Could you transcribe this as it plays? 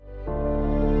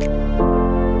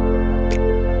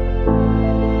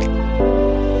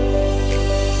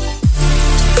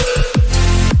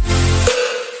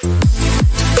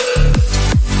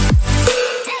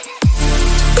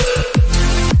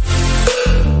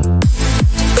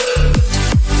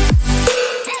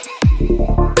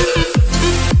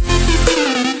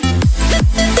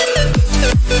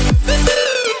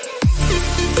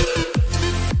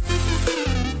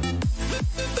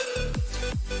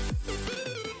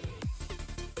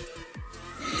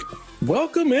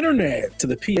Welcome, Internet, to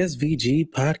the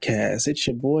PSVG podcast. It's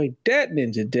your boy, Dat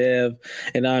Ninja Dev,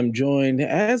 and I'm joined,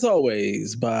 as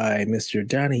always, by Mr.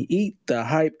 Donnie Eat the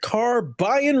Hype Car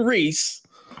Buying Reese.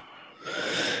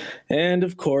 And,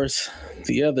 of course,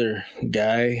 the other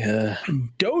guy,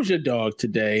 Doja Dog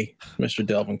today, Mr.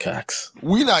 Delvin Cox.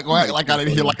 We're not going to act like I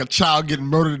didn't hear like a child getting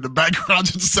murdered in the background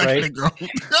just a second ago.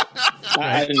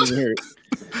 I didn't even hear it.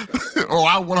 Oh,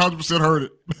 I 100% heard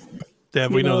it.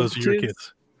 Dev, we know those are your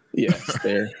kids. Yes,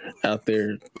 they're out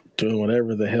there doing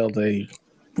whatever the hell they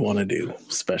want to do.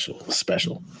 Special.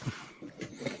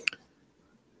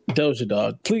 Doja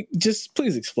Dog,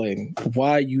 please explain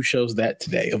why you chose that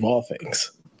today, of all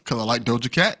things. Because I like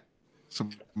Doja Cat. So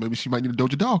maybe she might need a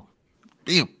Doja Dog.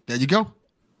 Damn, there you go.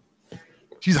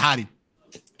 She's a hottie.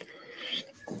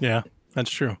 Yeah,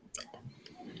 that's true.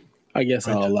 I guess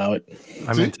I'll allow it.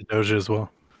 I'm into Doja as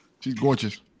well. She's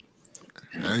gorgeous.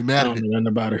 I ain't I mad at don't it. know nothing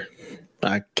about her.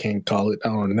 I can't call it. I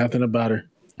don't know nothing about her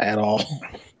at all.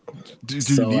 Do you need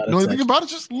to know anything about it?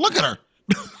 Just look at her.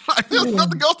 There's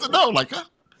nothing else to know. Like,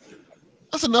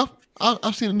 that's enough.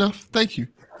 I've seen enough. Thank you.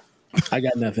 I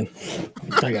got nothing.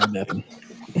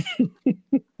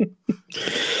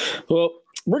 Well,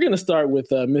 we're going to start with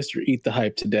Mr. Eat the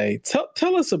Hype today.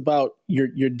 Tell us about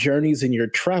your journeys and your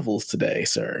travels today,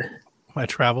 sir. My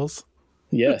travels?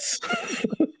 Yes.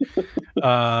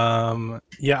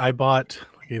 Yeah,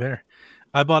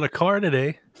 I bought a car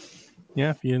today. Yeah,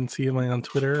 if you didn't see me on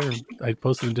Twitter, I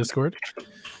posted in Discord.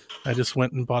 I just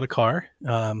went and bought a car.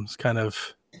 It's kind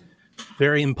of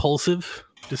very impulsive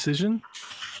decision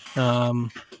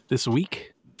this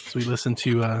week. So we listened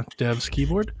to Dev's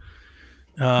keyboard.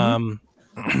 Yeah,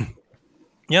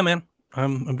 man,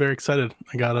 I'm very excited.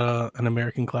 I got an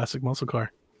American classic muscle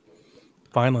car.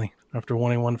 Finally, after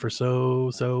wanting one for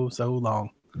so long.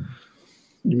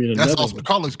 You mean that's awesome. The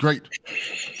car looks great.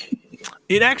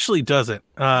 It actually doesn't.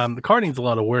 The car needs a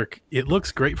lot of work. It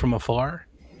looks great from afar,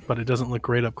 but it doesn't look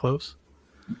great up close.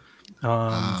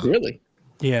 Really?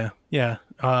 Yeah.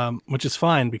 Which is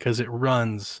fine because it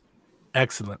runs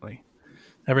excellently.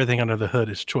 Everything under the hood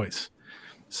is choice.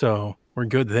 So we're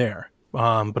good there.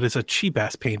 But it's a cheap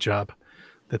ass paint job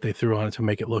that they threw on it to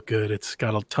make it look good. It's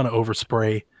got a ton of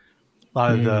overspray.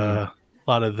 A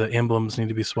lot of the emblems need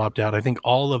to be swapped out. I think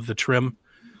all of the trim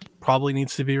probably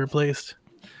needs to be replaced.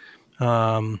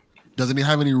 Doesn't he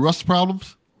have any rust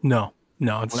problems? No,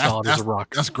 it's solid as a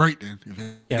rock. That's great then. If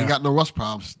it ain't got no rust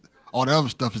problems, all the other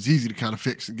stuff is easy to kind of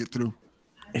fix and get through.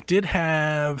 It did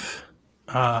have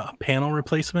a panel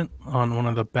replacement on one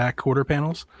of the back quarter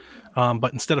panels,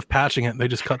 but instead of patching it, they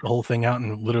just cut the whole thing out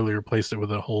and literally replaced it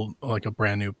with a whole, like a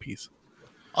brand new piece.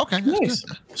 Okay, that's nice.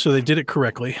 Good. So they did it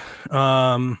correctly.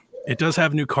 It does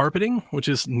have new carpeting, which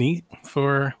is neat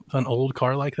for an old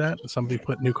car like that. Somebody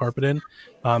put new carpet in.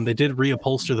 They did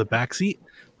reupholster the back seat,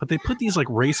 but they put these like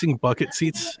racing bucket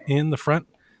seats in the front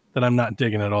that I'm not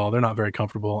digging at all. They're not very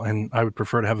comfortable, and I would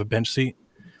prefer to have a bench seat.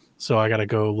 So I got to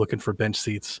go looking for bench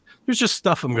seats. There's just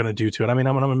stuff I'm going to do to it. I mean,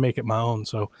 I'm going to make it my own.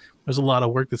 So there's a lot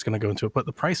of work that's going to go into it, but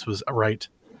the price was right.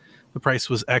 The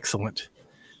price was excellent.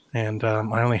 And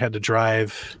I only had to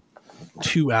drive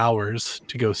 2 hours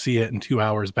to go see it and 2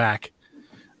 hours back.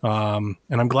 And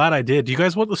I'm glad I did. Do you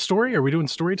guys want the story? Are we doing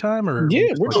story time? Or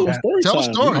yeah, we're doing story time. Tell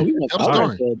the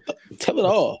story. Tell it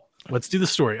all. Let's do the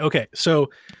story. Okay, so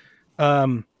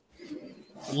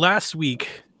last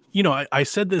week, I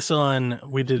said this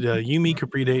we did a Yumi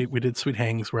Capri Day, we did Sweet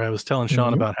Hangs, where I was telling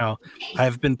Sean about how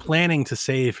I've been planning to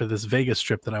save for this Vegas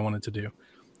trip that I wanted to do.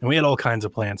 And we had all kinds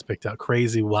of plans picked out,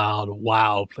 crazy,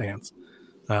 wild plans.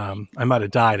 I might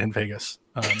have died in Vegas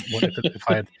if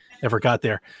I had ever got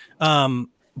there.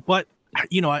 But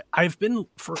I've been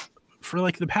for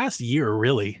like the past year,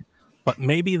 really, but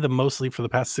maybe mostly for the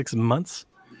past 6 months,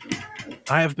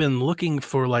 I have been looking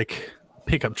for like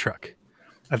pickup truck.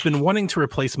 I've been wanting to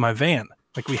replace my van.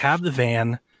 Like, we have the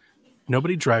van,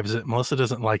 nobody drives it. Melissa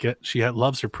doesn't like it. She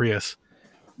loves her Prius,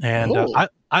 and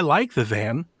I like the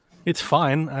van. It's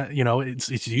fine.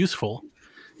 It's useful.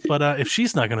 But if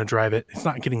she's not going to drive it, it's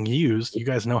not getting used. You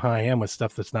guys know how I am with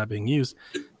stuff that's not being used.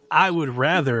 I would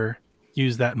rather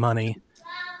use that money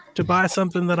to buy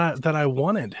something that I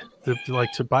wanted,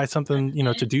 to buy something,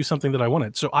 to do something that I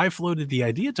wanted. So I floated the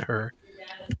idea to her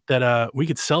that we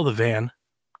could sell the van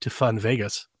to fund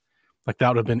Vegas. Like, that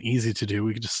would have been easy to do.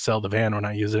 We could just sell the van. We're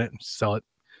not using it, and sell it,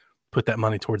 put that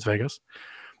money towards Vegas.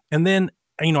 And then,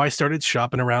 I started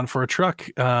shopping around for a truck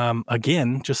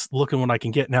again, just looking what I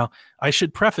can get. Now, I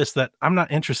should preface that I'm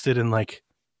not interested in like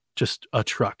just a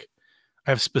truck. I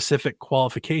have specific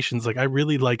qualifications. Like, I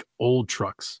really like old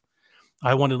trucks.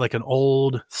 I wanted like an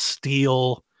old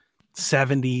steel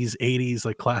 70s, 80s,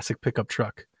 like classic pickup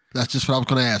truck. That's just what I was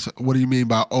going to ask. What do you mean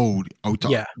by old? Are we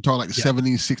talking like the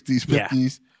 70s, 60s,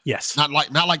 50s? Yes. Not like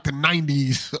the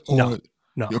 90s. Or,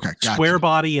 no. Okay. Gotcha. Square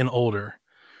body and older.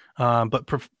 But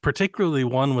particularly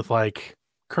one with like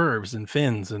curves and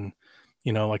fins and,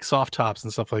 like soft tops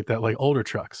and stuff like that, like older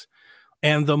trucks.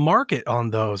 And the market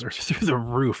on those are through the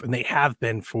roof, and they have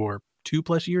been for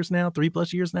 2+ years now,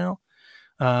 3+ years now.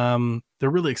 They're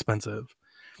really expensive.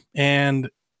 And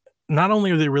not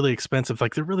only are they really expensive,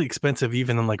 like they're really expensive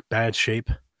even in like bad shape.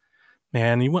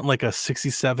 Man, you want like a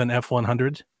 67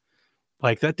 F100,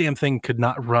 like that damn thing could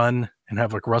not run and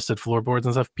have like rusted floorboards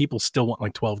and stuff. People still want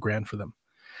like 12 grand for them.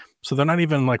 So they're not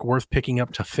even like worth picking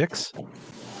up to fix.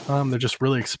 They're just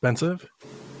really expensive.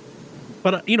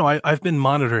 But, I've been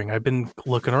monitoring. I've been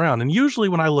looking around. And usually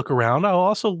when I look around, I'll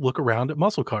also look around at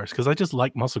muscle cars because I just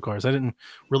like muscle cars. I didn't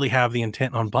really have the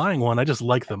intent on buying one. I just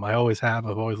like them. I always have.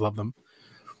 I've always loved them.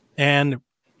 And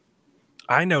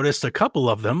I noticed a couple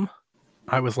of them.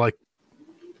 I was like,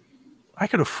 I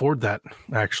could afford that,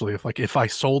 actually. If I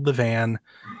sold the van,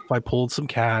 if I pulled some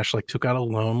cash, like took out a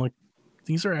loan, like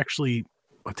these are actually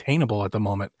attainable at the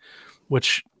moment,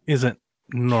 which isn't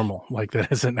normal. Like that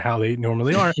isn't how they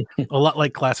normally are. A lot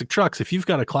like classic trucks. If you've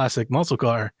got a classic muscle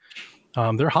car,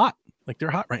 they're hot. Like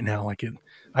they're hot right now.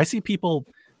 I see people,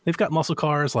 they've got muscle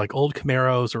cars like old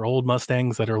Camaros or old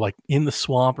Mustangs that are like in the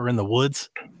swamp or in the woods,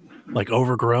 like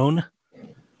overgrown,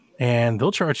 and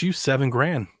they'll charge you $7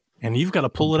 grand and you've got to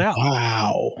pull it out.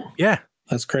 Wow. Yeah.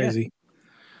 That's crazy. Yeah.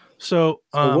 So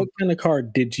what kind of car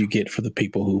did you get for the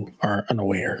people who are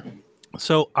unaware?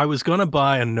 So I was going to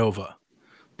buy a Nova.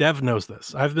 Dev knows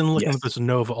this. I've been looking at this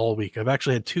Nova all week. I've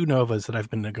actually had 2 Novas that I've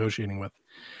been negotiating with.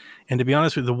 And to be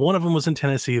honest with you, one of them was in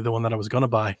Tennessee, the one that I was going to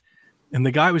buy. And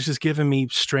the guy was just giving me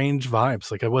strange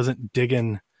vibes. Like I wasn't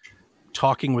digging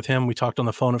talking with him. We talked on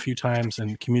the phone a few times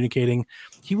and communicating.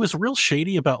 He was real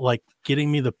shady about like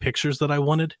getting me the pictures that I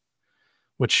wanted,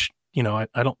 which, I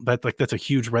don't, that's a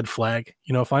huge red flag.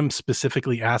 If I'm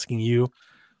specifically asking you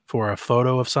for a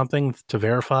photo of something to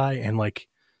verify and like,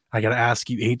 I got to ask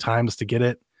you 8 times to get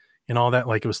it and all that.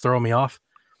 Like it was throwing me off.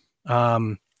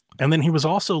 And then he was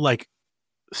also like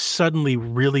suddenly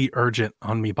really urgent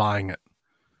on me buying it,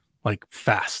 like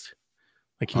fast.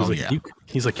 Like he was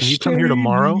he's like, can you come here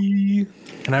tomorrow?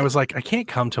 And I was like, I can't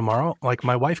come tomorrow. Like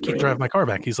my wife can't drive my car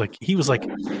back. He was like,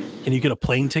 can you get a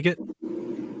plane ticket?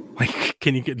 Like,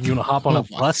 you want to hop on a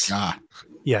bus? God.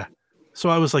 Yeah. So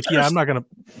I was like, yeah, I'm not going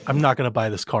to buy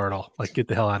this car at all. Like get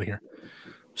the hell out of here.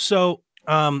 So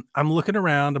I'm looking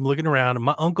around, and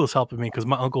my uncle's helping me because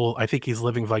my uncle, I think he's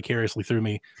living vicariously through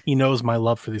me. He knows my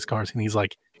love for these cars, and he's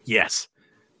like, yes,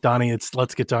 Donnie,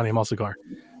 let's get Donnie a muscle car.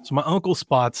 So my uncle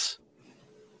spots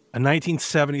a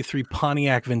 1973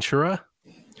 Pontiac Ventura,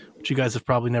 which you guys have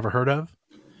probably never heard of.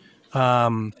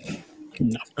 No.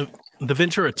 The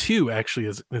Ventura 2 actually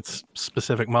is its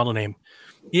specific model name.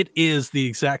 It is the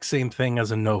exact same thing as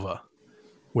a Nova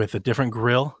with a different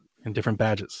grille and different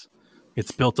badges.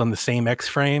 It's built on the same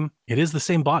X-frame. It is the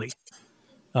same body.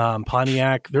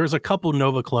 Pontiac, there's a couple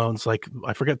Nova clones, like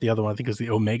I forget the other one, I think it's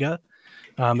the Omega.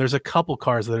 There's a couple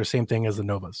cars that are the same thing as the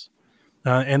Novas.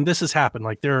 And this has happened.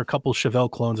 Like there are a couple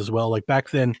Chevelle clones as well. Like back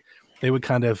then, they would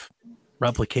kind of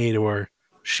replicate or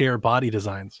share body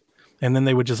designs. And then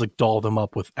they would just like doll them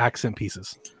up with accent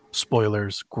pieces,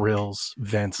 spoilers, grills,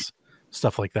 vents,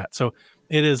 stuff like that. So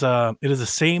it is the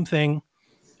same thing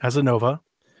as a Nova.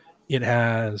 It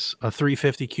has a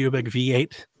 350 cubic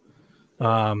V8.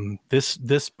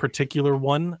 This particular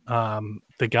one,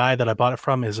 the guy that I bought it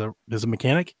from is a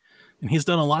mechanic, and he's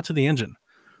done a lot to the engine.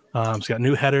 It's got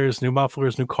new headers, new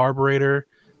mufflers, new carburetor.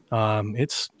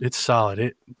 It's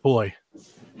solid.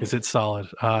 Is it solid.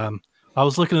 I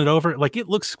was looking it over. Like it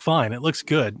looks fine. It looks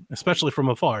good, especially from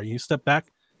afar. You step back,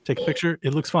 take a picture.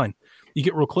 It looks fine. You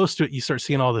get real close to it, you start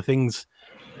seeing all the things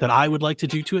that I would like to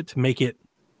do to it to make it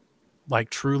like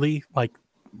truly like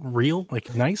real,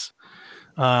 like nice.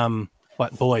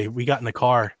 But boy, we got in the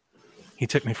car. He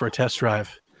took me for a test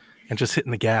drive and just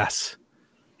hitting the gas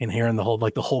and hearing the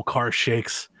whole car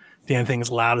shakes. Damn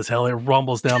thing's loud as hell. It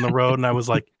rumbles down the road. And I was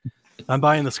like, I'm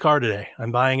buying this car today.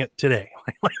 I'm buying it today.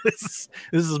 This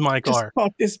is my car. Just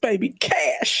bought this baby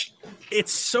cash.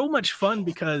 It's so much fun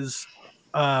because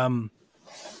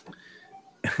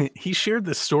he shared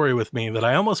this story with me that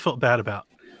I almost felt bad about.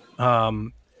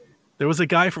 There was a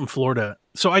guy from Florida.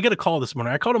 So I get a call this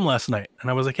morning. I called him last night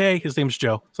and I was like, hey, his name's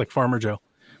Joe. It's like Farmer Joe.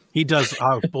 He does.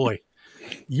 Oh boy,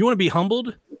 you want to be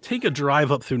humbled? Take a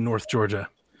drive up through North Georgia.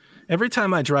 Every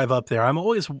time I drive up there, I'm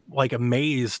always like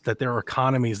amazed that there are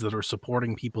economies that are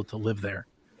supporting people to live there.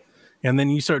 And then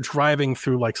you start driving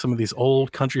through like some of these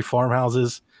old country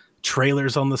farmhouses,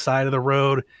 trailers on the side of the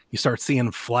road. You start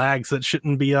seeing flags that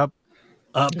shouldn't be up.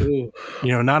 Ooh.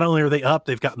 Not only are they up,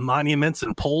 they've got monuments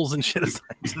and poles and shit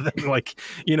assigned to them. Like,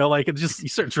 it just, you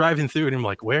start driving through and I'm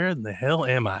like, where in the hell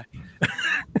am I?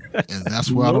 And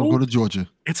that's why I don't go to Georgia.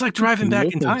 It's like driving back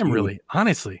in time, really.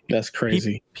 Honestly, that's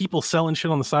crazy. People selling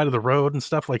shit on the side of the road and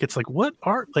stuff. Like, it's like, what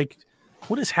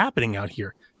is happening out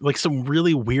here? Like some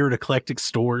really weird eclectic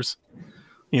stores,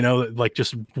 that like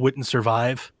just wouldn't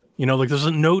survive. Like there's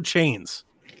no chains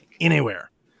anywhere.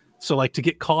 So like to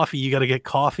get coffee, you got to get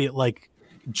coffee at like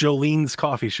Jolene's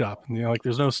coffee shop. Like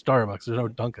there's no Starbucks, there's no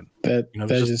Dunkin'. That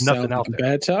just nothing out like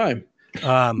there. Bad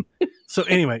time. So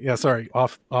anyway, yeah, sorry,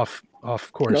 off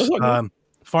course.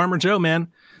 Farmer Joe, man,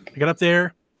 I got up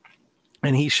there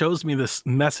and he shows me this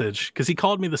message because he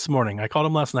called me this morning. I called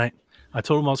him last night. I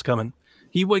told him I was coming.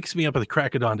 He wakes me up at the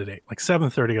crack of dawn today, like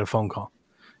 7:30. Got a phone call,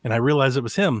 and I realized it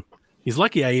was him. He's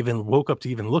lucky I even woke up to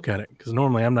even look at it because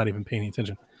normally I'm not even paying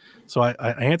attention. So I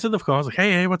answered the call. I was like,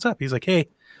 hey, what's up? He's like, hey,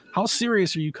 how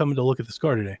serious are you coming to look at this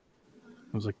car today?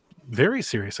 I was like, very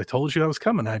serious. I told you I was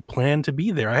coming. I planned to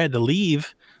be there. I had to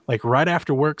leave like right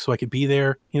after work so I could be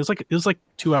there. It was like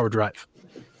 2-hour drive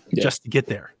just to get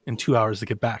there and 2 hours to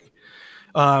get back.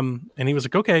 And he was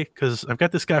like, okay, because I've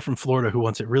got this guy from Florida who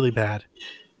wants it really bad.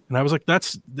 And I was like,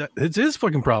 it's his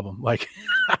fucking problem. Like,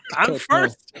 I'm Coach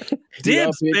first.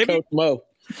 Dibs, baby. Coach Mo.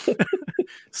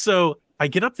 So I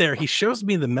get up there. He shows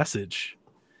me the message.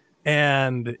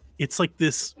 And it's like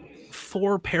this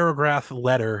 4-paragraph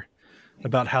letter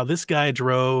about how this guy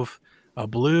drove a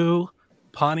blue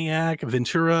Pontiac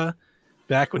Ventura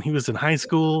back when he was in high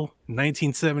school in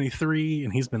 1973.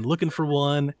 And he's been looking for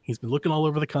one. He's been looking all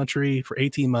over the country for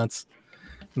 18 months.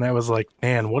 And I was like,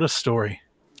 man, what a story.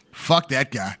 Fuck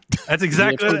that guy. That's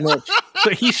exactly it.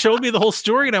 So he showed me the whole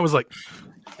story, and I was like,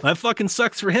 that fucking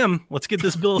sucks for him. Let's get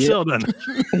this bill of sale done.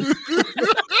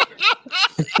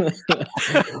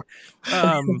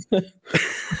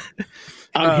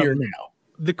 I'm here now.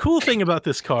 The cool thing about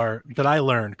this car that I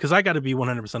learned, because I got to be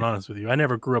 100% honest with you, I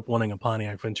never grew up wanting a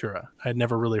Pontiac Ventura. I had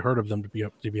never really heard of them,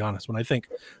 to be honest. When I think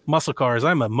muscle cars,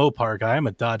 I'm a Mopar guy. I'm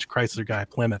a Dodge Chrysler guy,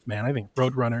 Plymouth, man. I think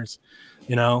Roadrunners,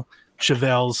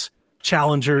 Chevelles,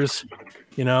 Challengers,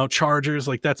 Chargers,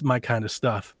 like that's my kind of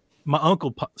stuff. My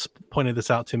uncle pointed this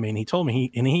out to me, and he told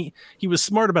me he was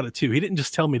smart about it too. He didn't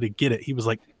just tell me to get it. He was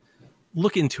like,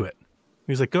 look into it.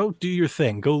 He was like, go do your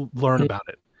thing, go learn about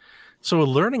it. So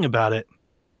learning about it,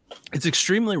 it's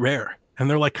extremely rare, and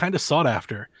they're like kind of sought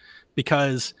after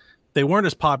because they weren't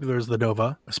as popular as the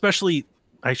Nova, especially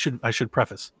I should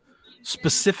preface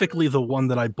specifically the one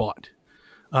that I bought.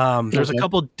 There's a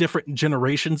couple different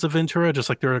generations of Ventura, just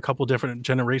like there are a couple different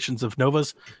generations of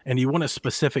Novas, and you want a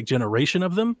specific generation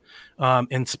of them.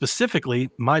 And specifically,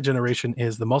 my generation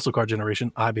is the muscle car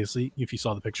generation, obviously, if you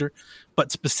saw the picture.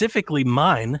 But specifically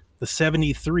mine, the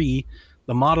 73,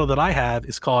 the model that I have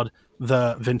is called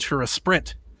the Ventura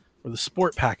Sprint, or the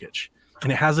Sport Package.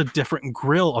 And it has a different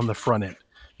grille on the front end.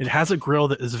 It has a grille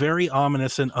that is very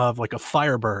ominous of like a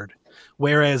Firebird.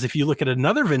 Whereas if you look at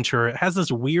another Ventura, it has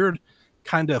this weird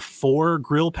kind of 4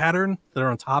 grill pattern that are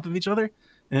on top of each other,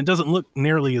 and it doesn't look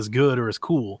nearly as good or as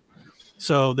cool.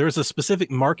 So there's a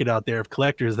specific market out there of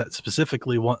collectors that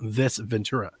specifically want this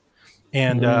Ventura.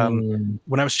 And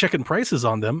when I was checking prices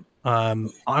on them,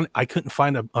 I couldn't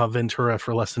find a Ventura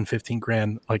for less than 15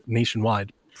 grand, like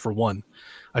nationwide for one.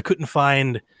 I couldn't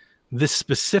find this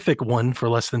specific one for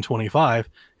less than 25.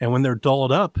 And when they're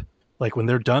dolled up, like when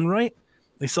they're done right,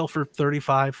 they sell for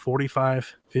 $35,000,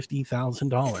 $45,000,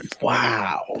 $50,000.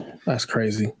 Wow, that's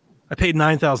crazy. I paid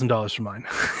 $9,000 for mine.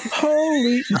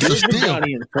 Holy deals with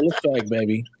Donnie in full effect,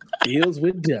 baby. Deals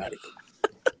with Donnie.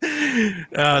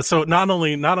 So not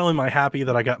only am I happy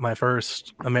that I got my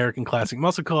first American Classic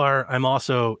muscle car, I'm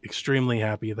also extremely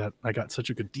happy that I got such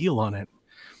a good deal on it.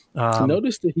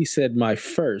 Notice that he said my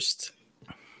first.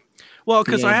 Well,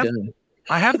 because I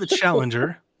have the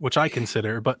Challenger, which I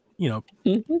consider, but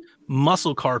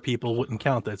muscle car people wouldn't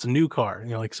count that. It's a new car,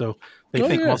 so they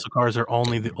think muscle cars are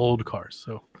only the old cars.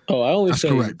 So I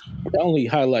only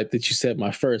highlight that you said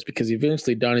my first because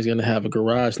eventually Donnie's going to have a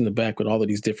garage in the back with all of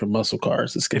these different muscle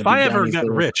cars. If I ever got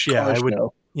rich, I would.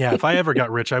 Yeah, if I ever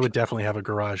got rich, I would definitely have a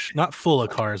garage, not full of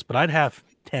cars, but I'd have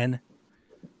 10.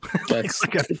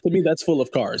 To me, that's full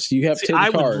of cars. You have 10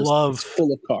 cars.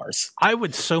 Full of cars. I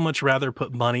would so much rather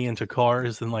put money into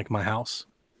cars than like my house.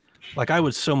 Like I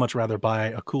would so much rather buy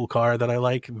a cool car that I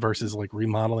like versus like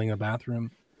remodeling a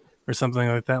bathroom or something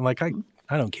like that. Like I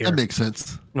don't care. That makes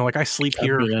sense. Like I sleep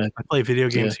here, I play video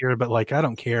games here, but like I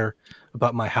don't care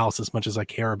about my house as much as I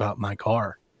care about my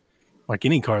car. Like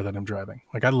any car that I'm driving.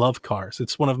 Like I love cars.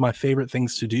 It's one of my favorite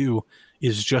things to do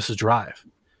is just drive.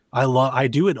 I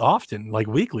do it often, like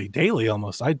weekly, daily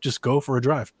almost. I just go for a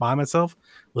drive by myself,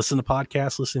 listen to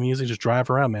podcasts, listen to music, just drive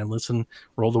around, man. Listen,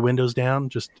 roll the windows down,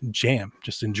 just jam,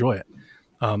 just enjoy it.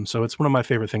 So it's one of my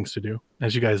favorite things to do.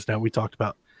 As you guys know, we talked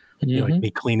about like me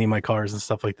cleaning my cars and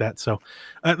stuff like that. So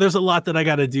there's a lot that I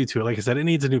got to do to it. Like I said, it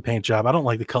needs a new paint job. I don't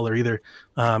like the color either.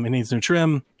 It needs new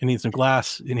trim. It needs new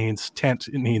glass. It needs tent.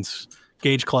 It needs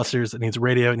gauge clusters. It needs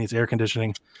radio. It needs air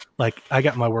conditioning. Like I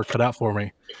got my work cut out for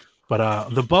me. But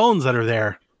the bones that are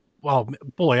there, well,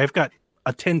 boy, I've got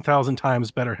a 10,000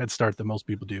 times better head start than most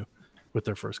people do with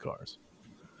their first cars.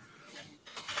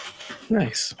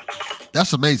 Nice.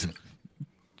 That's amazing.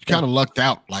 You kind of lucked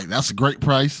out. Like, that's a great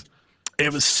price.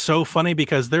 It was so funny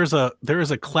because there is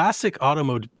a classic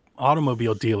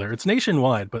automobile dealer. It's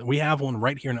nationwide, but we have one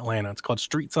right here in Atlanta. It's called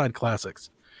Street Side Classics.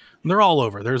 And they're all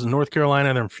over. There's in North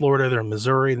Carolina, they're in Florida, they're in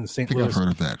Missouri, and St. Louis. I've heard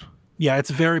of that. Yeah,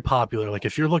 it's very popular. Like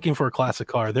if you're looking for a classic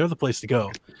car, they're the place to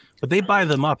go. But they buy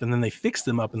them up and then they fix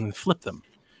them up and then flip them.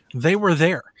 They were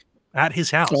there at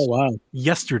his house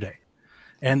yesterday,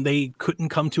 and they couldn't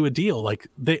come to a deal.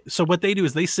 So what they do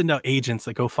is they send out agents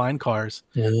that go find cars.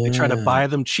 They try to buy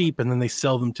them cheap and then they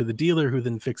sell them to the dealer who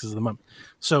then fixes them up.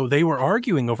 So they were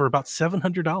arguing over about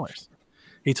 $700.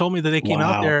 He told me that they came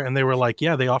out there and they were like,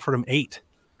 yeah, they offered him $8,000.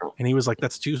 And he was like,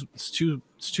 it's too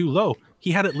low.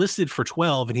 He had it listed for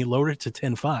 $12,000 and he lowered it to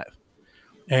 $10,500.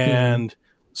 And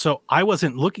so I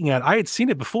wasn't looking at, I had seen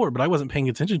it before, but I wasn't paying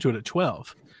attention to it at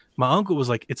 12. My uncle was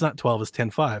like, it's not 12, it's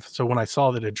 10.5. So when I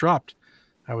saw that it dropped,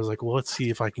 I was like, well, let's see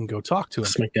if I can go talk to him.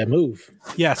 Let's make that move.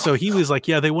 Yeah. So he was like,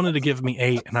 yeah, they wanted to give me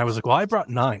 8. And I was like, well, I brought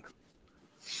 9.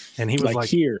 And he was like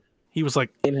here. He was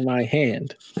like, in my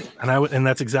hand. And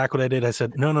that's exactly what I did. I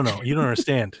said, no, you don't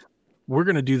understand. We're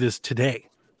going to do this today.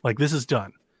 Like, this is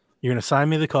done. You're going to sign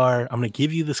me the car. I'm going to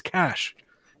give you this cash.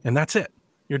 And that's it.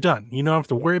 You're done. You don't have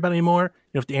to worry about it anymore. You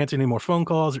don't have to answer any more phone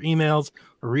calls or emails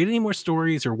or read any more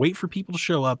stories or wait for people to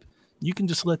show up. You can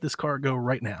just let this car go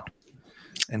right now.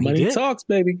 And money talks,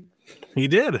 baby. He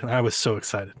did. And I was so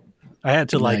excited. I had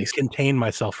to contain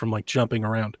myself from jumping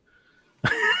around.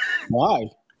 Why?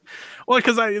 Well,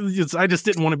 because I just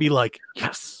didn't want to be like,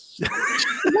 yes. Why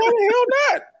the hell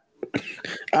not?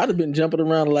 I'd have been jumping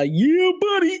around like, yeah,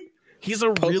 buddy. He's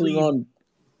a really on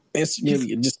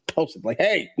Instagram, just posted like,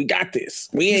 hey, we got this.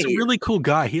 He's a really cool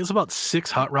guy. He has about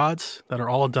 6 hot rods that are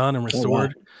all done and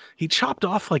restored. Wow. He chopped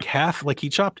off half, he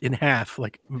chopped in half,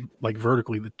 like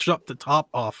vertically, chopped the top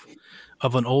off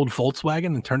of an old Volkswagen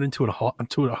and turned into a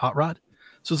hot rod.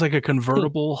 So it's like a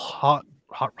convertible hot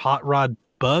rod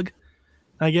bug,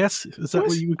 I guess. Is that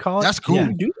what you would call it? That's cool.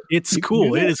 Yeah. It's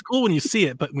cool. It is cool when you see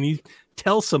it, but when you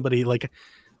tell somebody,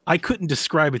 I couldn't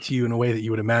describe it to you in a way that you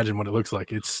would imagine what it looks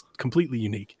like. It's completely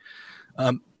unique.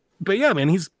 But yeah, man,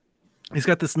 he's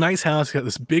got this nice house. He's got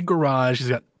this big garage. He's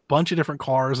got a bunch of different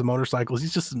cars and motorcycles.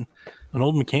 He's just an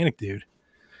old mechanic dude.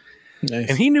 Nice.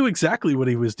 And he knew exactly what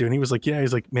he was doing. He was like, yeah,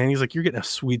 man, you're getting a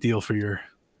sweet deal for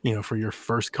your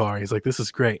first car. He's like, this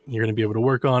is great. You're going to be able to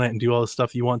work on it and do all the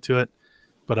stuff you want to it.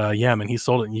 But yeah, man, he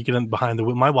sold it and you get in behind the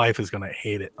wheel. My wife is going to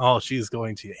hate it. Oh, she's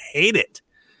going to hate it.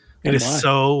 It is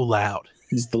so loud.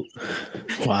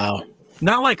 Wow.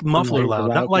 Not like muffler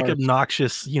loud, not like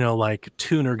obnoxious,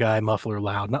 tuner guy muffler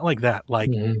loud, not like that,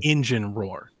 engine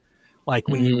roar. Like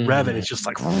when you rev it, it's just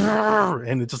like,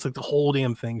 and it's just like the whole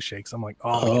damn thing shakes. I'm like,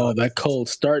 oh, that cold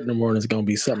start in the morning is going to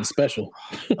be something special.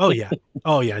 Oh yeah.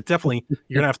 Definitely.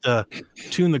 You're going to have to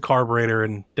tune the carburetor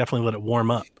and definitely let it warm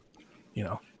up.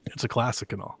 It's a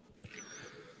classic and all.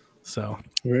 So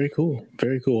very cool.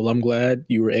 Very cool. I'm glad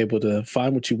you were able to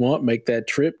find what you want, make that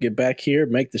trip, get back here,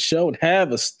 make the show, and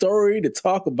have a story to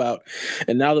talk about.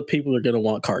 And now the people are going to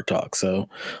want car talk. So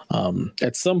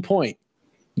at some point,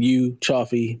 you,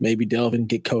 Chaffee, maybe Delvin,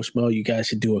 get Coach Mo, you guys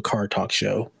should do a car talk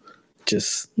show.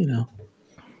 Just,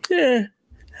 every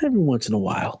once in a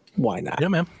while. Why not? Yeah,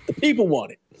 man. The people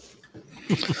want it.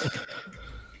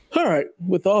 All right.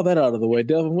 With all that out of the way,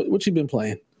 Delvin, what you been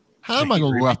playing? How am I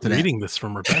going to go after that? Reading this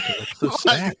from Rebecca. That's so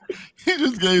sad. He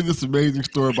just gave this amazing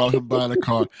story about him buying a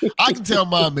car. I can tell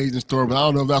my amazing story, but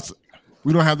I don't know if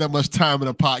we don't have that much time in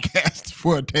a podcast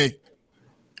for a day.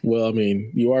 Well, I mean,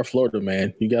 you are Florida,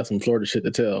 man. You got some Florida shit to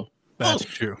tell. That's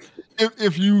true.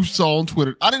 If you saw on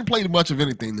Twitter, I didn't play much of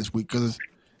anything this week because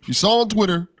if you saw on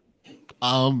Twitter,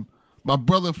 my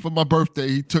brother for my birthday,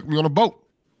 he took me on a boat.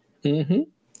 Mm-hmm.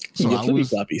 So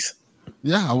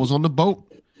I was on the boat,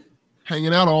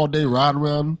 hanging out all day, riding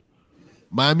around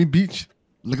Miami Beach,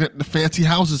 looking at the fancy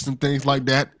houses and things like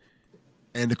that.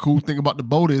 And the cool thing about the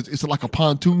boat is it's like a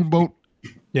pontoon boat.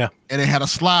 Yeah. And it had a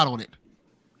slide on it.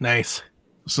 Nice.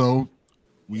 So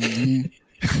we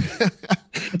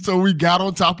got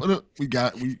on top of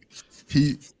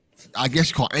he I guess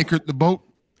you call anchored the boat.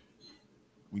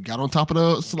 We got on top of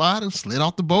the slide and slid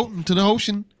off the boat into the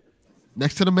ocean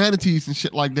next to the manatees and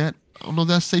shit like that. I don't know if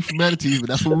that's safe for manatees, but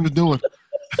that's what we were doing.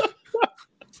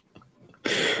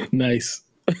 Nice.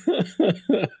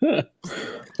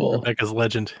 Well, Rebecca's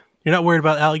legend. You're not worried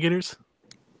about alligators?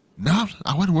 No,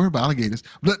 I wasn't worried about alligators.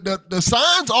 The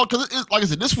signs are, because like I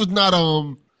said, this was not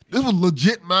this was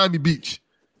legit Miami Beach.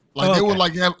 Like they were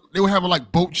they were having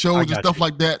like boat shows and stuff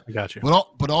like that. I got you.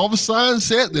 But all the signs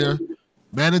said there,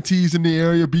 manatees in the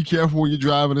area, be careful when you're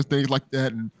driving and things like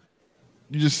that. And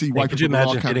you just see white people. Could you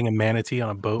imagine hitting a manatee on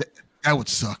a boat? That would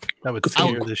suck. That would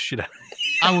scare the shit out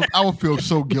of me. I would feel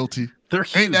so guilty. They're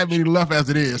huge. Ain't that many left as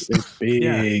it is. They're big.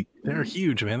 Yeah, they're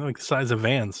huge, man. They're like the size of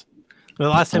vans. The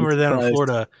last time we were there in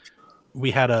Florida,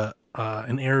 we had an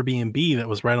Airbnb that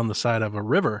was right on the side of a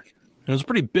river. It was a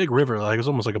pretty big river. Like it was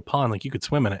almost like a pond. Like you could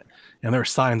swim in it. And there were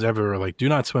signs everywhere like, do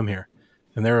not swim here.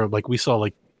 And there were like, we saw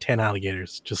like 10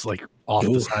 alligators just like off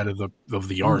the side of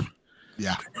the yard.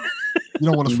 Yeah. You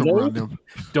don't want to swim around them.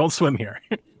 Don't swim here.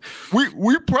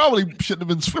 We probably shouldn't have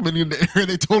been swimming in the area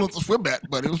they told us to swim at,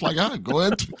 but it was like, go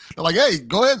ahead. They're like, hey,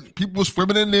 go ahead. People were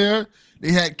swimming in there.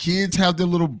 They had kids have their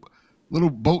little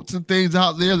boats and things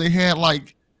out there. They had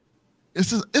like,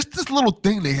 it's this little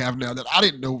thing they have now that I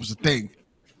didn't know was a thing.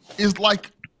 It's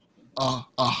like a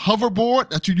hoverboard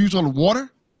that you use on the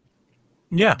water.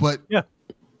 Yeah. But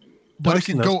it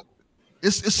can go.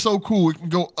 It's so cool. It can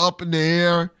go up in the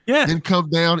air. Yeah. Then come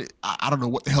down. I don't know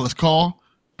what the hell it's called,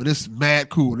 but it's mad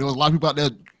cool. There was a lot of people out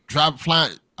there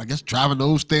driving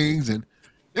those things, and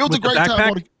it was with a great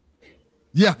time.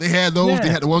 Yeah, they had those. Yeah. They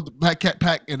had the one with the backpack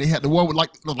pack, and they had the one with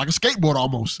like a skateboard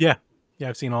almost. Yeah. Yeah,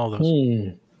 I've seen all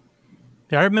those.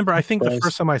 Yeah, I remember. I think the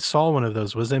first time I saw one of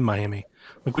those was in Miami.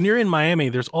 Like when you're in Miami,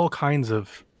 there's all kinds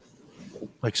of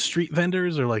like street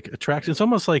vendors or like attractions. It's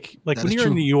almost like when you're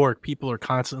in New York, people are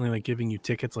constantly like giving you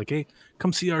tickets. Like, hey,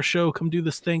 come see our show, come do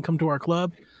this thing, come to our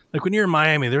club. Like when you're in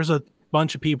Miami, there's a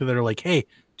bunch of people that are like, hey, do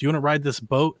you want to ride this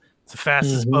boat? It's the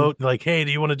fastest boat. Like, hey,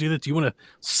 do you want to do this? Do you want to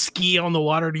ski on the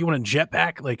water? Do you want to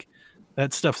jetpack? Like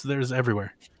that stuff. There's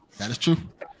everywhere. That is true.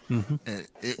 Mm-hmm.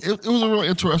 It was a real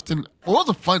interesting. Well, it was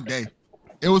a fun day.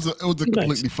 It was a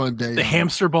completely fun day. The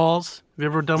hamster balls. Have you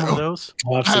ever done one of those?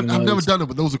 I've never done it,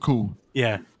 but those are cool.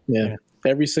 Yeah.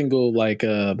 Every single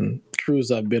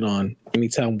cruise I've been on,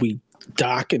 anytime we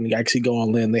dock and we actually go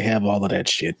on land, they have all of that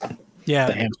shit. Yeah.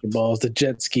 The hamster balls, the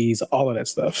jet skis, all of that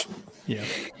stuff. Yeah.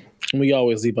 And we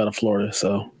always leave out of Florida,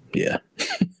 so yeah.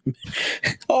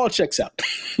 All checks out.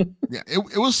 Yeah,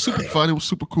 it was super fun. It was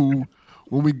super cool.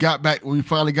 When we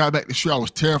finally got back to shore, I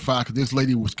was terrified because this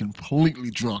lady was completely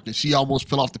drunk and she almost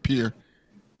fell off the pier.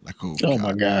 Like, oh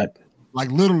my God. Like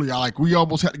literally, we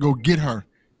almost had to go get her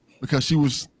because she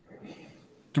was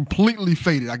completely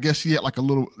faded. I guess they had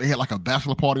like a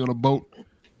bachelor party on a boat.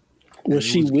 Was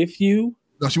she with you?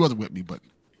 No, she wasn't with me,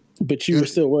 but you were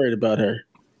still worried about her.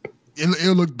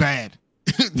 It looked bad.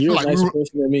 You're a nicer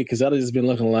person than me because I'd have just been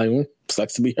looking like,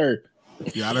 sucks to be her.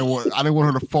 Yeah, I didn't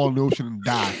want her to fall in the ocean and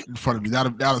die in front of me.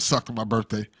 That'd have sucked on my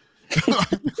birthday.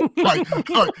 like,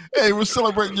 hey, we're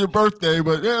celebrating your birthday,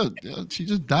 but yeah, she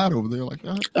just died over there. Like,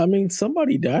 I mean,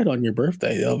 somebody died on your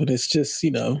birthday, though, and it's just,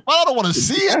 Well, I don't want to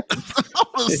see it. I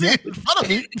want to see it in front of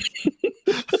me.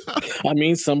 I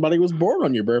mean, somebody was born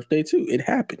on your birthday too. It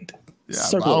happened. Yeah,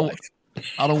 Circle life.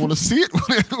 I don't want to see it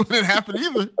when it happened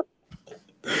either.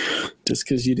 Just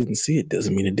because you didn't see it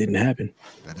doesn't mean it didn't happen.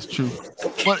 That is true.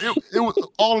 But it was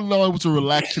all in all, it was a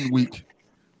relaxing weekend.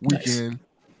 Nice.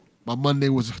 My Monday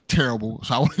was terrible,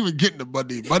 so I wasn't even getting to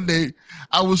Monday. Monday,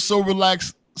 I was so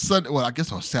relaxed. Sunday, well, I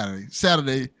guess it was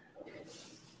Saturday,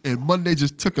 and Monday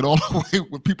just took it all away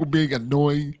with people being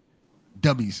annoying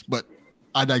dummies. But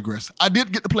I digress. I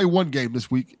did get to play one game this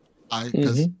week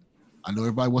because I know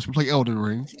everybody wants to play Elden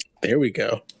Ring. There we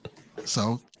go.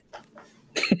 So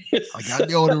I got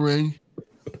the Elden Ring,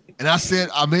 and I said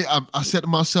to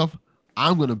myself,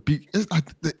 I'm gonna beat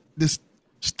this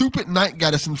stupid night guy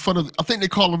that's in front of. I think they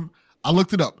call him. I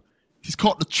looked it up. He's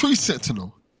called the Tree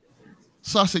Sentinel.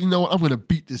 So I said, you know what? I'm gonna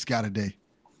beat this guy today.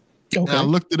 Okay. And I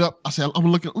looked it up. I said, let me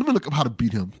look up how to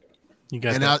beat him. You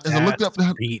got and as I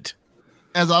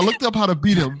looked up how to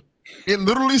beat him, it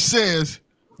literally says,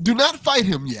 "Do not fight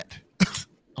him yet."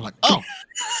 I'm like, oh,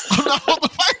 I'm not supposed to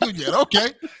fight him yet.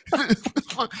 Okay.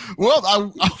 Well,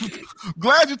 I'm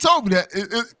glad you told me that.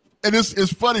 And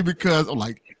it's funny because I'm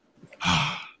like,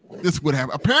 this would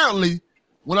happen. Apparently,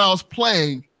 when I was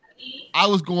playing, I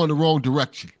was going the wrong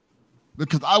direction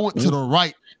because I went to the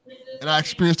right and I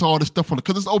experienced all this stuff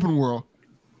because it's open world.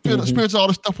 Experienced all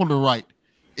this stuff on the right.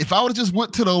 If I would have just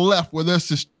went to the left where there's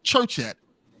this church at,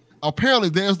 apparently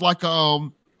there's like a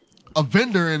a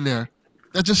vendor in there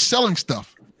that's just selling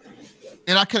stuff.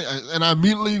 And I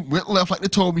immediately went left like they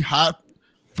told me, hide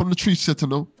from the tree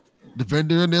sentinel. The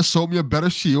vendor in there sold me a better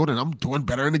shield, and I'm doing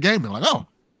better in the game. And like, oh,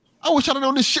 I wish I'd have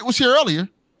known this shit was here earlier.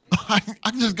 I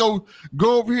can just go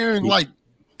over here and like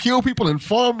kill people and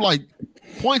farm like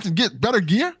points and get better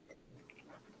gear.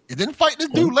 And then fight this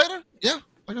dude later. Yeah.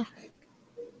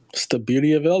 It's the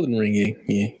beauty of Elden Ring.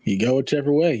 You go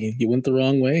whichever way. You went the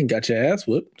wrong way and got your ass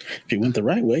whooped. If you went the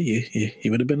right way,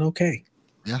 you would have been okay.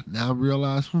 Yeah, now I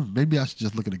realize maybe I should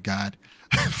just look at a guide.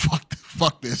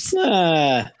 Fuck this.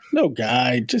 Nah, no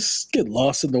guide. Just get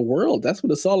lost in the world. That's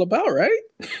what it's all about, right?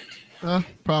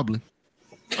 Probably.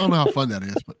 I don't know how fun that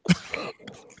is, but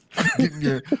getting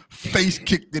your face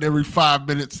kicked in every 5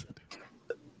 minutes.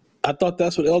 I thought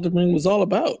that's what Elden Ring was all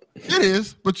about. It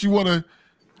is, but I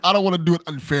don't want to do it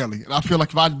unfairly. And I feel like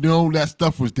if I'd known that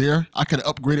stuff was there, I could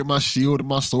have upgraded my shield and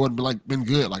my sword and been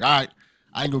good. Like, all right,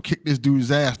 I ain't gonna kick this dude's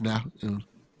ass now.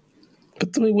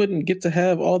 But then we wouldn't get to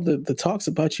have all the talks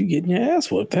about you getting your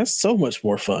ass whooped. That's so much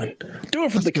more fun. Do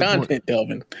it for the content,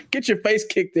 Delvin. Get your face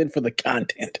kicked in for the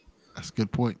content. That's a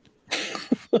good point.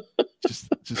 just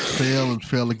fail and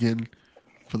fail again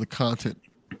for the content.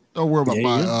 Don't worry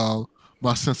about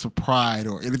my sense of pride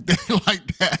or anything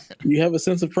like that. You have a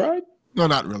sense of pride? No,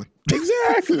 not really.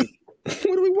 Exactly.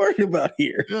 What are we worried about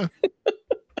here? Yeah.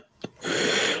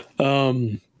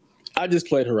 I just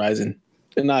played Horizon,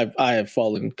 and I have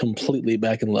fallen completely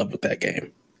back in love with that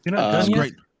game. That's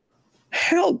great.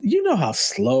 Hell, you know how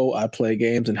slow I play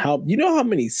games, and how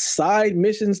many side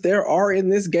missions there are in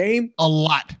this game? A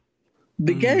lot.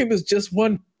 The game is just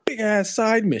one big ass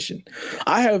side mission.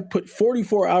 I have put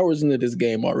 44 hours into this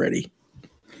game already,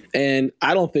 and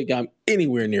I don't think I'm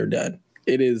anywhere near done.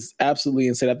 It is absolutely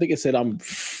insane. I think it said I'm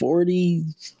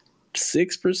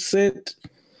 46%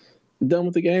 done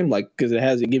with the game, like, because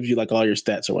it gives you like all your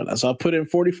stats or whatnot. So I put in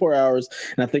 44 hours,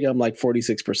 and I think I'm like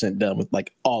 46% done with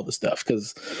like all the stuff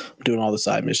because I'm doing all the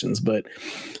side missions. But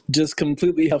just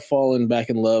completely have fallen back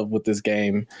in love with this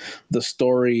game. The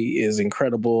story is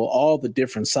incredible. All the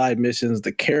different side missions,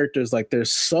 the characters, like they're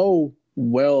so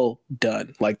well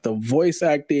done. Like the voice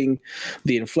acting,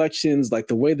 the inflections, like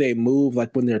the way they move,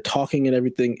 like when they're talking and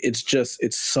everything.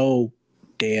 It's so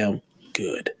damn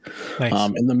good. Nice.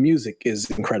 And the music is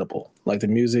incredible. Like the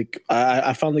music,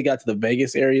 I finally got to the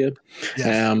Vegas area. Yes.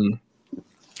 I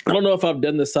don't know if I've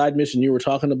done the side mission you were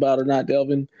talking about or not,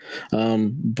 Delvin.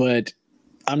 But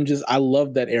I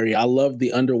love that area. I love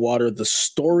the underwater, the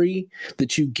story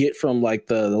that you get from like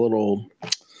the little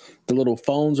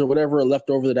phones or whatever are left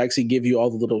over that actually give you all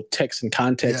the little text and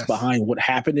context behind what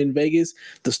happened in Vegas.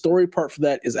 The story part for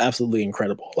that is absolutely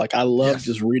incredible. Like I love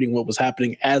just reading what was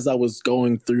happening as I was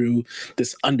going through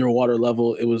this underwater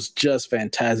level. It was just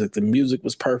fantastic. The music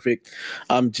was perfect.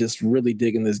 I'm just really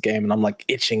digging this game, and I'm like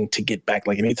itching to get back.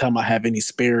 Like anytime I have any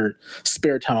spare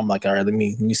time, I'm like, all right, let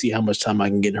me see how much time I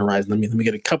can get in Horizon. Let me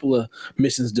get a couple of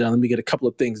missions done. Let me get a couple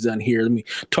of things done here. Let me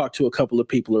talk to a couple of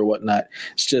people or whatnot.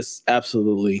 It's just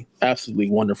absolutely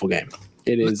wonderful game.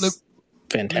 It is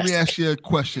fantastic. Let me ask you a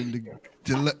question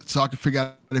so I can figure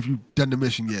out if you've done the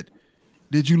mission yet.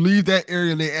 Did you leave that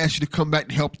area and they asked you to come back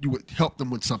to help them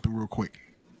with something real quick?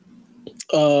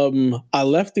 I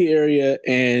left the area,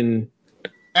 and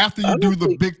after you do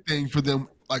the big thing for them,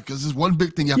 like, because there's one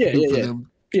big thing you have to do for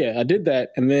them. Yeah, I did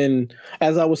that, and then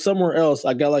as I was somewhere else,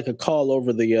 I got like a call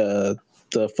over the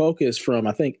focus from,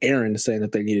 I think, Aaron, saying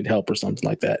that they needed help or something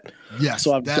like that. Yeah.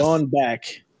 So I've gone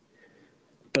back,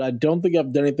 but I don't think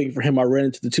I've done anything for him. I ran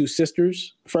into the two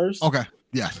sisters first. Okay.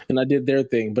 Yeah. And I did their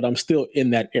thing, but I'm still in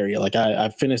that area. Like I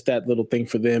finished that little thing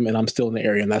for them, and I'm still in the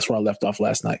area, and that's where I left off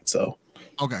last night. So.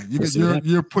 Okay.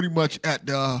 You're pretty much at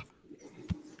the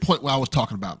point where I was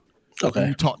talking about. Okay.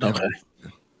 You talked about.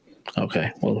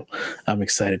 Okay. Well, I'm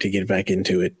excited to get back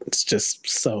into it. It's just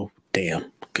so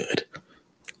damn good.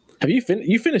 Have you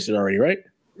finished it already, right?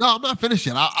 No, I'm not finished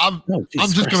yet. I'm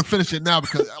just going to finish it now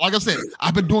because, like I said,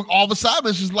 I've been doing all the side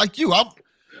missions like you. And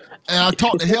I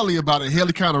talked to Haley about it.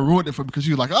 Haley kind of ruined it for me because she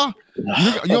was like, "Oh,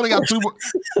 you only got 3 more."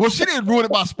 Well, she didn't ruin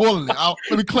it by spoiling it.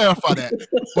 Let me clarify that.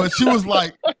 But she was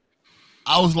like,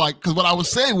 I was like, because what I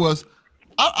was saying was,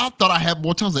 I thought I had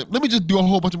more time. I was like, let me just do a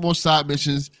whole bunch of more side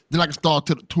missions. Then I can start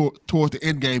towards the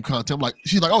end game content. I'm like,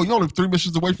 she's like, "Oh, you're only 3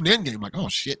 missions away from the end game." I'm like, "Oh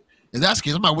shit!" If that's the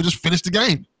case, I might as well just finish the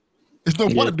game. There's no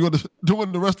point in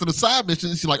doing the rest of the side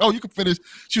missions. She's like, "Oh, you can finish."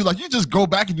 She was like, "You just go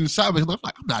back and do the side missions." I'm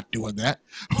like, "I'm not doing that."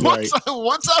 Right.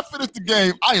 Once I finish the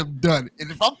game, I am done. And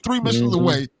if I'm 3 missions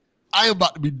away, I am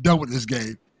about to be done with this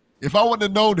game. If I wouldn't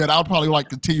have known that, I'll probably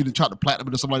continue to try to platinum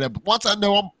it or something like that. But once I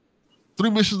know I'm 3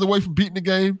 missions away from beating the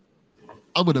game,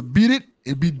 I'm gonna beat it,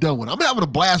 it'd be done with. I'm having a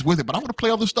blast with it, but I want to play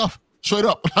other stuff. Straight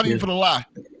up, not even gonna lie.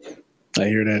 I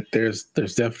hear that. There's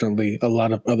definitely a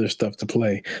lot of other stuff to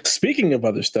play. Speaking of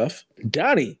other stuff,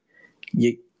 Donnie,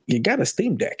 you got a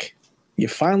Steam Deck. You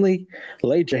finally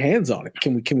laid your hands on it.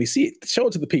 Can we see it? Show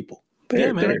it to the people.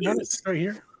 There it is. Right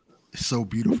here. It's so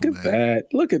beautiful. Look at that.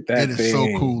 Look at that. It is so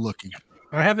cool looking.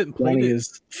 I haven't played Donnie it.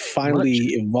 is finally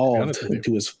evolved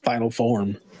into his final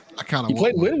form. I kind of You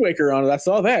played Wind Waker on it. I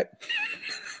saw that.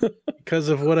 Because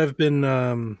of what I've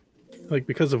been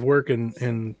because of work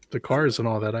and the cars and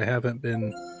all that, I haven't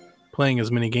been playing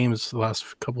as many games the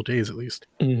last couple days at least.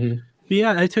 Mm-hmm. But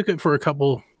yeah, I took it for a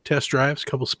couple test drives, a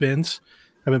couple spins.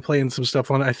 I've been playing some stuff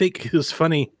on it. I think it was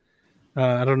funny.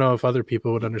 I don't know if other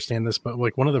people would understand this, but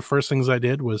like one of the first things I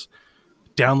did was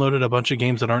downloaded a bunch of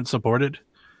games that aren't supported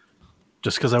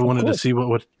just because I wanted to see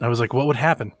what I was like, what would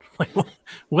happen? Like,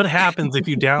 what happens if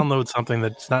you download something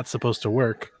that's not supposed to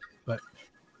work? But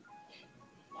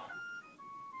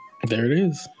there it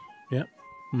is. Yeah.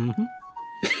 Mm-hmm.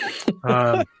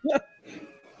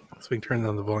 So we can turn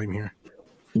down the volume here.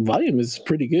 Volume is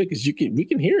pretty good because we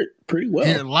can hear it pretty well.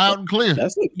 Yeah, loud and clear.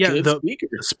 That's a good speaker.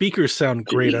 The speakers sound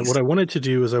great. What I wanted to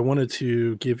do is I wanted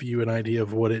to give you an idea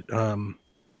of what it.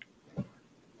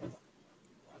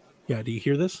 Yeah, do you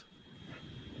hear this?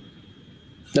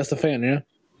 That's the fan, yeah.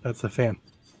 That's the fan.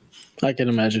 I can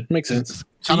imagine. Makes sense.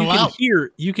 So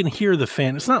you can hear the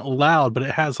fan. It's not loud, but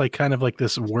it has like kind of like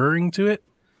this whirring to it.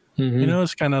 Mm-hmm. You know,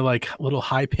 it's kind of like a little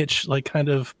high pitch, like kind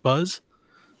of buzz.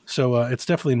 So it's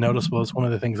definitely noticeable. It's one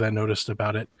of the things I noticed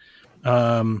about it.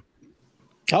 How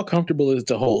comfortable is it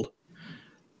to hold?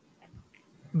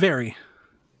 Very.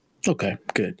 Okay,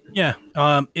 good. Yeah.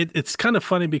 It's kind of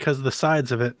funny because the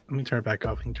sides of it. Let me turn it back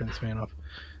off. You can turn this fan off.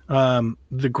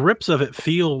 The grips of it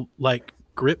feel like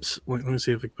grips. Let me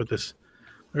see if we can put this.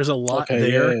 There's a lot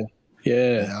there.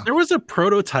 Yeah. There was a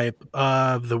prototype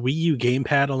of the Wii U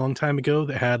gamepad a long time ago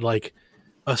that had like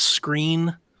a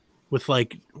screen with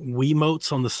like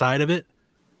Wiimotes on the side of it.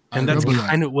 And that's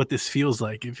kind of what this feels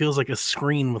like. It feels like a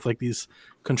screen with like these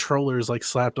controllers like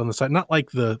slapped on the side. Not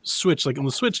like the Switch. Like on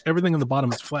the Switch, everything on the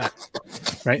bottom is flat,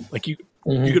 right? Like you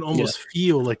can almost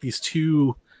feel like these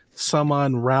two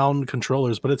some-on round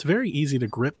controllers, but it's very easy to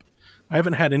grip. I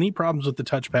haven't had any problems with the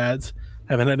touchpads.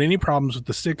 Haven't had any problems with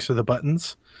the sticks or the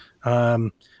buttons. I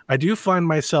do find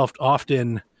myself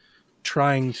often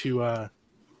trying to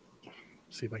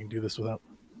see if I can do this without.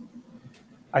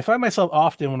 I find myself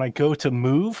often when I go to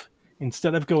move,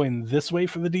 instead of going this way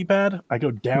for the D-pad, I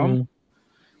go down.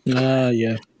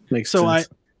 Yeah, makes sense.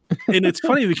 And it's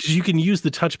funny because you can use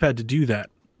the touchpad to do that.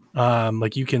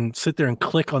 Like you can sit there and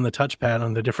click on the touchpad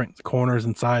on the different corners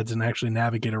and sides and actually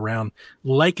navigate around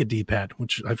like a D-pad,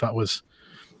 which I thought was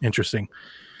interesting.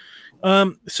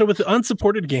 So with the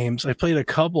unsupported games, I played a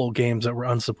couple games that were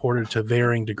unsupported to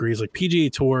varying degrees. Like PGA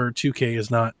Tour 2K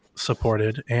is not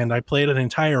supported, and I played an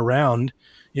entire round.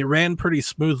 It ran pretty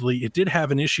smoothly. It did have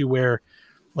an issue where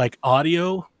like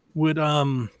audio would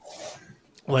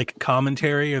like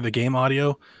commentary or the game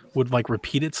audio would like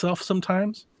repeat itself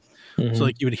sometimes. Mm-hmm. So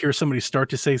like you would hear somebody start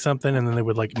to say something and then they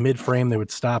would like mid-frame they would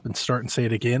stop and start and say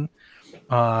it again.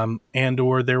 And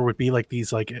or there would be like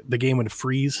these like the game would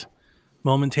freeze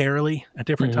momentarily at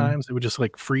different times. It would just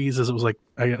like freeze as it was like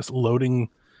I guess loading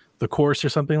the course or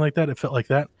something like that. It felt like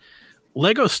that.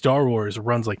 Lego Star Wars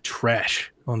runs like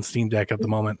trash on Steam Deck at the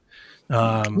moment.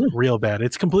 Real bad.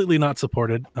 It's completely not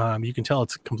supported. You can tell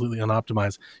it's completely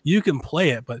unoptimized. You can play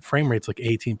it, but frame rate's like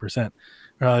 18%,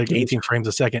 like 18 frames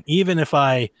a second. Even if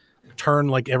I turn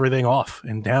like everything off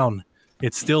and down,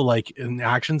 it's still like in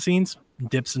action scenes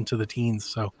dips into the teens.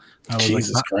 So I was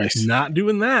Jesus Christ, not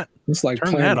doing that. It's like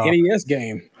playing an NES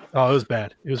game. Oh, it was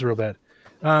bad. It was real bad.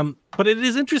 But it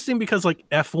is interesting because like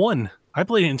F1, I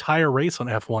played an entire race on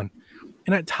F1.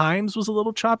 And at times was a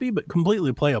little choppy, but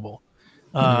completely playable,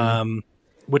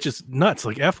 which is nuts.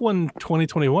 Like F1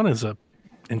 2021 is a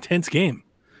intense game.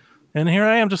 And here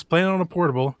I am just playing on a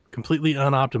portable, completely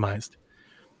unoptimized.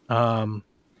 That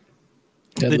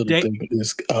little thing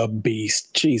is a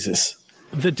beast. Jesus.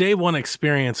 The day one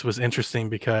experience was interesting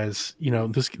because, you know,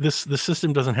 this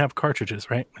system doesn't have cartridges,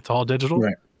 right? It's all digital.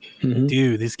 Right. Mm-hmm.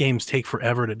 Dude, these games take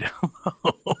forever to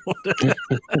download.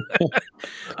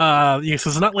 So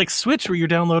it's not like Switch where you're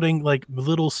downloading like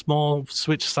little small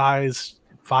Switch size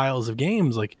files of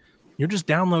games. Like you're just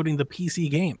downloading the PC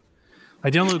game. I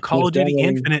downloaded Call of Duty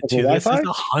Infinite to this. It's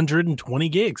 120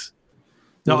 gigs.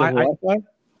 No,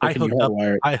 I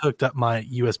hooked up my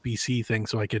USB-C thing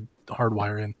so I could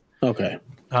hardwire in. Okay.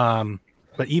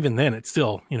 But even then, it's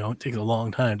still, you know, it takes a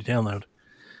long time to download.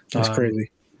 That's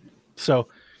crazy. So,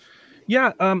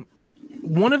 yeah,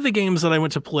 one of the games that I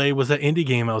went to play was that indie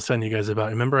game I was telling you guys about.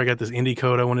 Remember, I got this indie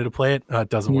code. I wanted to play it. It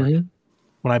doesn't work.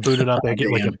 When I boot it up, I get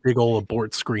like a big old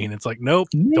abort screen. It's like, nope,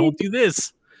 don't do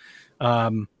this.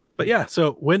 But yeah,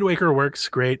 so Wind Waker works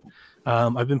great.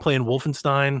 I've been playing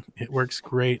Wolfenstein. It works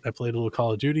great. I played a little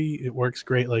Call of Duty. It works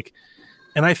great.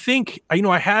 And I think,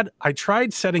 I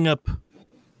tried setting up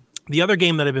the other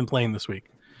game that I've been playing this week,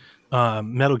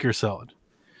 Metal Gear Solid.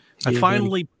 I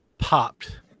finally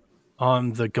popped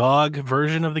on the GOG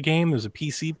version of the game. There's a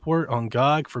PC port on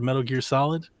GOG for Metal Gear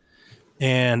Solid.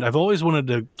 And I've always wanted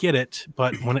to get it,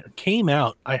 but when it came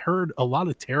out, I heard a lot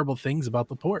of terrible things about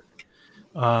the port.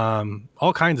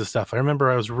 All kinds of stuff. I remember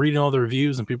I was reading all the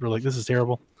reviews and people were like, this is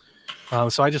terrible.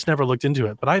 So I just never looked into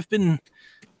it. But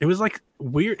it was like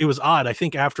weird. It was odd. I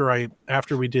think after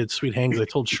we did Sweet Hangs, I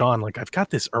told Sean, like, I've got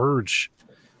this urge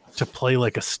to play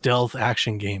like a stealth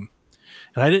action game.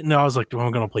 And I didn't know. I was like, do I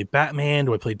going to play Batman?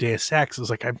 Do I play Deus Ex? I was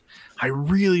like, I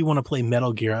really want to play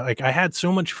Metal Gear. Like, I had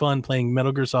so much fun playing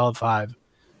Metal Gear Solid 5,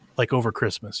 like over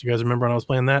Christmas. You guys remember when I was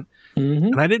playing that?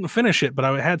 And I didn't finish it, but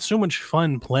I had so much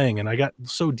fun playing, and I got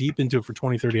so deep into it for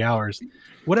 20, 30 hours.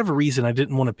 Whatever reason, I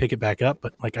didn't want to pick it back up,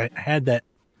 but like I had that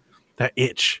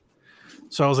itch.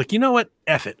 So I was like, you know what?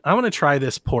 F it. I want to try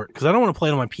this port because I don't want to play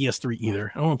it on my PS3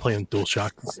 either. I don't want to play on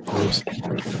DualShock. It's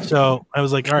gross. So I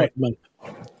was like, all right,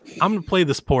 I'm going to play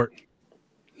this port.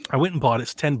 I went and bought it.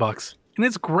 It's $10 and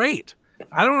it's great.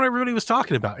 I don't know what everybody was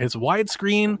talking about. It's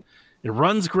widescreen. It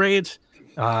runs great.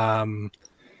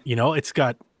 It's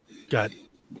got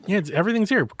everything's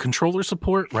here. Controller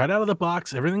support right out of the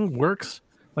box. Everything works.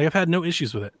 Like, I've had no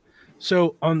issues with it.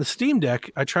 So on the Steam Deck,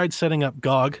 I tried setting up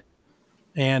GOG.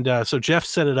 And so Jeff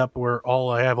set it up where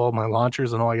I have all my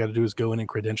launchers and all I got to do is go in and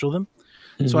credential them.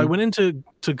 So I went into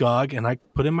GOG and I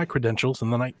put in my credentials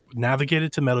and then I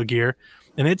navigated to Metal Gear.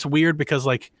 And it's weird because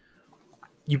like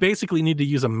you basically need to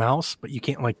use a mouse, but you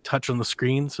can't like touch on the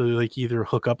screen. So like either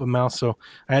hook up a mouse. So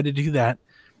I had to do that.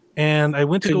 And I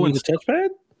went to go into touchpad.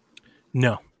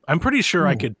 No, I'm pretty sure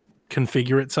I could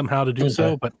configure it somehow to do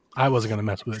so, but I wasn't going to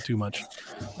mess with it too much.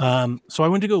 So I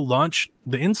went to go launch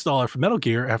the installer for Metal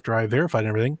Gear after I verified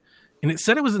everything, and it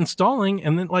said it was installing,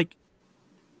 and then like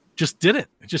just did it.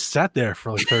 It just sat there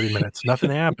for like 30 minutes. Nothing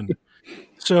happened.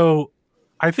 So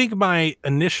I think my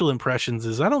initial impressions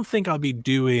is I don't think I'll be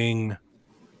doing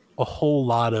a whole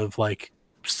lot of like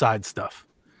side stuff,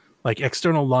 like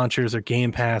external launchers or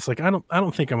Game Pass. Like I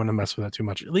don't think I'm going to mess with that too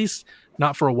much, at least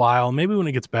not for a while. Maybe when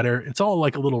it gets better. It's all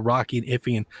like a little rocky and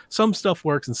iffy, and some stuff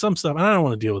works and some stuff, and I don't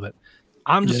want to deal with it.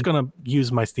 I'm just going to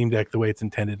use my Steam Deck the way it's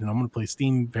intended, and I'm going to play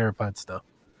Steam verified stuff.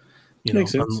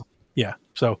 Makes sense. Yeah.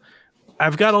 So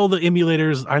I've got all the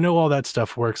emulators. I know all that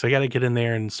stuff works. I got to get in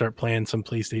there and start playing some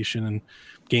PlayStation and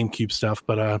GameCube stuff,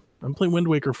 but I'm playing Wind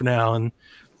Waker for now and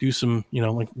do some,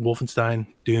 like Wolfenstein,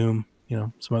 Doom,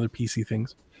 some other PC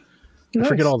things. Nice. I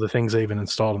forget all the things I even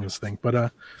installed on this thing,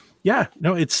 but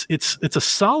it's a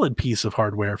solid piece of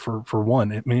hardware for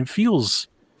one. I mean, it feels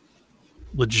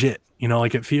legit,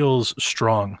 like it feels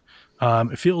strong.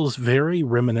 It feels very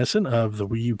reminiscent of the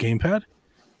Wii U gamepad.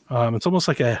 It's almost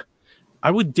like I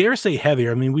would dare say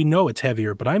heavier. I mean, we know it's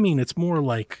heavier, but I mean, it's more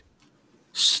like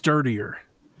sturdier.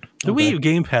 The Wii U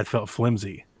gamepad felt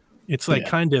flimsy. It's like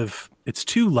it's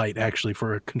too light actually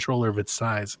for a controller of its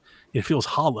size. It feels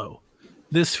hollow.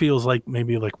 This feels like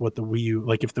maybe like what the Wii U,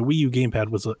 like if the Wii U gamepad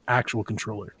was an actual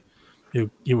controller,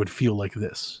 it would feel like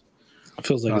this. It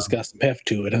feels like it's got some heft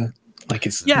to it, huh? Like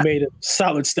it's made of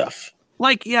solid stuff.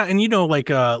 Like, and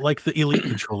like the Elite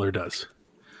controller does.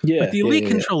 Yeah. Like the Elite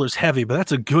controller's heavy, but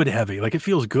that's a good heavy. Like it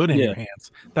feels good in your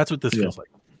hands. That's what this feels like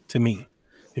to me.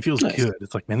 It feels good.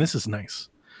 It's like, man, this is nice.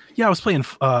 Yeah, I was playing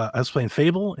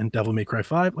Fable and Devil May Cry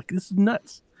 5. Like, this is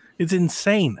nuts. It's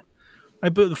insane.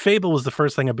 The Fable was the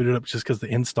first thing I booted up just because the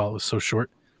install was so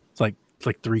short. It's like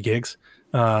 3 gigs.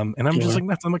 And I'm just like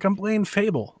nuts. I'm playing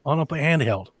Fable on a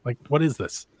handheld. Like, what is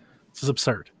this? This is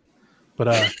absurd.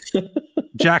 But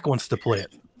Jack wants to play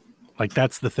it. Like,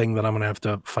 that's the thing that I'm gonna have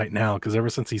to fight now, because ever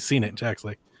since he's seen it, Jack's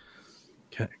like,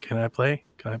 Can I play?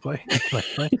 Can I play?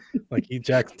 Like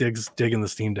Jack digging the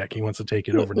Steam Deck. He wants to take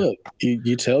it over. Look,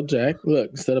 you tell Jack,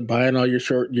 look, instead of buying all your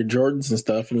Jordans and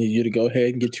stuff, and you to go ahead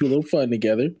and get you a little fun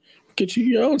together, get you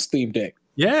your own Steam Deck.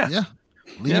 Yeah.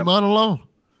 Leave him on alone.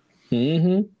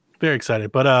 Mm-hmm. Very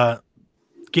excited. But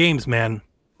games, man.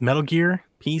 Metal Gear,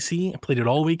 PC. I played it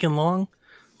all weekend long.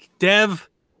 Dev.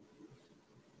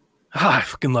 I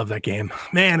fucking love that game.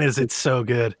 Man, is it so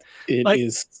good. It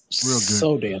is real good.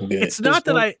 So damn good. It's not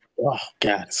that oh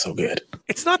God, it's so good.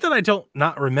 It's not that I don't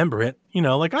not remember it.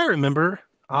 Like I remember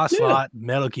Ocelot,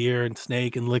 Metal Gear, and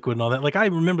Snake and Liquid and all that. Like I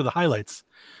remember the highlights.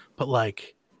 But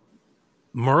like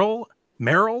Merle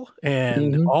Meryl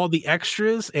and all the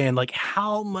extras and like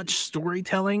how much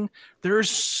storytelling. There's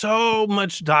so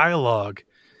much dialogue,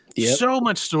 so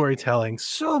much storytelling,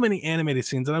 so many animated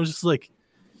scenes. And I was just like,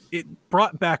 it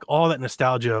brought back all that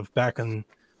nostalgia of back in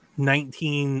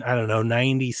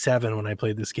 97 when I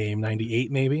played this game,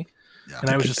 98 maybe. Yeah, and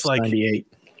I was just like, 98.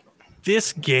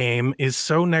 This game is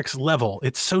so next level.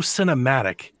 It's so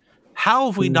cinematic. How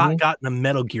have we not gotten a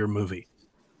Metal Gear movie?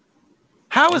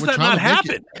 How has that not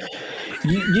happened?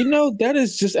 You know, that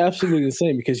is just absolutely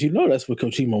insane because you know that's what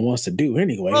Kojima wants to do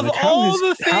anyway. Of like, all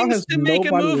the things to make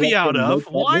a movie out of,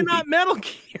 why not Metal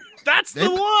Gear? That's the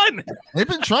one. They've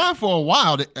been trying for a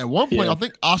while. At one point, I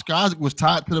think Oscar Isaac was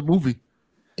tied to the movie.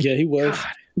 Yeah, he was. God.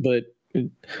 But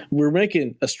we're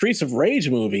making a Streets of Rage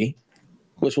movie,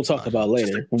 which we'll talk about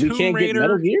later. We can't get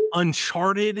Metal Gear?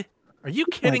 Uncharted? Are you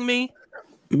kidding me?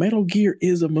 Metal Gear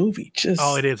is a movie. Just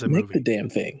it is a make movie. The damn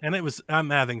thing. And I'm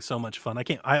having so much fun. I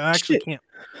actually can't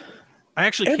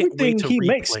wait to everything he replay.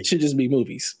 Makes should just be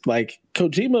movies. Like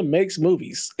Kojima makes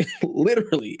movies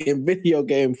literally in video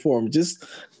game form. Just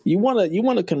you want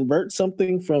to convert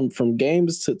something from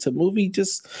games to movie,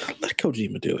 just let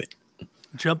Kojima do it.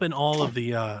 Jump in all of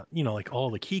the like all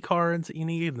the key cards that you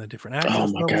need and the different access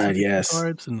levels. Oh my god, yes.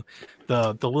 Cards and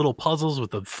the little puzzles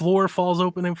with the floor falls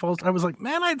open and falls. I was like,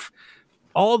 man,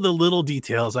 all the little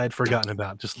details I'd forgotten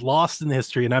about, just lost in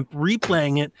history. And I'm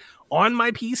replaying it on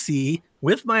my PC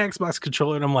with my Xbox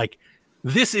controller. And I'm like,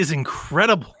 this is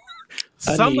incredible.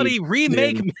 Somebody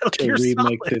remake Metal Gear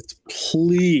Solid. This,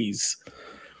 please.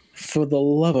 For the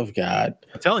love of God.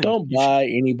 I'm telling don't buy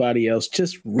anybody else.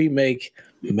 Just remake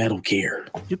Metal Gear.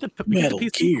 Get the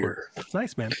PC Gear. It's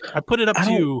nice, man. I put it up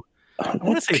to, I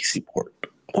want to say PC port.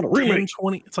 I want to remake.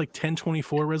 1020, it's like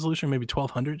 1024 resolution, maybe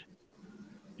 1200.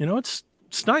 You know, it's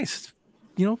nice,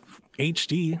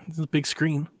 HD. It's a big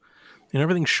screen and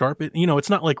everything's sharp. It's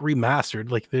not like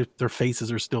remastered, like their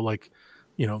faces are still like,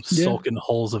 sulking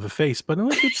holes of a face, but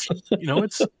it's,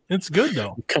 it's good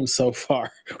though. We've come so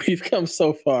far.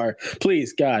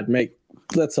 Please, God,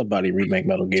 let somebody remake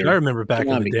Metal Gear. I remember back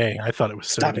in the day, I thought it was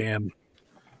so damn.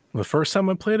 The first time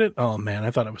I played it, oh man,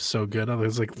 I thought it was so good. I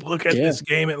was like, look at this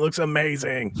game. It looks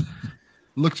amazing.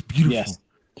 Looks beautiful. Yes.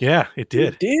 Yeah, it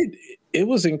did. It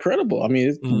was incredible. I mean,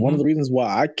 it's one of the reasons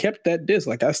why I kept that disc.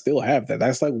 Like, I still have that.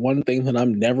 That's like one thing that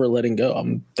I'm never letting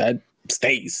go. That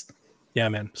stays. Yeah,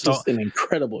 man. So, just an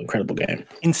incredible game.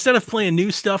 Instead of playing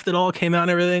new stuff that all came out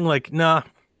and everything, like, nah,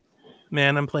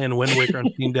 man, I'm playing Wind Waker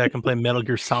on Steam Deck. I'm playing Metal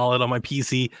Gear Solid on my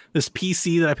PC. This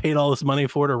PC that I paid all this money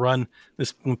for to run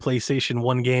this PlayStation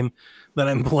 1 game that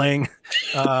I'm playing.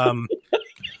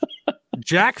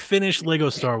 Jack finished Lego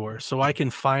Star Wars, so I can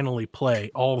finally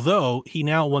play. Although he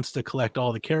now wants to collect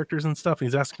all the characters and stuff.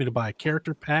 He's asking me to buy a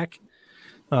character pack.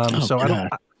 I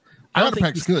don't think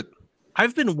pack's good.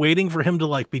 I've been waiting for him to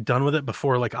like be done with it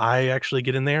before like I actually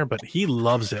get in there, but he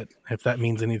loves it. If that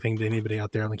means anything to anybody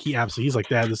out there, like he's like,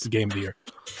 Dad, this is game of the year.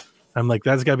 I'm like,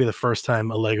 that's got to be the first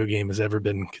time a Lego game has ever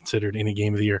been considered any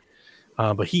game of the year.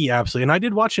 But he absolutely, and I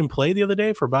did watch him play the other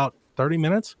day for about 30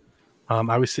 minutes.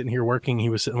 I was sitting here working. He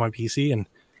was sitting on my PC, and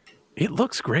it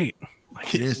looks great.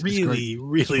 Like, it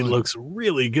really looks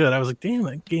really good. I was like, damn,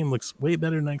 that game looks way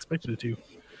better than I expected it to.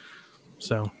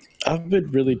 So I've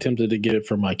been really tempted to get it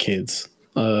for my kids.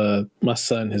 My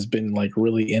son has been like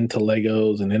really into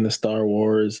Legos and into Star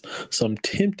Wars, so I'm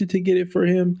tempted to get it for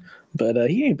him. But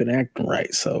he ain't been acting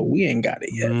right, so we ain't got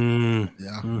it yet.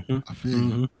 I feel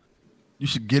you. You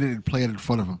should get it and play it in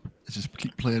front of him. Just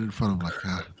keep playing it in front of him, like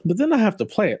that. But then I have to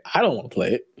play it. I don't want to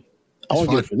play it. I want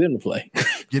to get it for them to play.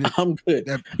 I'm good.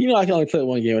 I can only play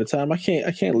one game at a time. I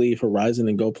can't leave Horizon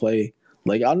and go play.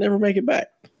 Like, I'll never make it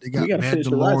back. They got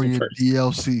Mandalorian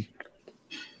DLC.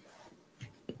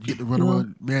 You get to run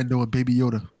around Mando and Baby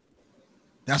Yoda.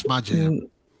 That's my jam.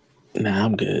 Nah,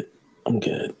 I'm good.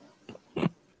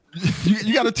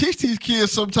 You got to teach these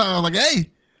kids sometimes. Like, hey,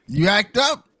 you act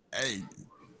up. Hey,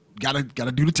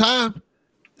 gotta do the time.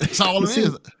 That's all it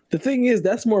is. The thing is,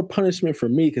 that's more punishment for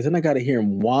me because then I got to hear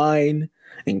him whine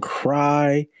and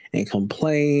cry and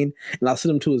complain, and I'll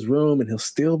send him to his room and he'll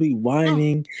still be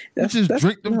whining. That's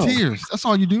drink them tears. That's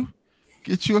all you do.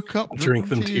 Get you a cup. Drink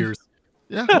them tears.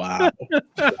 Yeah. Wow.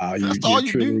 That's all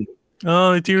you do.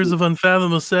 Oh, the tears of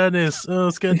unfathomable sadness.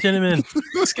 Oh, Scott Tenorman.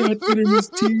 Scott Tenorman's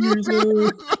tears.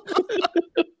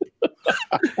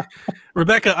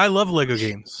 Rebecca, I love Lego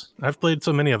games. I've played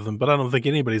so many of them, but I don't think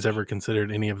anybody's ever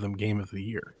considered any of them game of the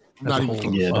year. That's not a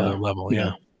whole other level.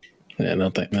 Yeah. Yeah,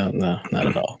 no, not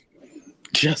at all.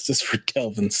 Justice for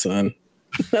Kelvin's son.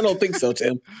 I don't think so,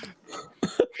 Tim.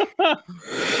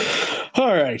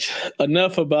 All right.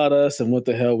 Enough about us and what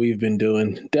the hell we've been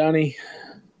doing. Donnie,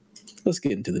 let's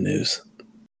get into the news.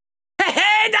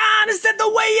 understand the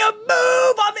way you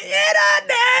move on the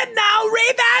internet. Now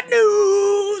read that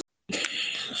news.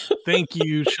 Thank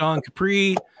you, Sean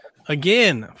Capri.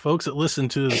 Again, folks that listen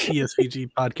to the PSVG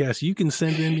podcast, you can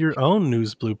send in your own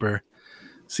news blooper.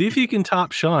 See if you can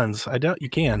top Sean's. I doubt you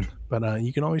can, but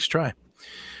you can always try.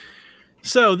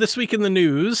 So this week in the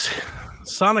news,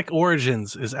 Sonic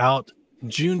Origins is out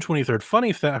June 23rd.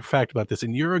 Funny fact about this,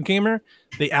 in Eurogamer,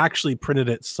 they actually printed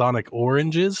it Sonic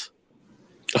Oranges.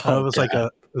 It was like a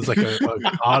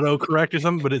autocorrect or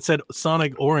something, but it said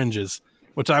Sonic Oranges,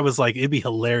 which I was like, it'd be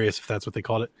hilarious if that's what they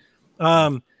called it.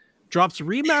 Drops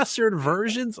remastered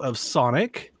versions of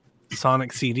Sonic,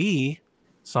 Sonic CD,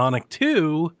 Sonic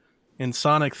 2, and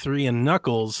Sonic 3 and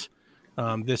Knuckles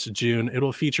this June.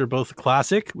 It'll feature both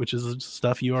classic, which is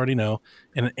stuff you already know,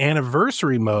 and an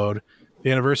anniversary mode.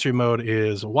 The anniversary mode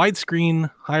is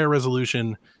widescreen, higher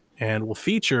resolution, and will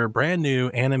feature brand new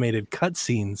animated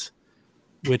cutscenes,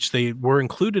 which they were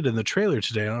included in the trailer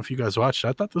today. I don't know if you guys watched it.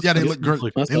 I thought they look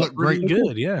great. They look great.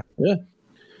 Good, yeah.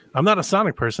 I'm not a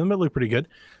Sonic person, but look pretty good.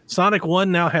 Sonic 1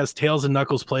 now has Tails and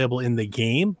Knuckles playable in the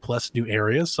game, plus new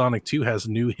areas. Sonic 2 has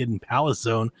new Hidden Palace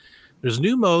Zone. There's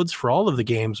new modes for all of the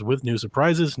games with new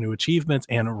surprises, new achievements,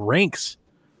 and ranks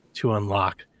to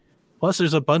unlock. Plus,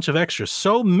 there's a bunch of extras.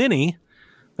 So many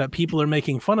that people are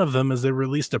making fun of them as they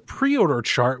released a pre-order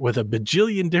chart with a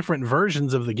bajillion different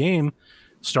versions of the game,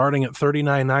 starting at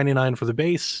 $39.99 for the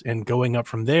base and going up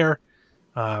from there.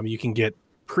 You can get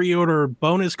pre-order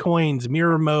bonus coins,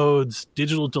 mirror modes.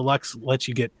 Digital Deluxe lets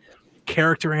you get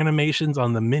character animations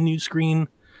on the menu screen,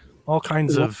 all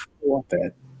kinds of. I want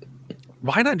that.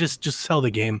 Why not just sell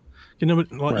the game? You know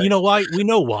why? We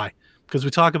know why, because we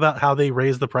talk about how they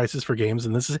raise the prices for games,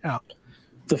 and this is how.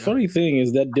 The funny thing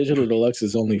is that Digital Deluxe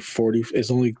is only 40. It's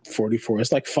only 44.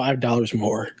 It's like $5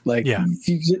 more. Like, yeah,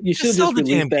 you should sell the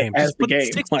damn game. As the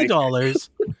game. $60.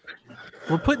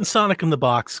 We're putting Sonic in the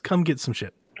box. Come get some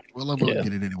shit. Well, I'm gonna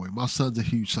get it anyway. My son's a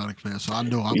huge Sonic fan, so I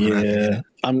know I'm gonna have to get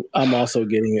it. I'm also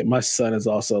getting it. My son is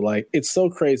also like, it's so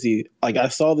crazy. Like, I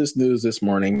saw this news this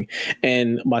morning,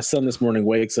 and my son this morning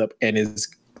wakes up and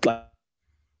is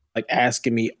like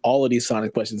asking me all of these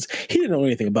Sonic questions. He didn't know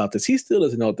anything about this. He still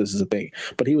doesn't know if this is a thing,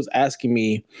 but he was asking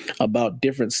me about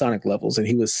different Sonic levels, and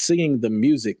he was singing the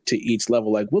music to each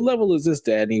level. Like, what level is this,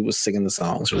 Dad? And he was singing the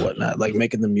songs or whatnot, like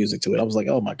making the music to it. I was like,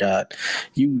 oh my God,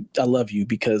 I love you,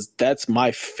 because that's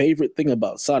my favorite thing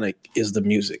about Sonic is the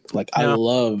music. Like, I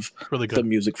love the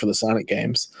music for the Sonic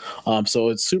games. So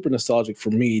it's super nostalgic for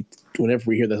me whenever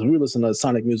we hear this. We listen to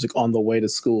Sonic music on the way to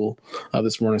school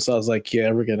this morning. So I was like,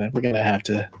 yeah, we're gonna have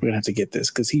to get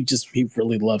this, because he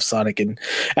really loves Sonic. And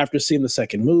after seeing the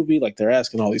second movie, like, they're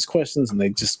asking all these questions, and they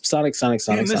just Sonic.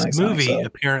 And this movie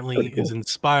apparently is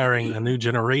inspiring a new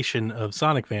generation of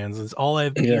Sonic fans. It's all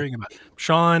I've been hearing about.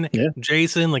 Sean,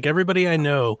 Jason, like everybody I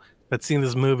know that's seen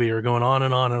this movie are going on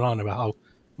and on and on about how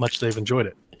much they've enjoyed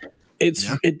it.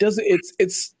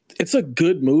 It's a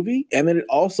good movie, and then it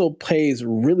also pays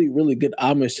really, really good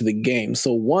homage to the game.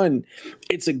 So one,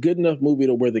 it's a good enough movie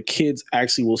to where the kids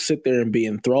actually will sit there and be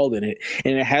enthralled in it,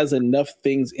 and it has enough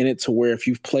things in it to where if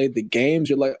you've played the games,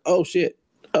 you're like, oh shit,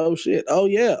 oh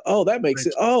yeah, oh that makes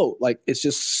it, oh, like, it's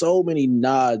just so many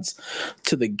nods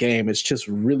to the game. It's just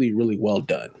really, really well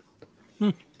done.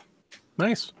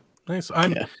 Nice.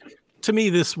 To me,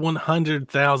 this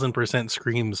 100,000%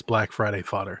 screams Black Friday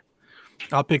fodder.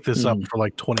 I'll pick this up for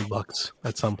like $20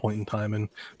 at some point in time, and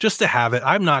just to have it.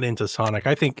 I'm not into Sonic.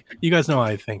 I think you guys know how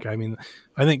I think. I mean,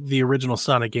 I think the original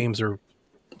Sonic games are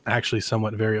actually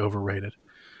somewhat very overrated.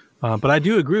 But I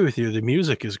do agree with you. The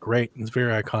music is great. It's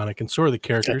very iconic, and so are the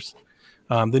characters.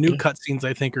 The new cutscenes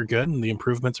I think are good, and the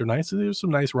improvements are nice. There's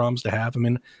some nice ROMs to have. I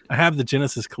mean, I have the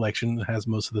Genesis collection that has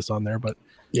most of this on there, but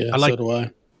so do I.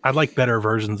 I'd like better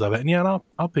versions of it, and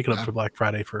I'll pick it up for Black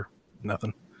Friday for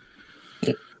nothing.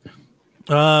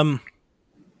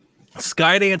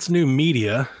 Skydance New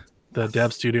Media, the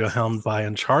dev studio helmed by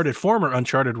former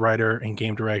Uncharted writer and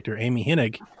game director Amy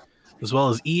Hennig, as well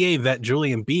as EA vet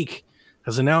Julian Beek,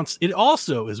 has announced it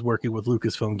also is working with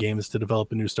Lucasfilm Games to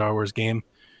develop a new Star Wars game.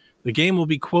 The game will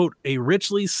be, quote, a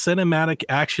richly cinematic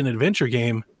action adventure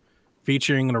game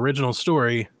featuring an original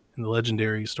story in the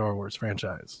legendary Star Wars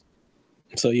franchise.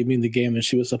 So you mean the game that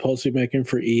she was supposed to be making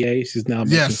for EA, she's now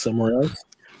making somewhere else?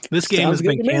 This game has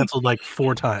been canceled like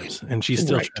 4 times, and she's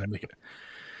still trying to make it.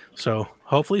 So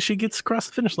hopefully she gets across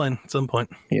the finish line at some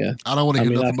point. Yeah. I don't want to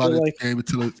hear nothing about this game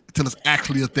until it's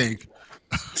actually a thing.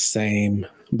 Same.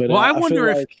 But I wonder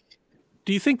if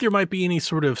do you think there might be any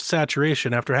sort of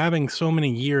saturation after having so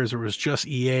many years where it was just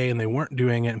EA and they weren't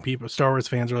doing it, and Star Wars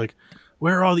fans are like,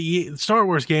 where are all the Star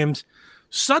Wars games?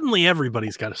 suddenly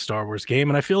everybody's got a Star Wars game.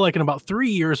 And I feel like in about 3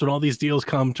 years, when all these deals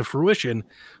come to fruition,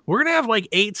 we're going to have like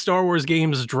 8 Star Wars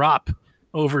games drop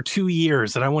over 2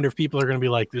 years. And I wonder if people are going to be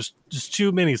like, there's just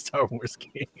too many Star Wars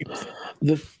games.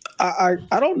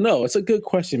 I don't know. It's a good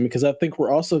question because I think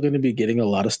we're also going to be getting a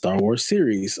lot of Star Wars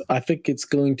series. I think it's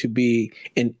going to be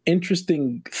an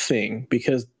interesting thing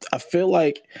because I feel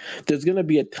like there's going to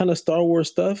be a ton of Star Wars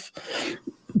stuff,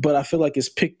 but I feel like it's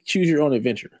choose your own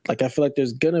adventure. Like I feel like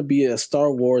there's going to be a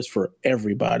Star Wars for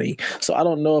everybody. So I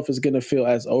don't know if it's going to feel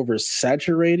as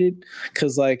oversaturated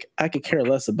because like I could care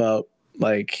less about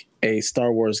like a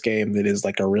Star Wars game that is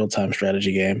like a real-time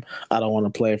strategy game. I don't want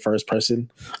to play first person.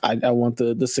 I want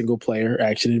the single player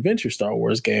action adventure Star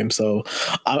Wars game. So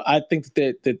I think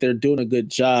that they're doing a good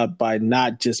job by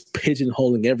not just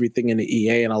pigeonholing everything into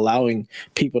EA and allowing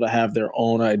people to have their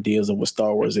own ideas of what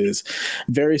Star Wars is.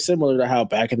 Very similar to how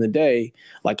back in the day,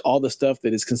 like all the stuff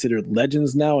that is considered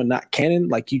legends now and not canon,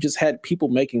 like you just had people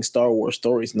making Star Wars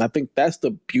stories. And I think that's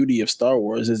the beauty of Star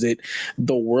Wars is that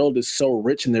the world is so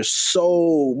rich and there's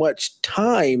so much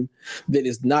time that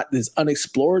is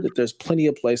unexplored that there's plenty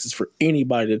of places for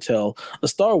anybody to tell a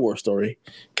Star Wars story,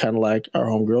 kind of like our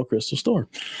homegirl Crystal Storm,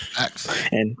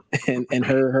 and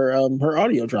her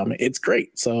audio drama. It's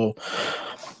great, so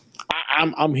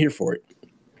I'm here for it.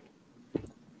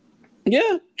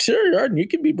 Yeah, sure, Arden, you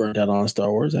can be burnt out on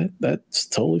Star Wars. That's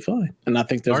totally fine, and I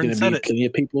think there's going to be plenty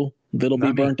of people that'll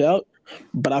be burnt out.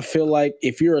 But I feel like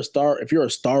if you're a Star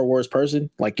Wars person,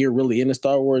 like you're really into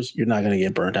Star Wars, you're not going to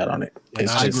get burnt out on it.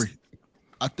 I agree.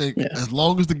 I think as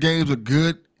long as the games are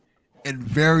good and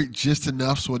varied just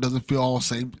enough so it doesn't feel all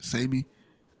samey.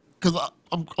 Because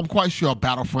I'm quite sure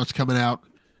Battlefront's coming out.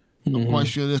 Mm-hmm. I'm quite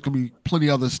sure there's going to be plenty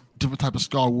of other different type of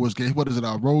Star Wars games. What is it?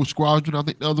 Rogue Squadron, I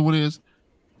think the other one is.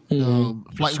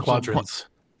 Flight Squadrons.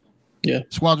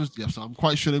 Squadrons. Yeah, so I'm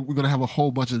quite sure that we're going to have a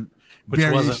whole bunch of which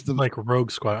wasn't like Rogue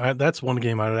Squadron. That's one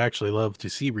game I'd actually love to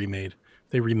see remade.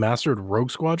 They remastered Rogue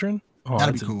Squadron. Oh,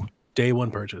 that'd be cool. Day one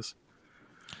purchase.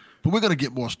 But we're gonna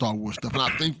get more Star Wars stuff, and I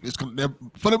think it's gonna,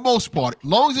 for the most part, as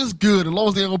long as it's good, as long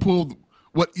as they don't pull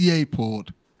what EA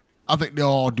pulled, I think they'll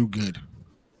all do good.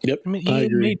 Yep, I mean, EA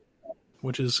made,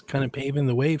 which is kind of paving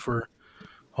the way for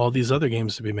all these other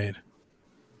games to be made.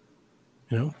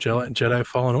 You know, Jedi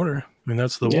Fallen Order. I mean,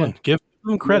 that's the one. Give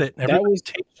them credit. Everybody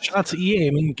take shots at EA. I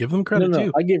mean, give them credit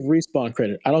too. I give Respawn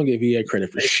credit. I don't give EA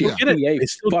credit for shit. EA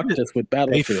fucked us with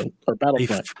Battlefield or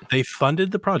Battlefront. They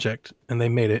funded the project and they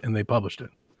made it and they published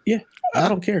it. Yeah, I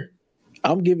don't care.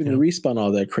 I'm giving Respawn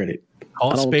all that credit.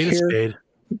 All spade is spade.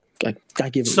 I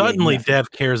give it Suddenly,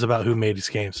 Dev cares about who made his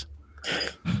games.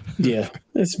 Yeah,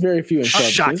 it's very few and far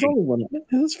between. There's only one.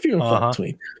 There's few and far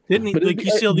between. Didn't he? Like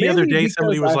you see, the other day,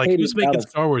 somebody was like, "Who's making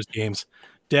Star Wars games?"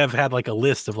 Dev had like a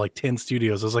list of like 10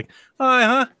 studios. I was like,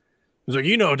 "Huh?" He was like,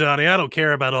 "You know, Donnie, I don't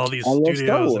care about all these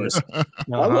studios." I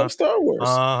love Star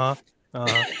Wars.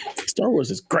 Star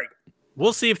Wars is great.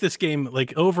 We'll see if this game,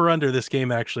 like over under this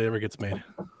game, actually ever gets made.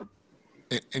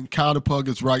 And Counterpug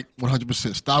is right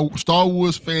 100%. Star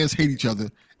Wars fans hate each other,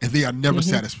 and they are never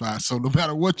satisfied. So no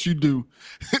matter what you do,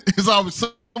 it's always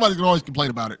somebody can always complain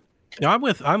about it. Yeah, I'm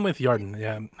with Yarden.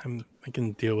 Yeah, I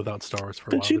can deal without Star Wars for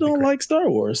a while. But you don't like Star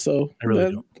Wars, so I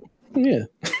really don't.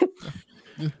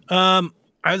 Yeah.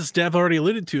 As Dev already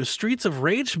alluded to, a Streets of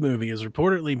Rage movie is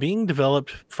reportedly being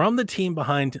developed from the team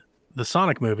behind the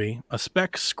Sonic movie. A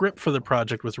spec script for the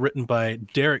project was written by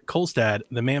Derek Kolstad,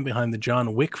 the man behind the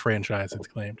John Wick franchise, it's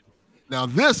claimed. Now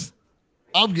this,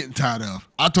 I'm getting tired of.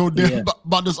 I told Dev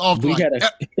about this off. We had a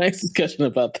nice discussion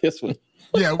about this one.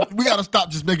 Yeah, we got to stop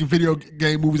just making video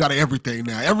game movies out of everything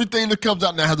now. Everything that comes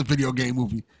out now has a video game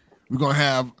movie. We're going to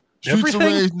have Streets of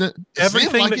Rage.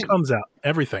 Everything that comes out.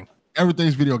 Everything.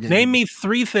 Everything's video game. Name me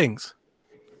 3 things.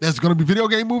 There's going to be video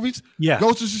game movies? Yeah.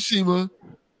 Ghost of Tsushima.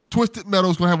 Twisted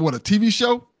Metal's going to have, what, a TV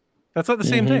show? That's not the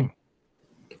same thing.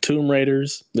 Tomb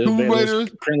Raiders.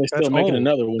 Apparently still making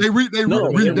another one. They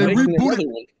rebooted.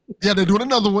 Yeah, they're doing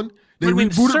another one. They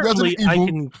rebooted Resident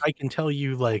Evil. I can tell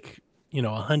you, like,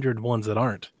 100 ones that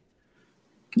aren't.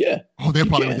 Yeah. Oh, they're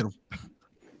probably making them.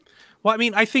 Well, I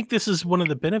mean, I think this is one of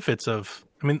the benefits of.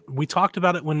 I mean, we talked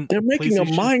about it when they're making a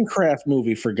Minecraft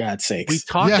movie, for God's sakes. We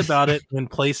talked about it when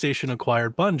PlayStation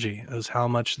acquired Bungie, as how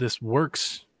much this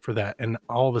works for that, and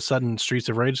all of a sudden, Streets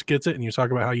of Rage gets it, and you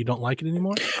talk about how you don't like it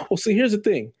anymore. Well, see, here's the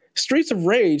thing: Streets of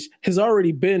Rage has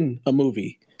already been a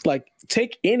movie. Like,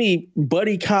 take any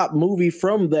buddy cop movie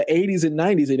from the 80s and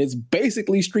 90s, and it's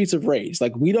basically Streets of Rage.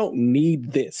 Like, we don't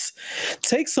need this.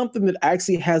 Take something that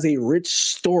actually has a rich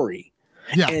story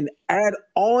and add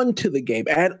on to the game,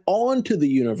 add on to the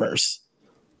universe.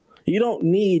 You don't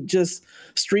need just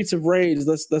Streets of Rage.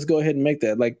 Let's go ahead and make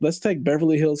that. Like, let's take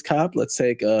Beverly Hills Cop. Let's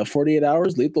take 48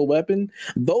 Hours, Lethal Weapon.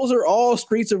 Those are all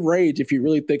Streets of Rage if you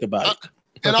really think about it.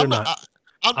 And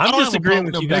I'm disagreeing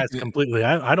with you guys completely.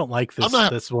 I don't like this.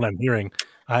 That's what I'm hearing.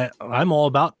 I'm all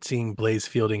about seeing Blaze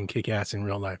Fielding kick ass in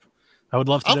real life. I would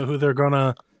love to know who they're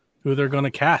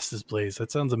gonna cast as Blaze.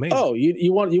 That sounds amazing. Oh,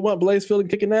 you want Blaze Fielding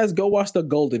kicking ass? Go watch The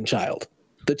Golden Child.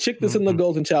 The chick that's in The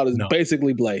Golden Child is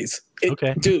basically Blaze.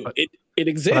 Okay, dude, it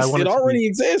exists. It already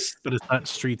exists. But it's not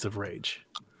Streets of Rage.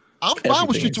 I'm fine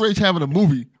with Streets of Rage having a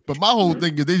movie, but my whole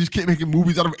thing is they just keep making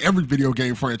movies out of every video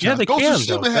game franchise. Yeah, they can.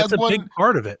 That's a big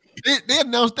part of it. They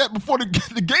announced that before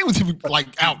the game was even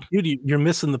out. Dude, you're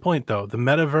missing the point though. The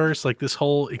metaverse, like this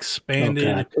whole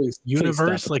expanded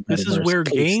universe, like this is where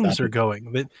games are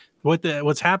going.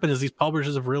 What's happened is these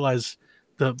publishers have realized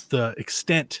the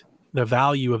extent, the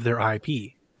value of their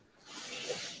IP.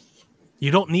 You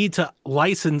don't need to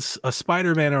license a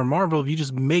Spider-Man or a Marvel if you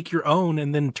just make your own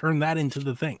and then turn that into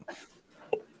the thing.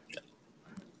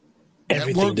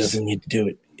 Everything doesn't need to do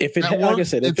it. If it, like I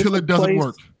said, until it doesn't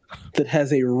work, that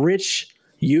has a rich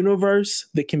universe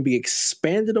that can be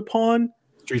expanded upon.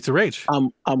 Streets of Rage.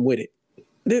 I'm with it.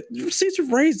 The Streets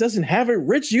of Rage doesn't have a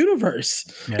rich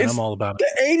universe. Yeah, I'm all about it.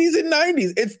 The 80s and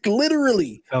 90s. It's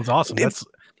literally sounds awesome.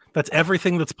 That's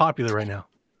everything that's popular right now.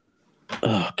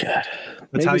 Oh God.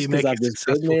 That's how you make it. I've just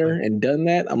been there and done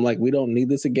that. I'm like, we don't need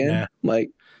this again. Yeah. Like,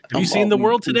 have you seen The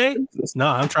World Today? No,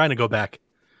 I'm trying to go back.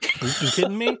 Are you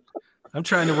kidding me? I'm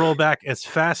trying to roll back as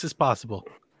fast as possible.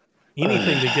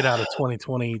 Anything to get out of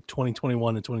 2020,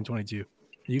 2021, and 2022. Are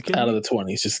you kidding out me? Of the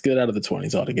 20s. Just get out of the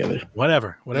 20s altogether.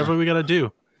 Whatever we got to do.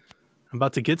 I'm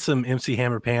about to get some MC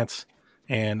Hammer pants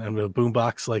and I'm going to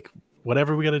boombox, like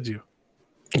whatever we got to do.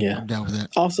 Yeah. I'm down with that.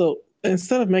 Also,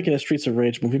 instead of making a Streets of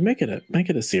Rage movie, make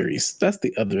it a series. That's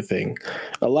the other thing.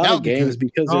 A lot of games,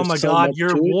 because oh my God,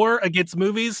 your war against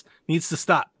movies needs to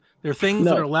stop. There are things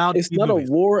that are allowed. It's not a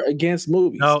war against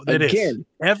movies. No, it is.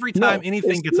 Every time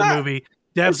anything gets a movie,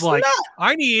 Dev's like,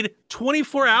 I need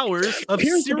 24 hours of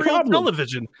serial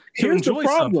television to enjoy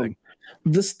something.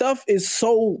 The stuff is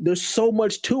there's so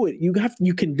much to it.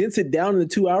 You condense it down into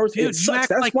 2 hours. Dude, it sucks.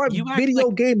 That's why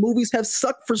video game movies have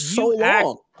sucked for so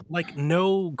long. Like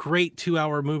no great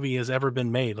 2-hour movie has ever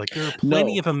been made. Like there are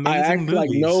plenty of amazing movies. Like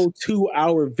no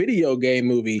 2-hour video game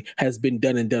movie has been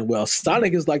done and done well.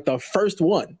 Sonic is like the first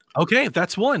one. Okay,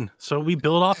 that's one. So we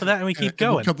build off of that and we keep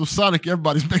going. Because of Sonic,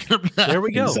 everybody's making up now. There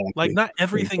we go. Exactly. Like not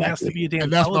everything has to be a damn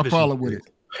and that's television my problem with it.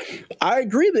 I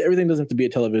agree that everything doesn't have to be a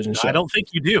television show. I don't think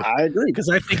you do. I agree. Because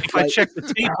I think if I check the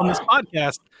tape on this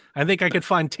podcast, I think I could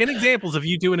find 10 examples of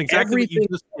you doing exactly what you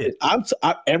just did.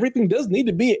 Everything does need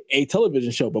to be a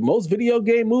television show, but most video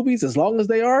game movies, as long as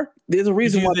they are, there's a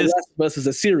reason why The Last of Us is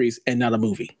a series and not a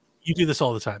movie. You do this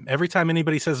all the time. Every time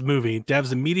anybody says movie,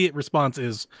 Dev's immediate response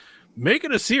is, make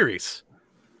it a series.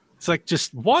 It's like,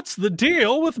 just what's the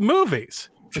deal with movies?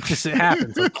 It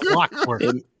happens like clockwork.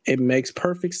 It makes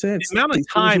perfect sense. The amount of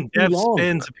time Dev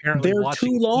spends apparently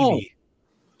watching TV.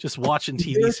 Just watching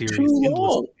TV series.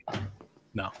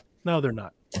 No, they're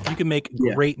not. You can make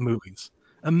great movies.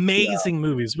 Amazing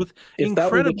movies with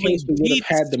incredibly deep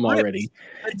had them already.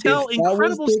 Tell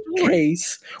incredible stories. If that was the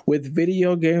case with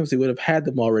video games, we would have had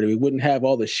them already. We wouldn't have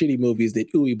all the shitty movies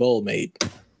that Uwe Boll made.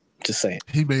 Just saying.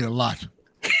 He made a lot.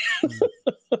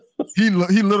 He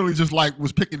literally just like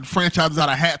was picking franchises out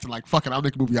of hats and like, fuck it, I'll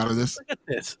make a movie out of this. Look at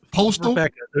this. Postal.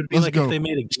 Rebecca, it would be like if they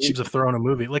made a Games of Thrones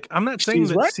movie. Like, I'm not saying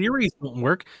that series don't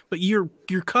work, but you're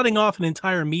cutting off an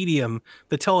entire medium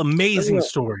that tell amazing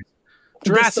stories.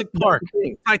 Jurassic Park,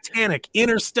 Titanic,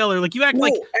 Interstellar. Like you act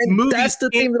like movies. That's the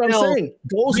thing that I'm saying.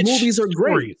 Those movies are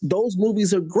great. Those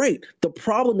movies are great. The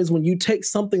problem is when you take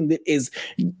something that is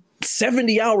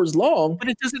 70 hours long, but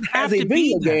it doesn't have as to a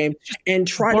video be game and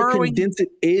try to condense it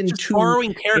into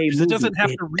borrowing characters. It doesn't have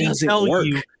to retell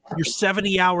you your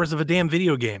 70 hours of a damn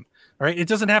video game. All right, it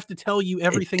doesn't have to tell you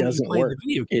everything you play in the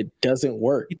video game. It doesn't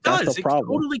work. It does. That's the problem.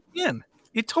 It totally can.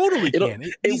 It totally can.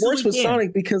 It works with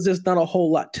Sonic because there's not a whole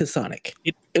lot to Sonic.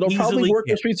 It'll probably work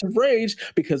in Streets of Rage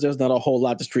because there's not a whole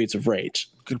lot to Streets of Rage.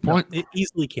 Good point. No, it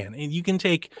easily can. And you can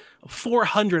take a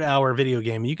 400-hour video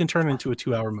game and you can turn it into a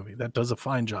 2-hour movie. That does a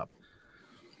fine job.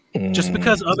 Just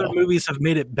because other movies have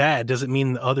made it bad doesn't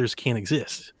mean the others can't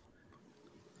exist.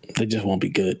 They just won't be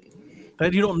good.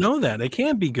 That you don't know that. They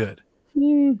can be good.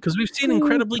 Because we've seen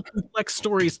incredibly complex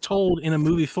stories told in a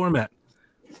movie format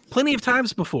plenty of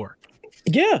times before.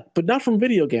 Yeah, but not from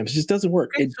video games. It just doesn't work.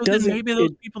 Okay, it doesn't. Maybe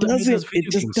those people that it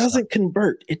just doesn't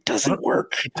convert. It doesn't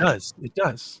work. It does. It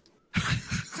does.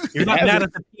 You're not mad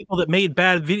at the people that made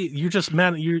bad videos. You're just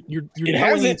mad. You're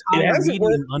throwing the entire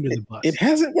medium under the bus. It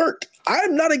hasn't worked.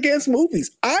 I'm not against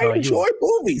movies. I enjoy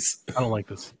movies. I don't like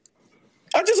this.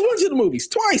 I just went to the movies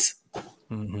twice.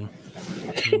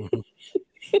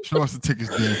 Show us the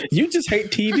tickets, dude. You just hate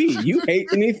TV. You hate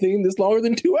anything that's longer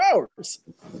than 2 hours.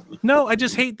 No, I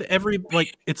just hate that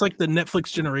it's like the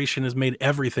Netflix generation has made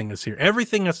everything a series.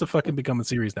 Everything has to fucking become a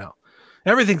series now.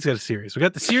 Everything's got a series. We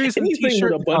got the series and the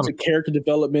t-shirt with a bunch of character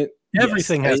development.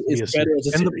 Everything has to be a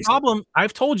series. And the problem,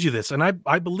 I've told you this, and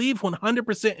I believe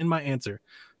 100% in my answer,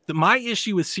 that my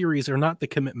issue with series are not the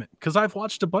commitment, because I've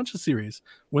watched a bunch of series.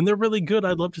 When they're really good,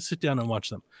 I'd love to sit down and watch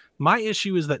them. My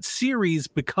issue is that series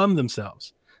become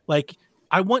themselves. Like,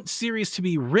 I want series to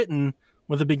be written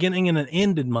with a beginning and an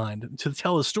end in mind to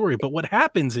tell a story. But what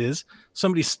happens is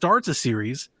somebody starts a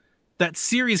series, that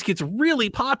series gets really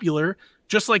popular,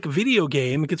 just like a video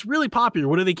game. It gets really popular.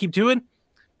 What do they keep doing?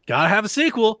 Gotta have a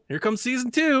sequel. Here comes season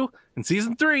 2 and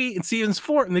season 3 and season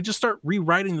 4, and they just start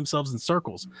rewriting themselves in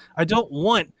circles. I don't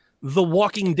want The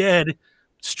Walking Dead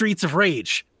Streets of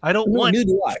Rage. I don't want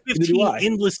 15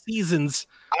 endless seasons.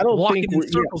 I don't think in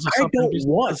circles I don't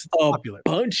want a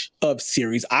bunch of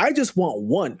series. I just want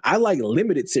one. I like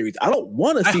limited series. I don't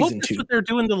want a season 2. That's what they're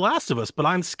doing to The Last of Us, but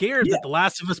I'm scared that The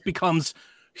Last of Us becomes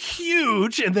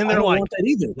huge, and then they're like,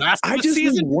 I just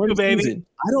need one season.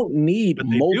 I don't need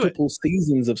multiple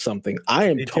seasons of something. I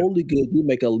am totally good. You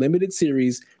make a limited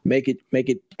series, make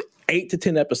it 8 to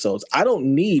 10 episodes. I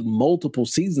don't need multiple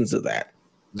seasons of that.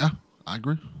 Yeah, I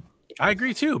agree. I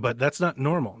agree too, but that's not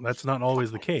normal. That's not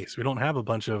always the case. We don't have a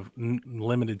bunch of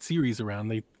limited series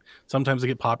around. Sometimes they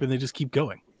get popular and they just keep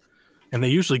going, and they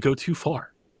usually go too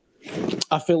far.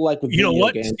 I feel like with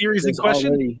games, series in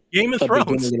question, Game of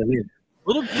Thrones. A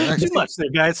little too much there,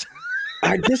 guys.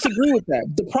 I disagree with that.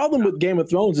 The problem with Game of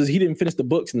Thrones is he didn't finish the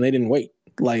books and they didn't wait.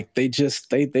 Like they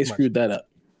screwed that up.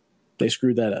 They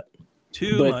screwed that up.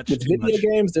 With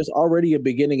video games, there's already a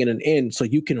beginning and an end, so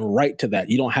you can write to that.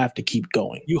 You don't have to keep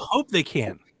going. You hope they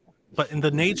can, but in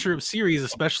the nature of series,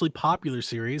 especially popular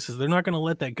series, is they're not going to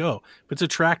let that go. If it's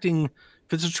attracting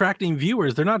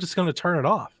viewers, they're not just going to turn it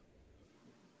off.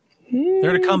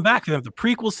 They're going to come back. They have the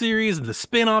prequel series and the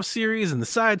spin-off series and the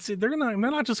side series. They're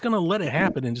not just going to let it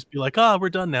happen and just be like, oh, we're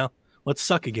done now. Let's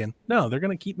suck again. No, they're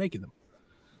going to keep making them.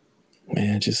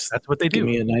 Man, that's what they do. Give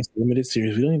me a nice limited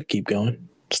series. We don't need to keep going.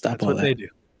 Stop That's all what that. They do.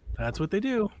 That's what they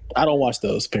do. I don't watch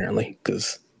those apparently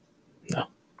because no.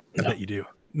 I bet you do.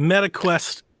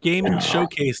 MetaQuest Gaming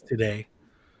Showcase today.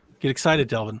 Get excited,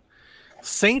 Delvin.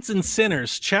 Saints and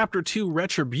Sinners Chapter 2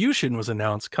 Retribution was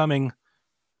announced coming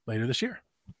later this year.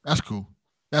 That's cool.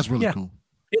 That's really cool.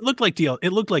 It looked like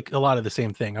It looked like a lot of the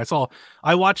same thing.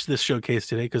 I watched this showcase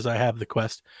today because I have the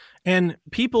Quest, and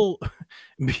people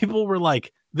were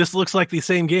like, "This looks like the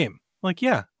same game." Like,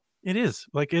 yeah, it is.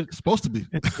 Like it's supposed to be.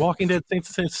 It's Walking Dead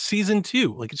Saints season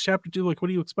 2. Like it's Chapter 2. Like, what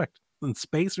do you expect? In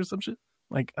space or some shit?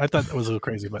 Like, I thought that was a little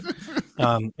crazy, but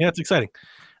yeah, it's exciting.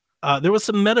 There was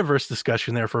some metaverse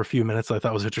discussion there for a few minutes I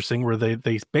thought was interesting, where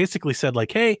they basically said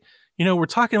like, hey, we're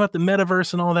talking about the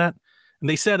metaverse and all that. And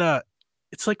they said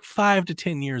it's like 5 to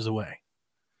 10 years away.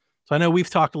 So I know we've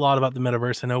talked a lot about the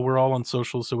metaverse. I know we're all on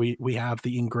social, so we have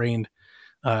the ingrained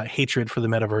hatred for the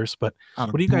metaverse. But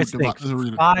what do you guys think?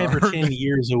 5 or 10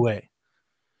 years away?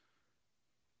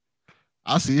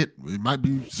 I see it. It might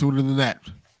be sooner than that.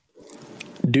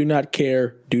 Do not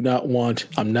care. Do not want.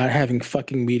 I'm not having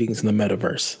fucking meetings in the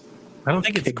metaverse. I don't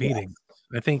think it's meetings.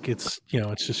 I think it's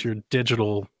it's just your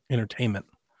digital entertainment.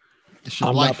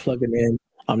 I'm not plugging in.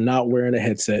 I'm not wearing a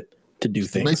headset to do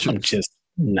things. I'm just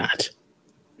not.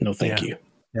 No, thank you.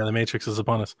 Yeah, the Matrix is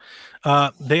upon us.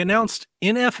 They announced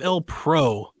NFL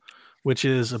Pro, which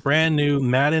is a brand new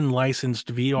Madden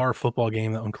licensed VR football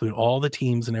game that will include all the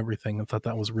teams and everything. I thought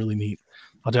that was really neat.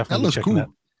 I'll definitely check that.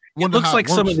 It looks like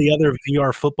some of the other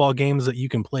VR football games that you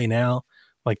can play now,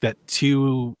 like that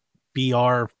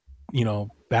 2BR,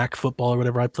 back football or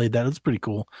whatever. I played that. It's pretty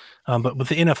cool. But with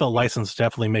the NFL license,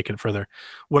 definitely make it further.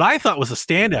 What I thought was a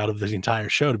standout of the entire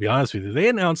show, to be honest with you, they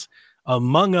announced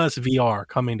Among Us VR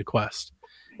coming to Quest,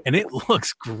 and it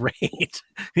looks great.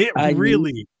 It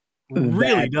really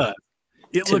does.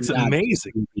 It looks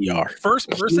amazing. VR. First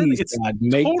person, it's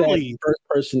make totally that first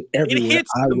person everywhere. It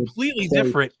hits completely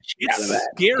different. It's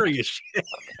scary as shit.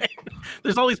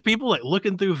 There's all these people like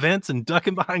looking through vents and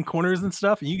ducking behind corners and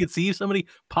stuff, and you can see somebody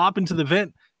pop into the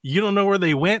vent. You don't know where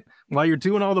they went while you're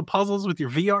doing all the puzzles with your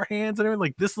VR hands and everything.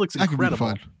 Like, this looks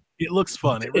incredible. It looks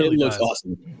fun. It really looks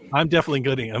awesome. I'm definitely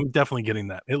getting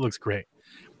that. It looks great.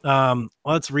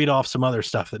 Let's read off some other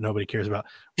stuff that nobody cares about.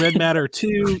 Red Matter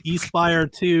 2, Espire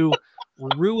 2,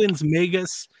 Ruins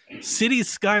Magus. Cities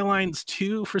Skylines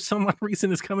 2 for some odd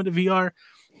reason is coming to VR.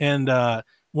 And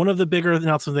one of the bigger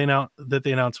announcements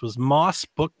they announced was Moss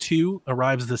Book 2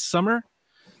 arrives this summer.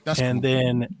 That's cool.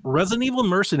 Then Resident Evil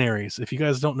Mercenaries. If you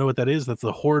guys don't know what that is, that's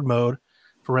the horde mode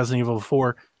for Resident Evil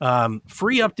 4.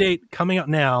 Free update coming out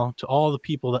now to all the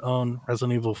people that own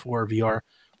Resident Evil 4 VR,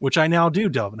 which I now do,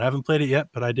 Delvin. I haven't played it yet,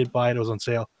 but I did buy it. It was on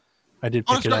sale. I did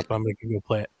pick it up. I'm going to go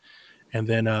play it. And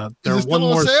then there's one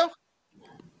more. Sale?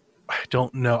 I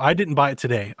don't know. I didn't buy it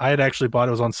today. I had actually bought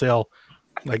it was on sale.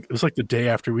 Like it was like the day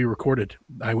after we recorded.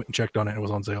 I went and checked on it. It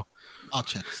was on sale. I'll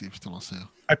check to see if it's still on sale.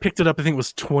 I picked it up. I think it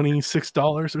was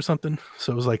 $26 or something.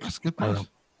 So it was like 25%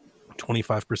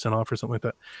 off or something like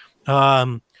that.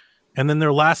 And then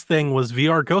their last thing was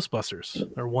VR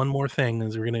Ghostbusters. Or one more thing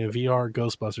is we're going to have a VR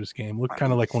Ghostbusters game. Look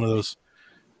kind of like one of those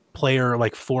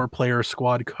four-player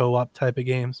squad co-op type of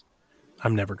games.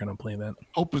 I'm never going to play that.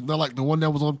 Hope it's not like the one that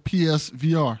was on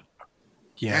PSVR.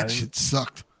 Yeah. That shit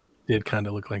sucked. Did kind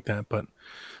of look like that. But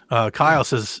Kyle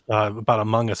says about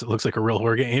Among Us, it looks like a real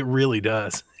horror game. It really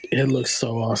does. It looks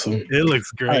so awesome. It looks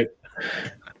great.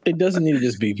 It doesn't need to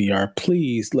just be VR.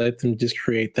 Please let them just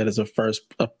create that as a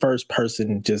first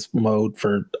person just mode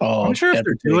for all. I'm sure if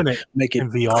they're doing it, make it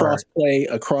VR cross-play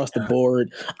across the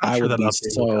board. I would be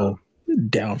so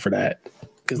down for that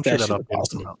because that's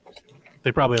awesome.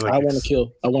 They probably like. I want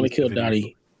to kill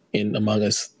Donnie in Among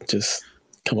Us. Just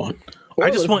come on. I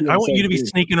want you to be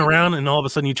sneaking around, and all of a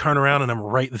sudden you turn around, and I'm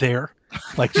right there,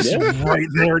 like just right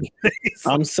there.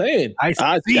 I'm saying, I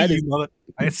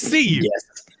see you.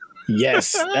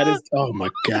 Yes, that is. Oh my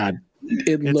God,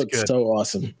 it looks so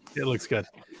awesome. It looks good.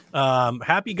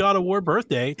 Happy God of War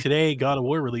birthday today! God of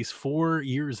War released 4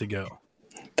 years ago.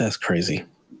 That's crazy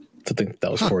to think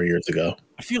that was 4 years ago.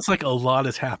 It feels like a lot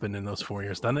has happened in those 4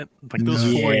 years, doesn't it? Like those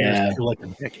 4 years feel like a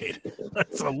decade.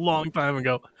 That's a long time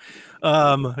ago.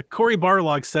 Cory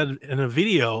Barlog said in a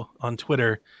video on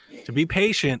Twitter to be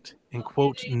patient and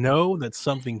quote, know that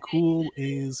something cool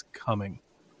is coming.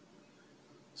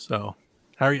 So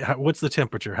what's the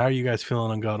temperature? How are you guys feeling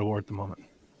on God of War at the moment?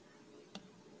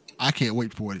 I can't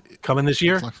wait for it. Coming this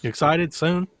year? You excited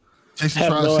soon? Jason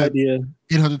have no idea.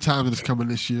 800 times it's coming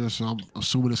this year, so I'm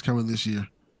assuming it's coming this year.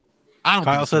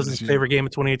 Kyle says his favorite game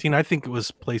of 2018. I think it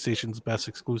was PlayStation's best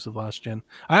exclusive last gen.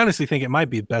 I honestly think it might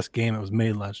be the best game that was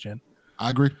made last gen. I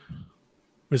agree.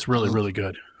 It's really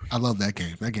good. I love that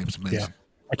game. That game's amazing. Yeah.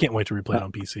 I can't wait to replay it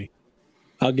on PC.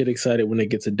 I'll get excited when it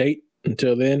gets a date.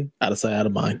 Until then, out of sight, out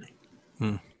of mind.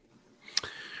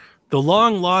 The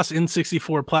long-lost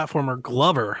N64 platformer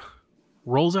Glover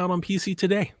rolls out on PC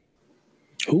today.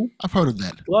 Who? I've heard of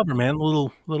that. Glover, man.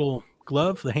 Little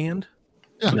glove, the hand.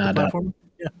 Yeah. Platformer.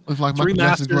 Yeah. It's like it's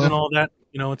remastered and all that.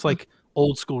 You know, it's like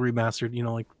old school remastered, you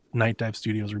know, like Night Dive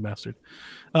Studios remastered.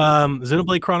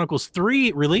 Xenoblade Chronicles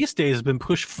 3 release date has been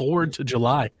pushed forward to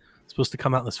July. It's supposed to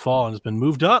come out this fall and has been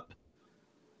moved up.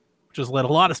 Just let a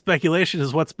lot of speculation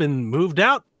as what's been moved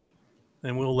out.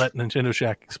 And we'll let Nintendo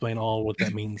Shack explain all what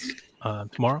that means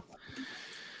tomorrow.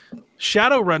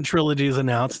 Shadowrun Trilogy is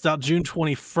announced. It's out June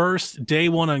 21st, day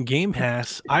one on Game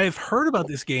Pass. I have heard about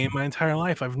this game my entire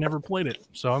life. I've never played it,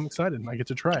 so I'm excited. I get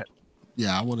to try it.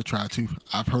 Yeah, I want to try it too.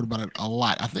 I've heard about it a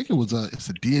lot. I think it's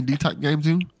a D&D type game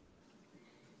too.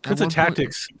 It's a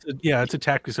tactics. It's a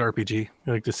tactics RPG,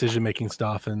 like decision making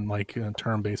stuff and like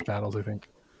turn based battles. I think.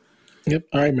 Yep,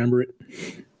 I remember it.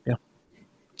 Yeah.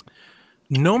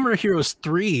 No More Heroes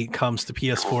 3 comes to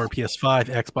PS4, PS5,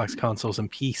 Xbox consoles,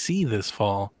 and PC this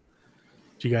fall.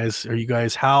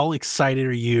 How excited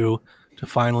are you to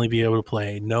finally be able to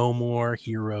play No More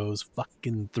Heroes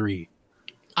fucking 3?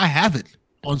 I have it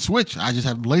on Switch. I just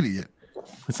haven't played it yet.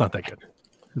 It's not that good.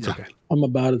 It's okay. I'm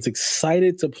about as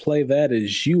excited to play that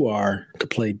as you are to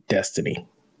play Destiny.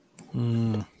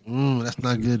 That's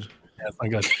not good. Yeah, it's not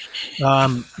good.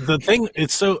 The thing,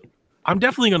 I'm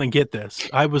definitely going to get this.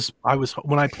 I was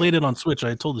when I played it on Switch,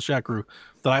 I told the Shack crew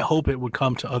that I hope it would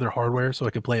come to other hardware so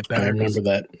I could play it better. I remember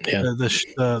that. Yeah.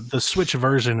 The Switch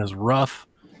version is rough,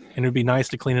 and it'd be nice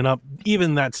to clean it up.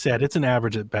 Even that said, it's an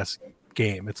average at best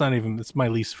game. It's my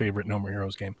least favorite No More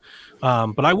Heroes game.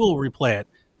 But I will replay it.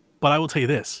 But I will tell you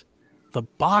this: the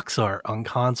box art on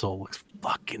console looks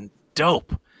fucking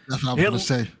dope. That's what I was going to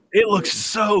say. It looks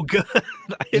so good.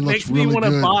 It makes me want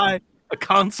to buy a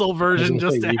console version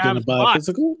just to have buy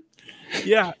physical.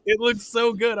 Yeah, it looks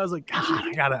so good. I was like,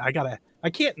 God, I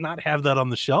can't not have that on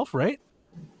the shelf, right?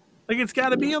 Like it's got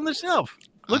to be on the shelf.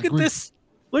 Look at this.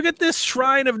 Look at this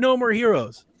shrine of No More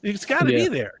Heroes. It's got to be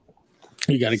there.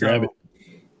 You got to grab it.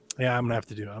 Yeah, I'm gonna have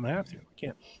to do it. I'm gonna have to.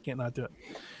 Can't not do it.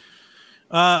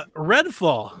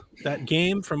 Redfall, that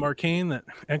game from Arcane, that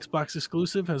Xbox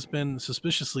exclusive, has been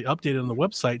suspiciously updated on the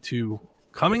website to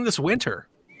coming this winter.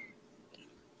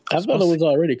 I thought it was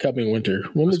already coming winter.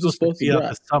 When was it supposed to be drop? out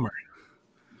this summer.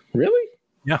 Really?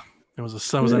 Yeah. It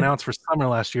was announced for summer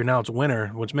last year. Now it's winter,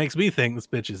 which makes me think this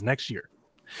bitch is next year.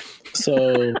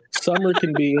 So summer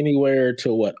can be anywhere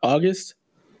till what? August?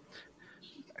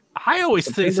 I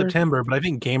always say September, but I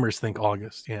think gamers think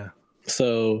August. Yeah.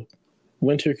 So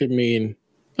winter could mean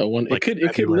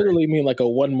it could literally mean like a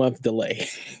 1 month delay.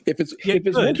 If it's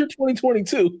winter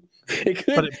 2022, it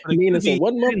could mean it's a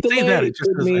 1 month delay. That. It just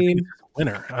mean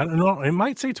winter. I don't know. It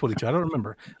might say 22. I don't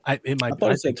remember. I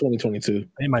thought it said 2022.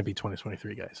 It might be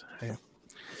 2023, guys.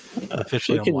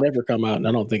 Officially, it can never come out, and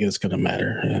I don't think it's going to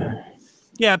matter.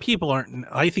 Yeah, people aren't.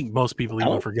 I think most people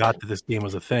even forgot that this game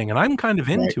was a thing, and I'm kind of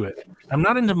into it. I'm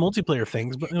not into multiplayer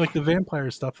things, but like the vampire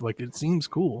stuff, like it seems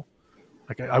cool.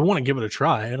 Like I want to give it a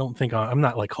try. I don't think I'm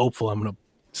not like hopeful I'm going to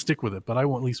stick with it, but I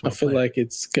will at least. I feel like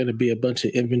it's going to be a bunch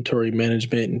of inventory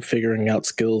management and figuring out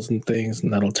skills and things,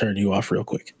 and that'll turn you off real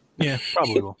quick. Yeah,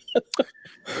 probably will.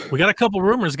 We got a couple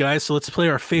rumors, guys, so let's play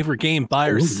our favorite game, buy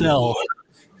or sell.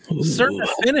 Certain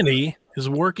Affinity is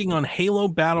working on Halo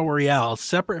Battle Royale,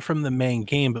 separate from the main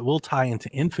game, but will tie into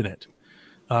Infinite.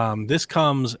 This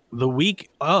comes the week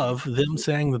of them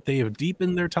saying that they have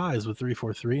deepened their ties with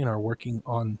 343 and are working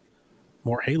on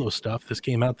more Halo stuff. This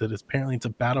came out that apparently it's a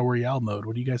Battle Royale mode.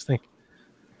 What do you guys think?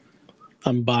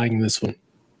 I'm buying this one.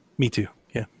 Me too.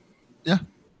 Yeah. Yeah.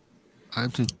 I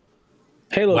am too.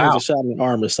 Halo has a shot in the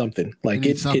arm or something. Like it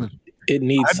needs something.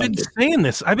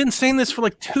 I've been saying this for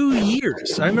like 2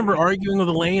 years. I remember arguing with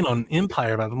Elaine on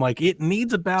Empire about it. I'm like, it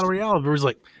needs a Battle Royale. Everyone's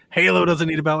like, Halo doesn't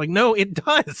need a battle. Like, no, it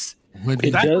does.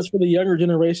 It does for the younger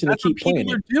generation to keep playing.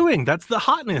 People are doing. That's the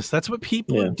hotness. That's what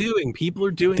people are doing. People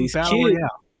are doing These Battle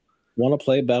Royale. Want to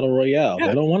play Battle Royale. Yeah.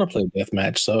 They don't want to play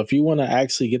Deathmatch. So if you want to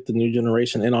actually get the new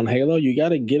generation in on Halo, you got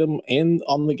to get them in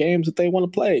on the games that they want to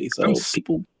play. So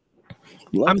people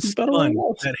I'm stunned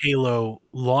that Halo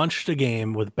launched a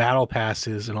game with battle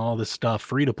passes and all this stuff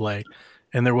free to play,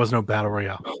 and there was no Battle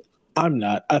Royale. I'm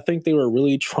not. I think they were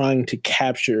really trying to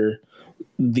capture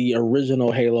the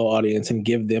original Halo audience and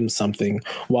give them something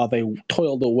while they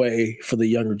toiled away for the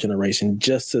younger generation,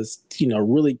 just to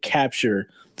really capture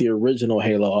the original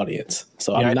Halo audience.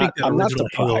 So I'm not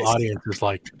surprised. Halo audience is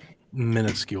like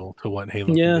minuscule to what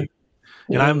Halo can be.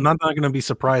 And I'm not going to be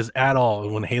surprised at all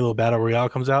when Halo Battle Royale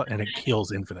comes out and it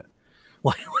kills Infinite.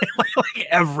 Like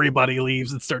everybody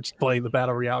leaves and starts playing the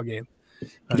Battle Royale game.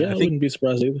 I wouldn't be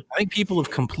surprised either. I think people have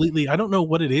completely, I don't know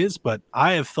what it is, but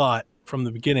I have thought from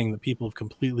the beginning that people have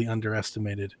completely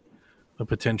underestimated the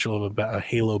potential of a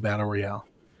Halo Battle Royale.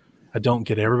 I don't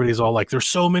get it. Everybody's all like, there's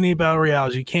so many Battle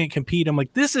Royales, you can't compete. I'm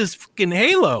like, this is fucking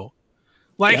Halo.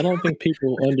 Like, I don't think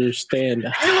people understand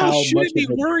how much shouldn't be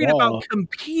worried about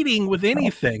competing with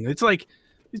anything. It's like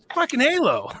it's fucking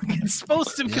Halo. It's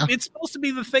supposed to be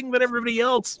the thing that everybody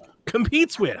else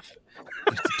competes with.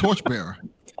 It's the torchbearer.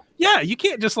 Yeah, you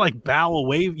can't just like bow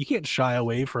away. You can't shy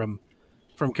away from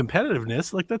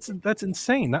competitiveness. Like that's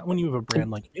insane. Not when you have a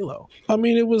brand like Halo. I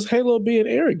mean, it was Halo being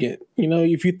arrogant.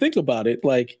 If you think about it,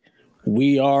 like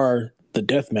we are the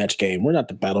deathmatch game. We're not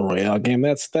the battle royale game.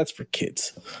 That's for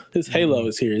kids. This Halo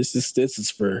is here. This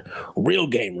is for real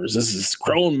gamers. This is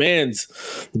grown man's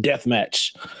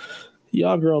deathmatch.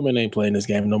 Y'all grown men ain't playing this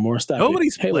game no more. Stop.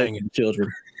 Nobody's playing it.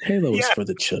 Children. Halo is for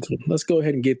the children. Let's go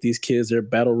ahead and get these kids their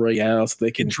battle royale so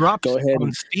they can go ahead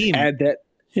and Steam. Add that.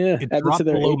 Yeah, add it to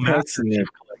their Apex and their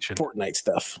collection. Fortnite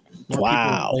stuff. More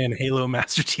wow. Playing Halo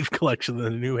Master Chief Collection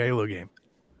than the new Halo game.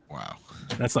 Wow.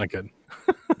 That's not good.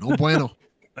 No bueno.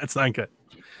 That's not good.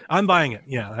 I'm buying it.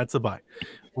 Yeah, that's a buy.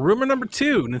 Rumor number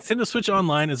 2, Nintendo Switch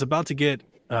Online is about to get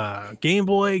Game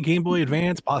Boy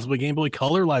Advance, possibly Game Boy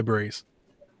Color libraries.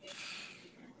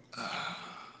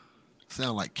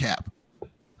 Sound like Cap.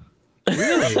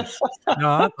 Really?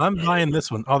 No, I'm buying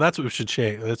this one. Oh, that's what we should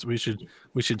change. We should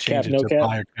change it to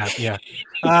buy or Cap. Yeah.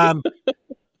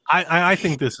 I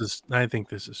think this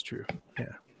is true. Yeah.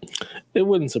 It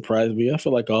wouldn't surprise me. I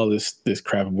feel like all this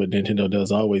crap what Nintendo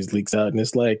does always leaks out, and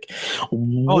it's like,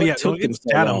 it's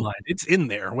data mined. It's in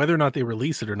there, whether or not they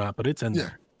release it or not, but it's in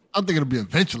there. I think it'll be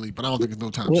eventually, but I don't think it's no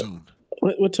time soon.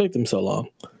 What took them so long?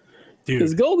 Dude.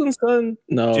 Is Golden Sun?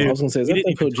 No, I was gonna say, is that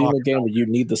the Kojima game where you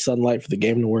need the sunlight for the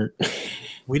game to work?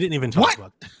 We didn't even talk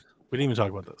about this. We didn't even talk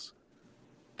about this.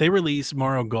 They released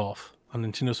Mario Golf on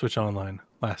Nintendo Switch Online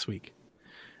last week,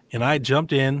 and I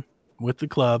jumped in with the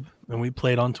club and we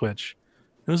played on Twitch.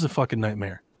 It was a fucking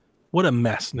nightmare. What a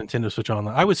mess, Nintendo Switch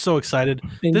Online. I was so excited.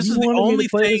 And this is the only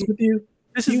thing.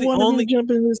 This is the only jump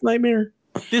in this nightmare.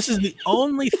 This is the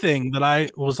only thing that I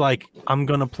was like, I'm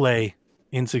gonna play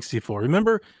N64.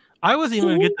 Remember, I wasn't even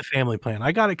gonna get the family plan.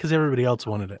 I got it because everybody else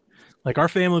wanted it. Like our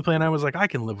family plan, I was like, I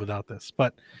can live without this.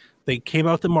 But they came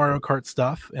out the Mario Kart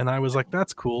stuff, and I was like,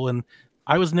 that's cool. And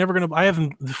I was never gonna. I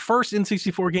haven't. The first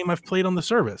N64 game I've played on the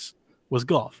service was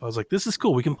golf. I was like, this is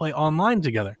cool. We can play online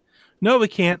together. No, we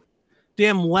can't.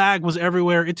 Damn lag was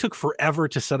everywhere. It took forever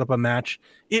to set up a match.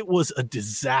 It was a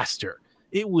disaster.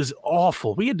 It was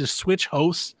awful. We had to switch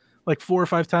hosts like 4 or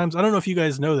 5 times. I don't know if you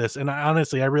guys know this, and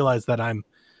I realize that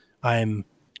I'm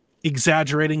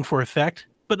exaggerating for effect,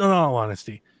 but in all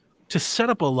honesty, to set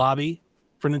up a lobby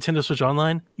for Nintendo Switch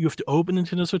Online, you have to open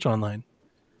Nintendo Switch Online,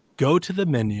 go to the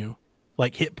menu,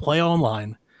 like hit play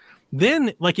online,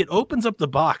 then like it opens up the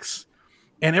box.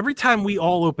 And every time we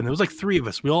all opened, there was like 3 of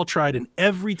us. We all tried, and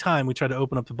every time we tried to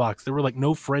open up the box, there were like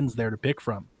no friends there to pick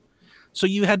from. So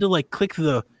you had to like click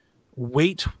the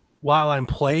wait while I'm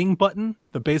playing button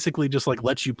that basically just like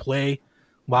lets you play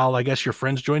while I guess your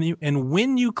friends join you. And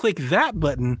when you click that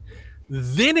button,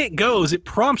 then it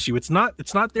prompts you. It's not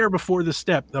there before the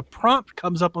step. The prompt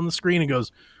comes up on the screen and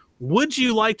goes, would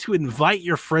you like to invite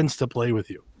your friends to play with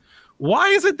you? Why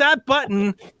is it that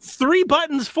button 3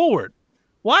 buttons forward?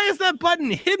 Why is that button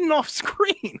hidden off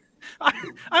screen?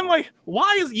 I'm like,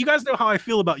 you guys know how I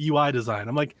feel about UI design.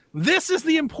 I'm like, this is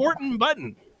the important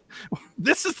button.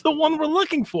 This is the one we're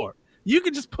looking for. You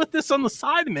could just put this on the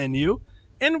side menu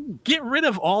and get rid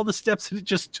of all the steps that it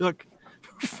just took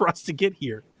for us to get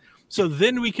here. So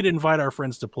then we could invite our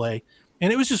friends to play.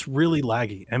 And it was just really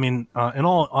laggy. I mean, in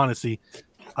all honesty,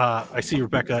 I see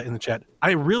Rebecca in the chat.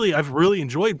 I've really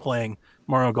enjoyed playing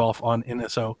Mario Golf on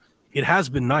NSO. It has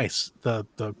been nice. The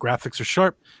graphics are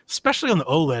sharp, especially on the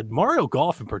OLED. Mario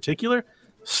Golf in particular,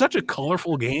 such a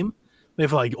colorful game. They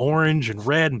have like orange and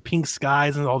red and pink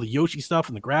skies and all the Yoshi stuff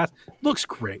and the grass. Looks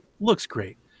great.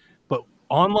 But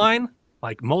online,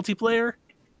 like multiplayer,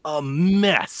 a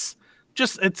mess.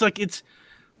 It's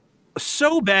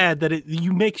so bad that it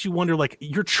makes you wonder, like,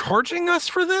 you're charging us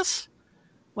for this?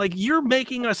 Like, you're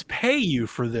making us pay you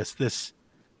for this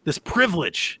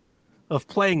privilege of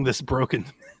playing this broken.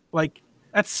 Like,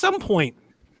 at some point,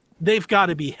 they've got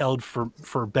to be held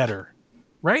for better,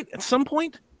 right? At some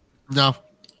point? No.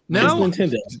 It's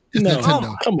Nintendo.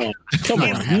 Nintendo. Come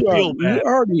on. You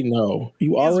already know.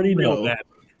 You already know. Bad.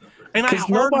 And I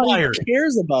hardwired. Nobody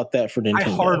cares about that for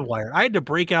Nintendo. I had to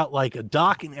break out like a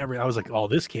dock and everything. I was like, oh,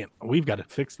 we've got to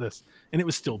fix this. And it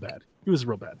was still bad. It was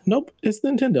real bad. Nope, it's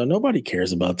Nintendo. Nobody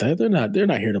cares about that. They're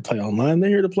not here to play online. They're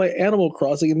here to play Animal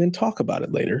Crossing and then talk about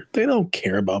it later. They don't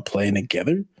care about playing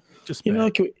together. Just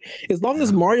as long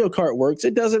as Mario Kart works,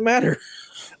 it doesn't matter.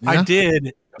 Yeah. I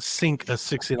did sink a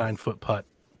 69-foot putt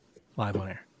live on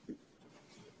air.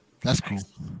 That's cool.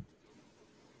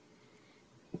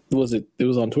 It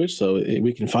was on Twitch, so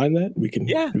we can find that. We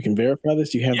can verify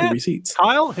this. You have the receipts.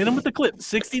 Kyle, hit him with the clip.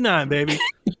 69, baby.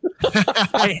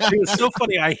 It was so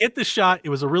funny. I hit the shot. It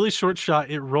was a really short shot.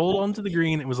 It rolled onto the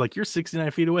green. It was like, you're 69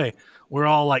 feet away. We're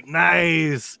all like,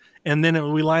 nice. And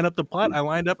then we line up the putt. I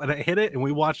lined up and I hit it, and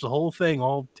we watched the whole thing,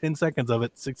 all 10 seconds of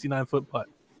it. 69-foot putt.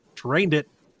 Drained it.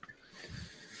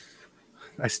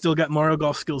 I still got Mario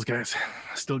Golf skills, guys.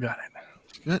 I still got it.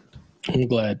 Good. I'm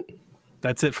glad.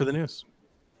 That's it for the news.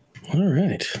 All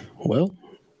right. Well,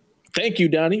 thank you,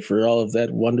 Donnie, for all of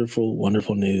that wonderful,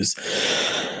 wonderful news.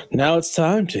 Now it's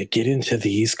time to get into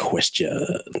these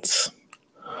questions.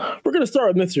 We're going to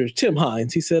start with Mr. Tim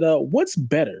Hines. He said, what's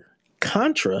better,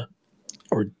 Contra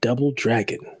or Double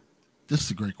Dragon? This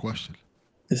is a great question.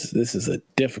 This is a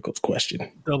difficult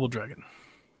question. Double Dragon.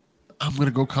 I'm going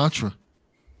to go Contra.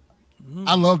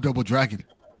 I love Double Dragon.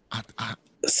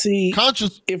 See,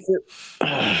 Contra's...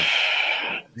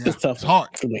 It's tough. It's hard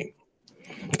for me.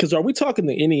 Because are we talking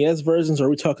the NES versions or are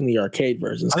we talking the arcade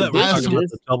versions? I thought we were talking about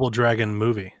the Double Dragon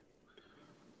movie.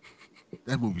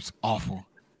 That movie's awful.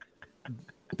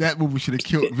 That movie should have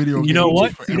killed video games. You know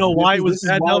what? You know why it was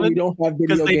bad, Delvin?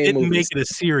 Because they didn't make it a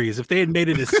series. If they had made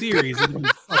it a series, it would be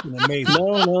fucking amazing.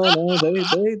 No.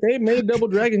 They made a Double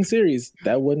Dragon series.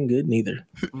 That wasn't good neither.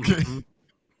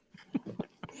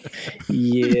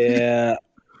 Yeah.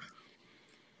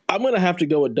 I'm gonna have to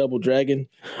go with Double Dragon,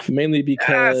 mainly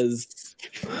because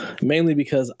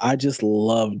I just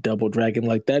love Double Dragon.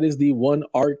 Like, that is the one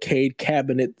arcade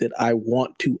cabinet that I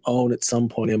want to own at some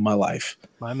point in my life.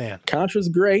 My man. Contra's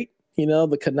great, the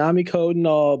Konami code and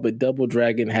all, but Double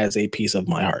Dragon has a piece of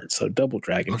my heart. So Double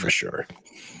Dragon for sure.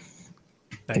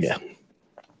 Thanks. Yeah.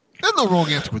 There's no wrong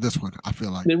answer with this one, I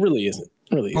feel like. It really isn't.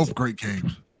 Both great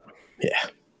games. Yeah.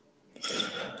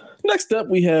 Next up,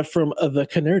 we have from the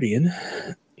Canardian.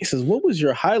 He says, "What was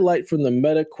your highlight from the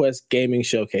MetaQuest gaming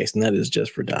showcase?" And that is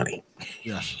just for Donnie.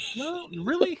 Yes. No,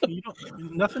 really? You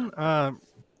don't, nothing? I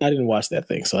didn't watch that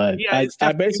thing, so Yeah,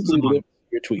 I basically lived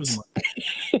your tweets.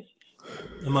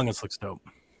 Among Us looks dope.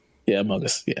 Yeah, Among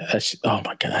Us. Yeah. Oh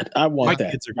my god, I want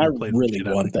that. I really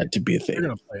want that to be a thing. They're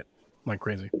gonna play it like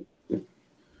crazy.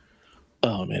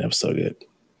 Oh man, that was so good.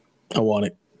 I want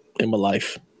it in my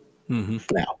life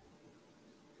now.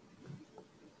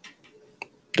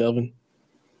 Delvin,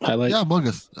 highlight? Yeah, Among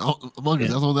Us. Among Us.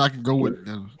 That's the only thing I can go with.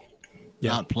 And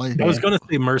not play. I was going to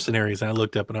say Mercenaries, and I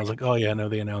looked up and I was like, oh yeah, no,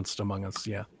 they announced Among Us.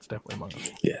 Yeah, it's definitely Among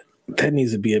Us. Yeah, that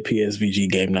needs to be a PSVG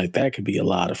game night. That could be a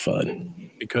lot of fun.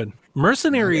 It could.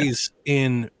 Mercenaries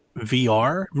in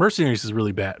VR. Mercenaries is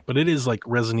really bad, but it is like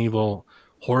Resident Evil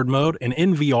Horde mode, and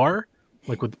in VR,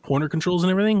 like with the pointer controls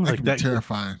and everything, like that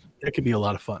terrifying. That could be a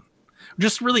lot of fun.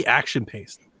 Just really action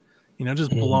paced. You know,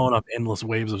 just blowing up endless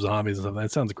waves of zombies and stuff.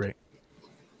 That sounds great.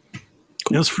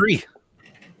 Cool. It was free.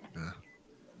 Yeah.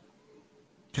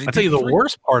 I tell you, the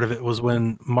worst part of it was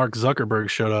when Mark Zuckerberg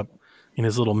showed up in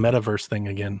his little metaverse thing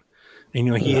again. And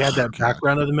you know, he had that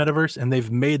background of the metaverse, and they've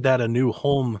made that a new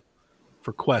home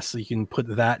for Quest. So you can put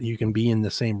that, you can be in the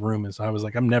same room as. I was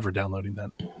like, I'm never downloading that.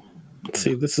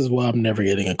 See, this is why I'm never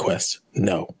getting a Quest.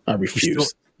 No, I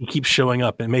refuse. He keeps showing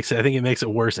up. I think it makes it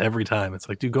worse every time. It's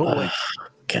like, dude, go away.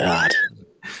 God.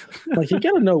 Like, you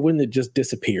gotta know when to just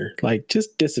disappear. Like,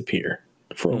 just disappear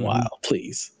for a while,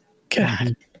 please.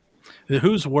 God.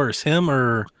 Who's worse, him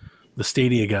or the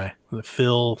Stadia guy?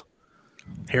 Phil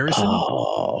Harrison?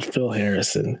 Oh, Phil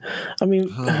Harrison. I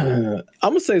mean, I'm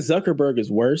gonna say Zuckerberg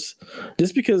is worse,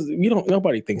 just because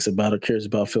nobody thinks about or cares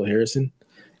about Phil Harrison.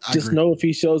 Just know if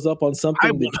he shows up on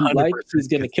something that you like, he's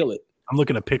gonna kill it. I'm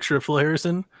looking at a picture of Phil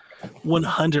Harrison.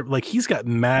 100, like he's got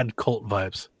mad cult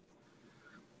vibes.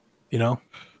 You know,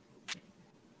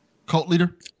 cult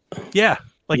leader. Yeah,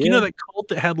 like you know that cult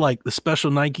that had like the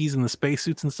special Nikes and the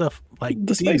spacesuits and stuff. Like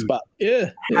the space bot.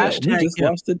 Yeah. Hashtag we just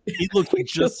watched it. He looks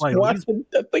just like.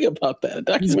 Think about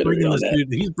that. He's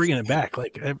bringing it back.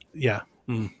 Like, yeah.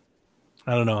 I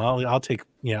don't know. I'll take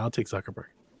Zuckerberg.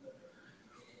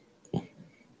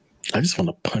 I just want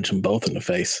to punch them both in the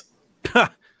face.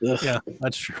 Yeah,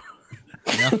 that's true.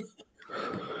 Yeah.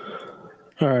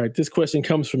 All right. This question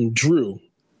comes from Drew.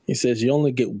 He says you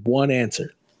only get one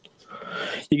answer.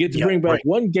 You get to bring back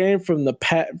one game from the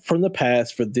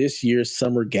past for this year's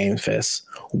Summer Game Fest.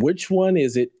 Which one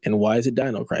is it, and why is it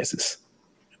Dino Crisis?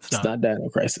 It's not Dino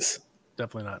Crisis.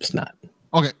 Definitely not. It's not.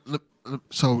 Okay,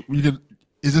 so you can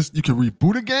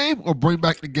reboot a game or bring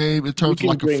back the game in terms of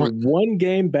like one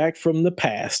game back from the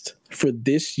past for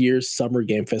this year's Summer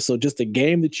Game Fest. So just a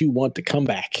game that you want to come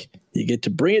back. You get to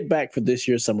bring it back for this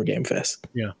year's Summer Game Fest.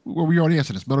 Yeah. Well, we already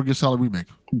answered this. Metal Gear Solid Remake.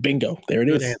 Bingo. There it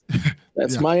is.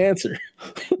 That's my answer.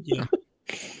 Yeah.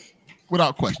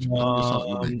 Without question.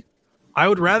 I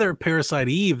would rather Parasite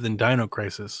Eve than Dino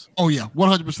Crisis. Oh, yeah.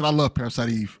 100%. I love Parasite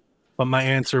Eve. But my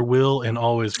answer will and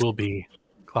always will be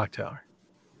Clock Tower.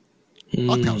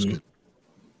 Clock Tower's good.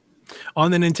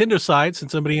 On the Nintendo side,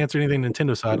 since somebody answered anything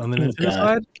Nintendo side, on the Nintendo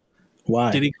side,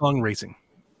 why? Diddy Kong Racing.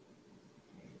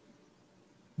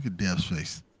 Look at Dev's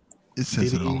face. It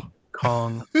says it all. Diddy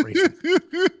Kong Racing.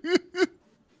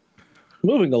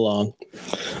 Moving along.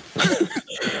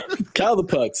 Kyle the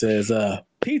Puck says,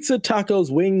 pizza,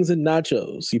 tacos, wings, and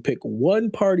nachos. You pick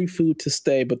one party food to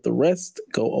stay, but the rest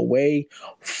go away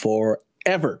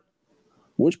forever.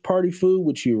 Which party food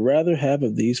would you rather have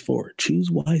of these four?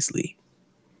 Choose wisely.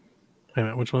 Wait a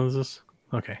minute, which one is this?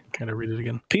 Okay, gotta read it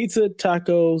again. Pizza,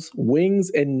 tacos, wings,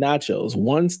 and nachos.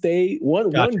 One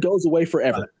goes away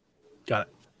forever. Got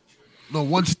it. No,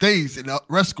 one stays and the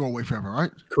rest go away forever,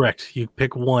 right? Correct. You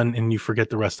pick one and you forget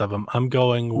the rest of them. I'm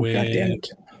going with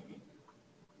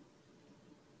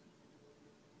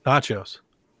nachos.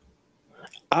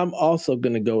 I'm also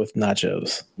going to go with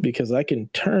nachos because I can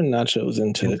turn nachos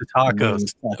into tacos.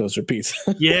 Wings, tacos or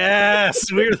pizza.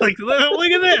 Yes. We were like,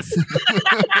 look at this.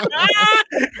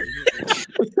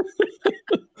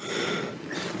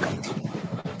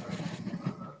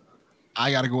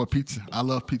 I got to go with pizza. I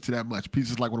love pizza that much.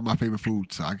 Pizza's like one of my favorite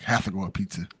foods, so I have to go with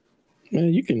pizza.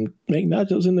 Man, you can make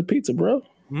nachos in the pizza, bro.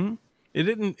 Mm-hmm.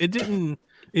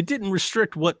 It didn't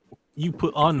restrict what you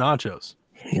put on nachos.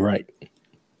 Right.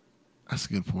 That's a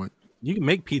good point. You can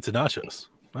make pizza nachos.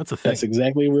 That's a thing. That's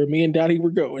exactly where me and Daddy were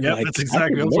going. Yeah, that's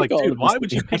exactly. I was like, dude, why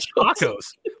would you pick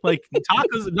tacos? Like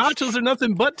nachos are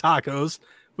nothing but tacos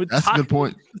with that's a good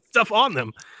point. Stuff on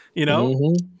them. You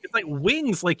know, it's like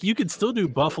wings. Like you could still do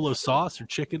buffalo sauce or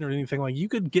chicken or anything. Like you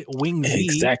could get wingsy.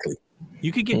 Exactly.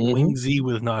 You could get wingsy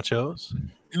with nachos.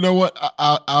 You know what?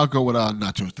 I'll go with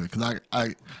nachos then, because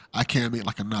I can't make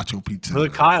like a nacho pizza. Well,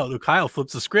 Kyle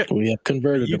flips the script. We have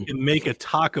converted you them. can make a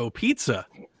taco pizza.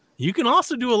 You can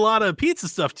also do a lot of pizza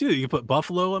stuff too. You put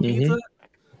buffalo on pizza,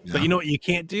 but you know what you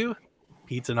can't do?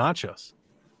 Pizza nachos.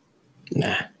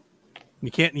 Nah. You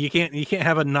can't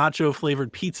have a nacho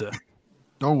flavored pizza.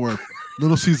 Don't worry.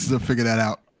 Little Caesars will figure that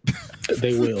out.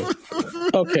 They will.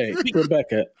 Okay,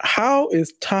 Rebecca, how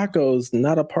is tacos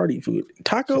not a party food?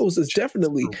 Tacos is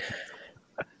definitely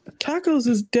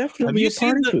a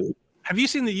party food. Have you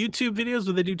seen the YouTube videos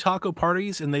where they do taco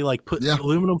parties and they like put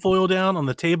aluminum foil down on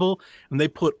the table and they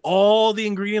put all the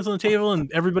ingredients on the table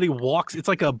and everybody walks? It's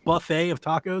like a buffet of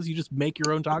tacos. You just make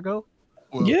your own taco.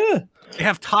 Well, yeah. They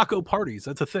have taco parties.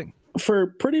 That's a thing. For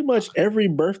pretty much every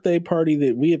birthday party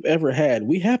that we have ever had,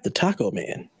 we have the taco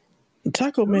man. The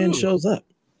taco man shows up.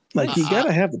 Like, you got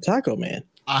to have the taco man.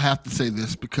 I have to say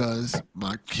this because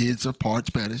my kids are part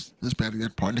Spanish, Hispanic,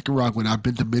 and part Nicaraguan. I've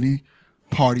been to many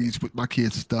parties with my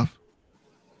kids and stuff.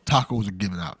 Tacos are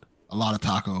given out. A lot of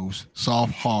tacos,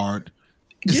 soft, hard.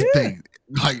 It's a thing.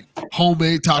 Like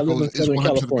homemade tacos is 100%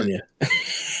 California.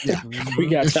 Yeah, we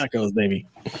got tacos, baby.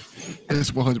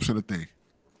 It's 100% a thing.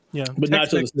 Yeah, but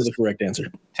nachos is the correct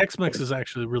answer. Tex-Mex is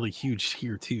actually really huge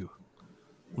here too.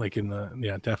 Like in the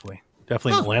definitely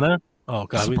in Atlanta. Oh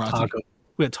god,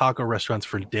 we had taco restaurants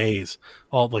for days.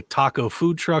 All like taco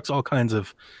food trucks, all kinds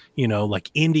of, like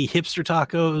indie hipster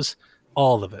tacos,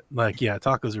 all of it. Like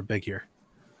tacos are big here.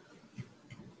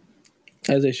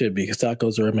 As they should be, because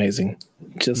tacos are amazing.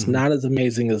 Just not as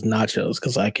amazing as nachos,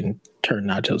 because I can turn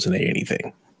nachos into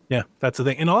anything. Yeah, that's the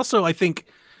thing. And also, I think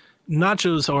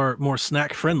nachos are more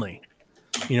snack friendly.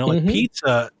 Like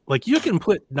pizza, like you can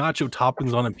put nacho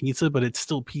toppings on a pizza, but it's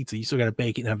still pizza. You still got to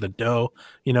bake it and have the dough.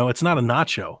 It's not a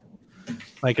nacho.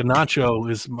 Like a nacho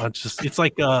is it's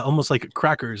like almost like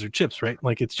crackers or chips, right?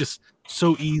 Like it's just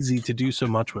so easy to do so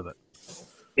much with it.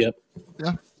 Yep.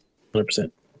 Yeah.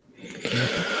 100%.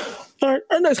 All right.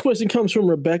 Our next question comes from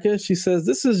Rebecca. She says,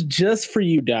 "This is just for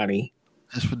you, Donnie.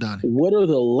 Just for Donnie. What are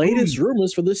the latest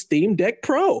rumors for the Steam Deck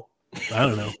Pro?" I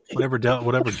don't know. Whatever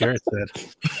Garrett said.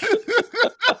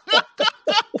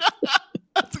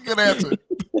 That's a good answer.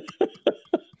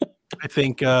 I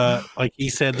think, like he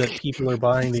said, that people are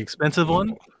buying the expensive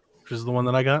one, which is the one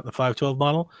that I got, the 512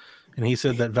 model. And he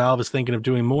said that Valve is thinking of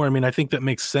doing more. I mean, I think that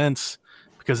makes sense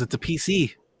because it's a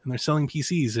PC and they're selling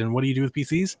PCs. And what do you do with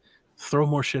PCs? Throw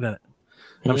more shit in it.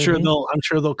 I'm sure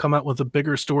they'll come out with a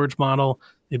bigger storage model.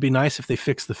 It'd be nice if they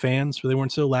fixed the fans so they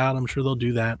weren't so loud. I'm sure they'll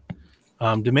do that.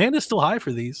 Demand is still high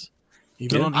for these.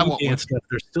 Even on eBay and stuff,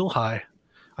 they're still high.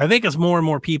 I think as more and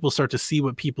more people start to see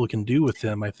what people can do with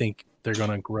them, I think they're going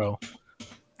to grow.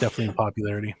 Definitely in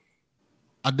popularity.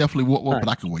 I definitely want one, but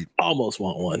I can wait. Almost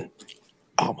want one.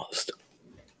 Almost.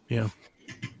 Yeah.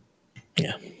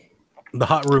 Yeah. The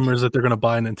hot rumor is that they're going to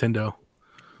buy Nintendo.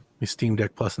 Steam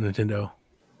Deck plus Nintendo.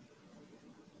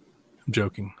 I'm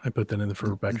joking. I put that in there for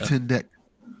Rebecca. Nintendo Deck.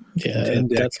 Yeah,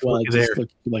 that's why I just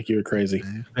looked like you were crazy.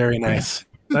 Very nice.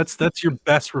 That's your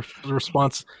best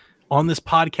response on this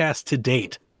podcast to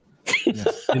date.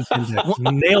 Yes.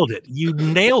 Nailed it. You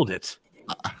nailed it.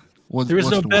 There is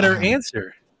no better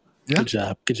answer. Yeah.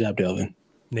 Good job, Delvin.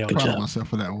 Nailed it. Proud of myself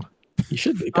for that one. You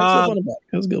should be. On the back.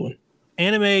 That was a good one.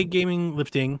 Anime gaming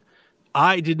lifting.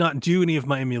 I did not do any of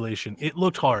my emulation. It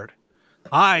looked hard.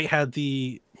 I had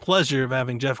the pleasure of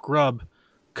having Jeff Grubb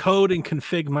code and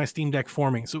config my Steam Deck for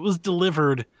me. So it was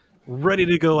delivered ready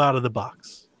to go out of the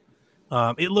box.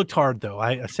 It looked hard, though.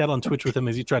 I sat on Twitch with him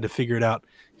as he tried to figure it out.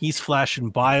 He's flashing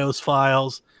BIOS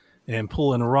files and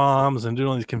pulling ROMs and doing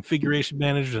all these configuration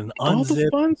managers and all the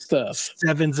fun stuff.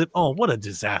 7-zip. Oh, what a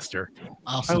disaster.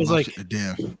 I was like,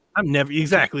 I'm never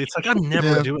exactly. It's like I'm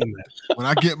never doing that. When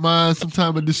I get mine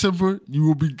sometime in December, you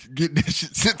will be getting that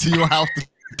shit sent to your house to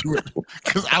do it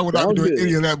because I would not be doing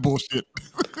any of that bullshit.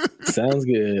 Sounds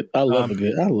good. I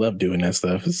love doing that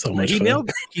stuff. It's so much fun.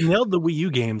 He nailed the Wii U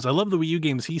games. I love the Wii U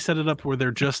games. He set it up where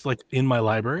they're just like in my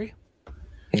library.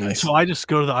 Nice. So I just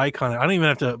go to the icon. I don't even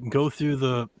have to go through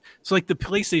so like the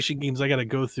PlayStation games, I got to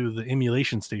go through the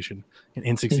emulation station in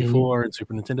N64 and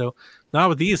Super Nintendo. Now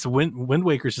with these, Wind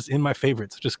Waker is just in my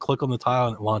favorites. Just click on the tile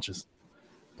and it launches.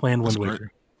 Playing Wind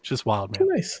Waker. It's just wild, man.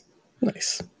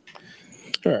 Nice.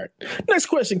 All right. Next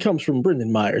question comes from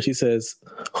Brendan Myers. He says,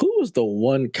 "Who is the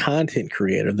one content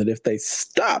creator that if they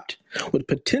stopped would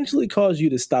potentially cause you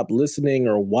to stop listening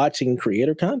or watching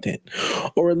creator content,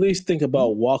 or at least think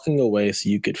about walking away so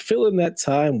you could fill in that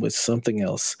time with something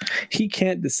else? He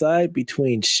can't decide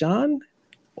between Sean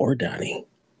or Donnie."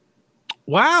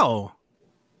 Wow.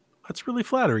 That's really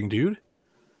flattering, dude.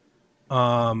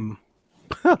 I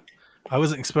I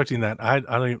wasn't expecting that. I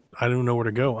don't know where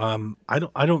to go.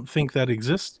 I don't think that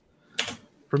exists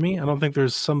for me. I don't think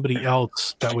there's somebody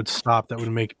else that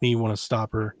would make me want to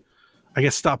stop, or I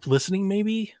guess stop listening.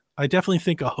 Maybe I definitely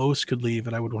think a host could leave,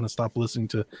 and I would want to stop listening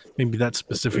to maybe that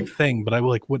specific thing. But I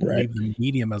wouldn't leave the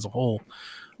medium as a whole.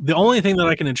 The only thing that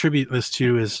I can attribute this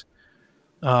to is,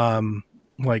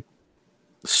 like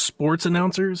sports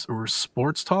announcers or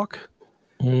sports talk.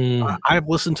 I've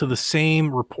listened to the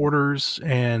same reporters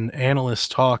and analysts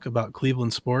talk about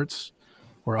Cleveland sports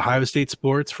or Ohio State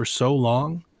sports for so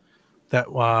long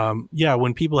that,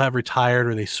 when people have retired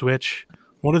or they switch,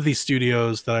 one of these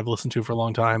studios that I've listened to for a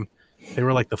long time, they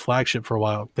were like the flagship for a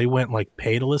while. They went like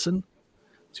pay to listen,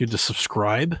 so you had to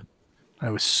subscribe. I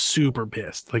was super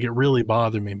pissed. Like, it really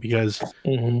bothered me because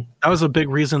that was a big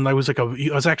reason. It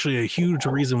was actually a huge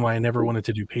reason why I never wanted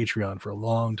to do Patreon for a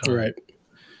long time. Right.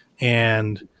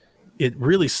 And it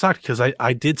really sucked because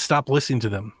I did stop listening to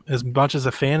them. As much as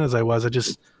a fan as I was,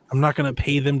 I'm not going to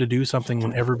pay them to do something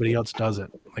when everybody else does it.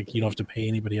 Like, you don't have to pay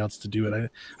anybody else to do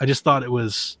it. I just thought it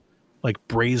was like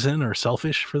brazen or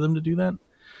selfish for them to do that,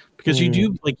 because you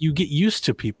get used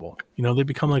to people, they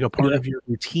become like a part of your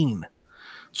routine.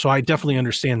 So I definitely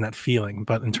understand that feeling.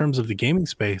 But in terms of the gaming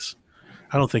space,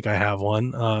 I don't think I have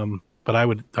one. But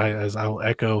I'll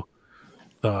echo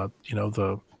the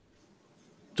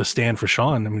stand for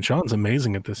Sean. I mean, Sean's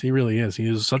amazing at this. He really is. He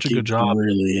does such a good job. He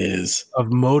really is.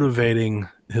 Of motivating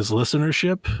his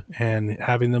listenership and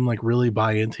having them like really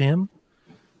buy into him.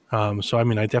 So I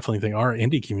mean, I definitely think our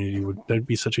indie community that'd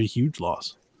be such a huge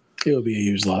loss. It would be a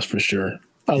huge loss for sure.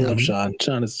 I love Sean.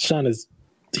 Sean is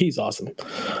he's awesome.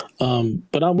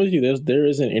 But I'm with you. There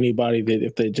isn't anybody that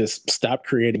if they just stop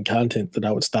creating content that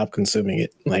I would stop consuming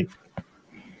it. Like,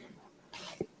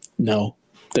 no,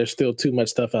 there's still too much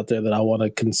stuff out there that I want to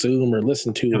consume or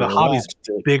listen to. The hobby's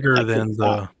bigger than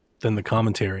the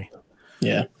commentary.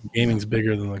 Yeah. Gaming's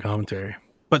bigger than the commentary.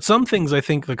 But some things I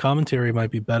think the commentary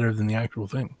might be better than the actual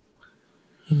thing.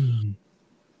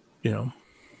 Yeah.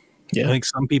 I think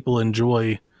some people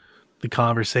enjoy the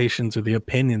conversations or the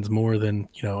opinions more than,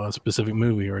 a specific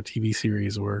movie or a TV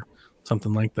series or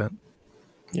something like that.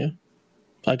 Yeah.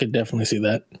 I could definitely see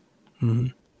that. Mm-hmm.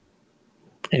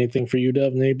 Anything for you,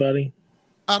 Dub? Anybody?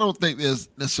 I don't think there's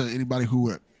necessarily anybody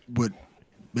who would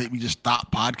make me just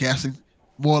stop podcasting.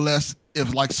 More or less,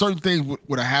 if like certain things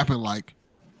would have happened, like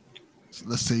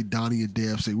let's say Donnie and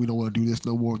Dev say we don't want to do this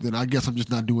no more, then I guess I'm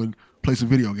just not play some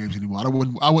video games anymore. I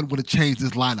wouldn't want to change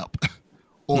this lineup.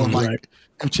 Or like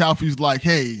if Chalfie's like,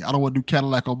 hey, I don't want to do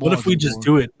Cadillac on Mars. What if we just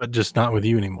do it, but just not with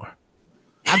you anymore?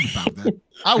 I'd be fine with that.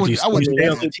 I would stay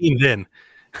on the team then.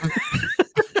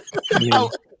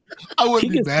 I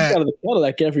wouldn't be mad. Out of the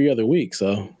Cadillac every other week,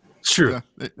 so sure.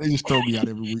 Yeah, they just throw me out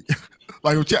every week.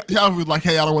 Like if Chalfie was like,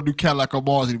 hey, I don't want to do Cadillac on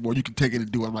Mars anymore. You can take it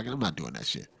and do it. I'm like, I'm not doing that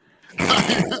shit.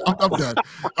 I'm done.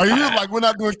 Are you like, we're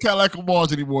not doing Cadillac on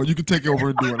Mars anymore? You can take it over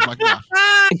and do it. I'm like, nah.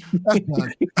 That's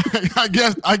done.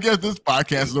 I guess this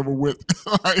podcast is over with.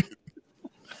 Like,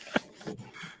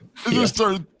 there's just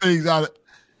certain things I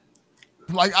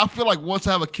feel like once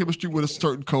I have a chemistry with a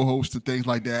certain co-host and things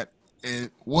like that,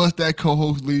 and once that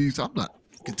co-host leaves, I'm not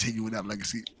continuing that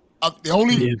legacy. The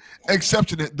only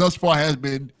exception that thus far has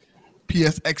been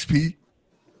PSXP,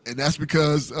 and that's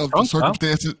because of the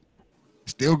circumstances.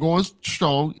 Still going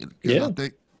strong. Yeah. I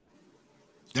think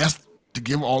that's to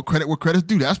give all credit where credit's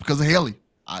due. That's because of Haley.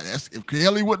 If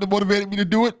Haley wouldn't have motivated me to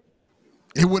do it,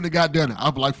 it wouldn't have got done.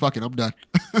 I'd be like, fuck it, I'm done.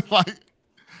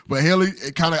 But Haley,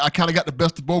 I kind of got the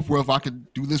best of both worlds. I can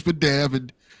do this with Dev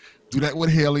and do that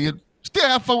with Haley and still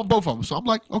have fun with both of them. So I'm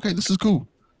like, okay, this is cool.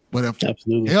 But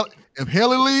if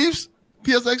Haley leaves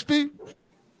PSXP,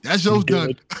 that show's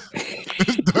done.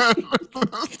 It's done.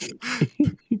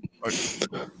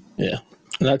 Yeah.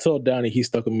 And I told Donnie he's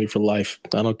stuck with me for life.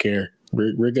 I don't care.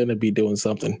 We're gonna be doing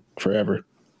something forever.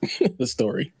 The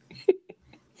story.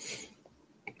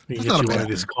 We can get you one of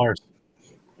these cars.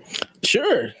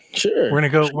 Sure. We're gonna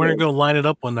go line it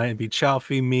up one night and be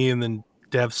Chalfie, me, and then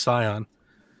Dev Scion.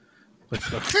 What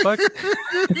the fuck?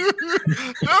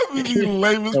 That would be the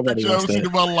lamest picture I've ever seen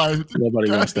in my life.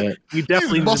 Nobody wants that. We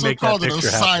definitely need to make that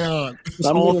picture happen. It's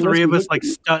all three of us like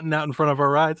stunting out in front of our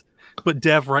rides, but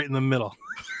Dev right in the middle.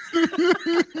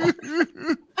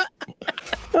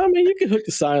 I mean, you can hook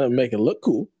the sign up and make it look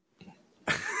cool.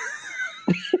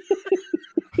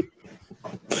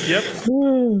 Yep,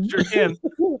 sure can.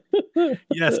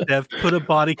 Yes, Dev, put a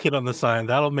body kit on the sign.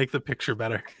 That'll make the picture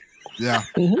better. Yeah,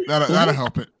 that'll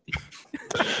help it.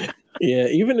 Yeah,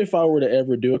 even if I were to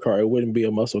ever do a car, it wouldn't be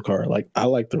a muscle car. Like, I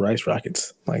like the Rice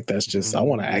Rockets. Like, that's just, I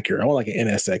want an Acura. I want like an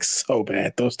NSX so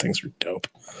bad. Those things are dope.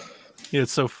 Yeah,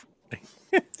 it's so funny.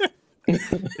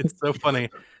 It's so funny.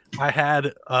 I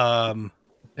had I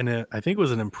think it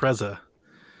was an Impreza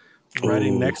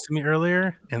riding next to me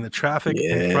earlier, and the traffic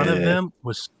in front of them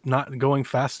was not going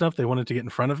fast enough. They wanted to get in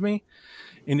front of me,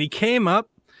 and he came up,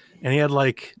 and he had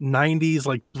like 90s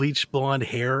like bleach blonde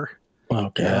hair,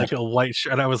 and like a white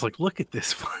shirt. And I was like, "Look at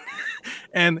this one,"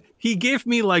 and he gave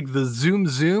me like the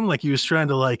zoom, like he was trying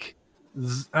to like.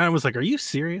 I was like, "Are you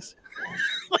serious?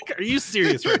 Like, are you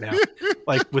serious right now?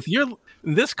 Like with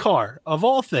this car of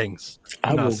all things,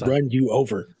 I will run you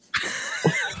over."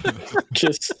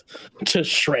 just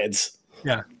shreds.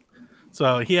 Yeah.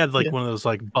 So he had like one of those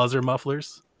like buzzer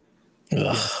mufflers.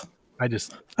 Yeah. I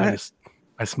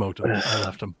smoked him. I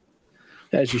left him.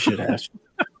 As you should have.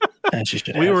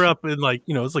 We were up in like,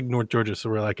 it's like North Georgia, so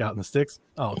we're like out in the sticks.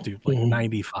 Oh, dude, like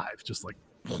 95, just like.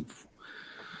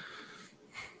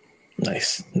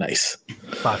 Nice.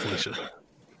 Bye, Felicia.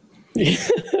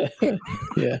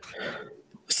 Yeah.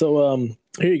 So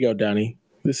here you go, Donnie.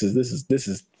 This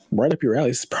is right up your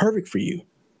alley. This is perfect for you.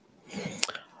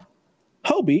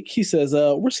 Hobeek, he says,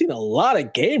 we're seeing a lot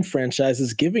of game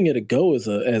franchises giving it a go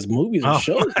as movies and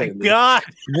shows. Oh my God.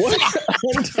 What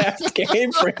untapped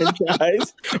game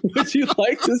franchise would you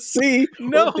like to see?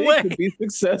 No way. To be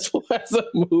successful as a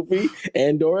movie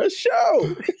and or a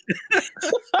show?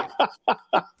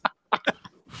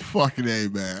 Fucking A,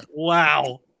 man.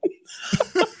 Wow.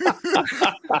 It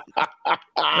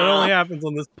only happens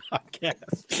on this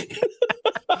podcast.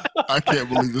 I can't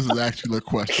believe this is actually a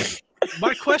question.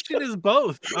 My question is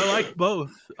both. I like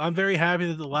both. I'm very happy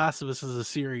that The Last of Us is a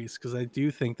series because I do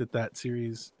think that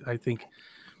series, I think,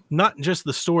 not just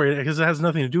the story, because it has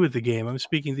nothing to do with the game. I'm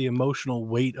speaking the emotional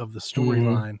weight of the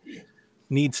storyline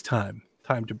needs time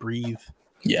to breathe.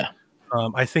 Yeah.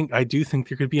 I do think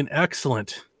there could be an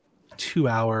excellent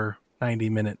 2-hour,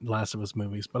 90-minute Last of Us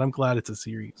movies, but I'm glad it's a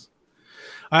series.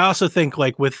 I also think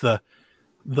like with the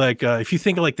if you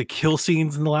think of like the kill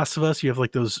scenes in The Last of Us, you have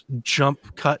like those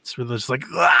jump cuts where there's like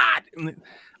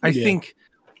I think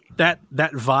that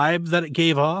vibe that it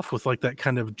gave off with like that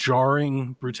kind of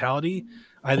jarring brutality,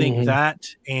 I think that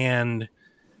and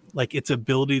like its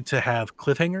ability to have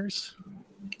cliffhangers.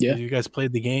 Yeah, you guys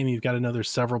played the game, you've got another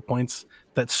several points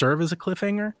that serve as a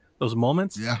cliffhanger, those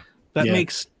moments. Yeah, that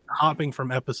makes hopping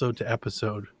from episode to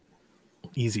episode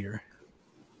easier.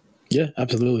 Yeah,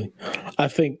 absolutely. I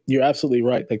think you're absolutely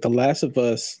right. Like The Last of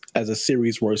Us as a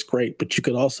series works great, but you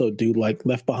could also do like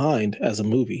Left Behind as a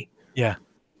movie. Yeah.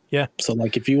 So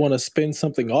like if you want to spin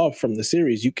something off from the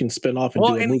series, you can spin off and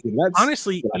do a movie. That's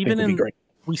honestly, even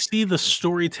we see the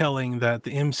storytelling that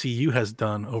the MCU has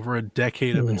done over a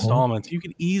decade of installments. You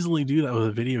could easily do that with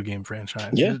a video game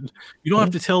franchise. Yeah. You don't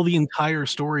have to tell the entire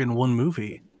story in one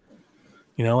movie.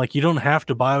 Like you don't have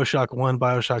to BioShock 1,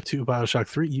 BioShock 2, BioShock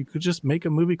 3. You could just make a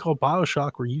movie called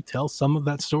BioShock where you tell some of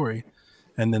that story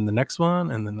and then the next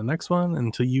one and then the next one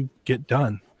until you get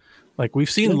done. Like we've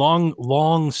seen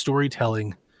long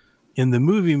storytelling in the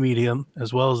movie medium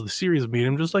as well as the series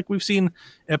medium, just like we've seen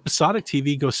episodic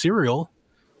TV go serial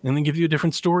and then give you a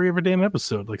different story every damn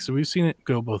episode. Like, so we've seen it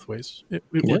go both ways. It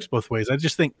works both ways.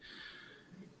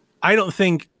 I don't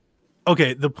think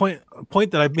okay, the point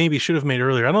that I maybe should have made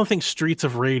earlier, I don't think Streets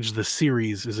of Rage the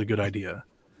series is a good idea.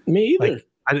 Me either.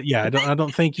 Like, I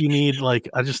don't think you need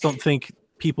I just don't think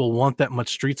people want that much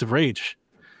Streets of Rage.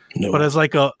 No. But as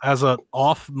a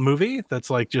off movie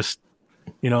that's like just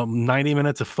 90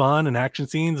 minutes of fun and action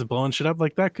scenes and blowing shit up,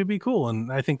 like that could be cool.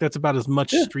 And I think that's about as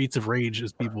much Streets of Rage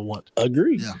as people want.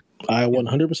 Agreed. Yeah. I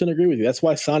 100% agree with you. That's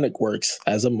why Sonic works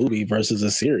as a movie versus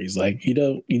a series. Like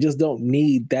you just don't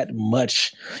need that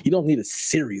much. You don't need a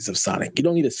series of Sonic. You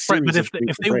don't need a series. Right, but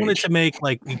if they wanted to make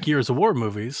like Gears of War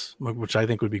movies, which I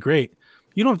think would be great,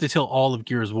 you don't have to tell all of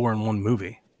Gears of War in one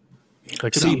movie.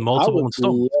 Like could be multiple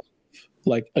installments.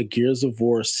 Like a Gears of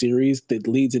War series that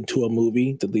leads into a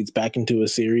movie that leads back into a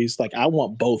series. Like I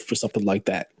want both for something like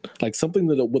that. Like something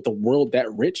that with a world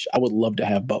that rich, I would love to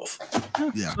have both.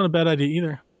 Yeah, it's not a bad idea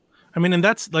either. I mean, and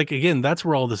that's like, again, that's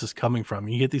where all this is coming from.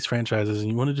 You get these franchises and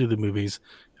you want to do the movies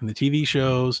and the TV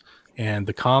shows and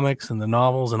the comics and the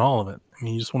novels and all of it. I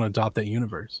mean, you just want to adopt that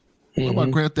universe. What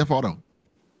about Grand Theft Auto?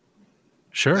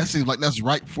 Sure. That seems like that's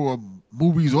right for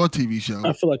movies or TV shows.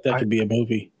 I feel like that could be a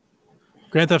movie.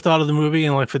 Grand Theft Auto the movie,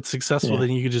 and like if it's successful, then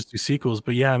you could just do sequels.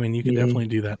 But yeah, I mean, you could definitely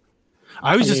do that.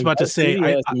 I was just about to say,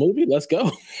 movie. Let's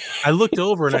go. I looked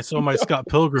over and I saw my Scott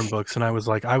Pilgrim books, and I was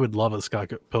like, I would love a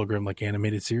Scott Pilgrim like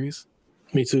animated series.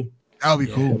 Me too. That would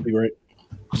be cool. That'd be great.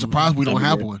 I'm surprised we don't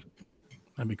have one.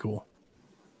 That'd be cool.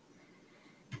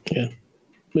 Yeah.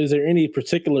 But is there any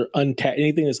particular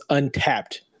anything that's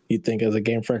untapped? You think as a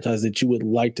game franchise that you would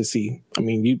like to see? I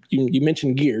mean, you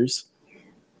mentioned Gears.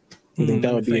 You think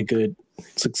that would be a good,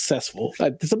 successful,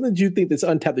 something that you think that's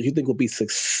untapped that you think will be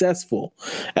successful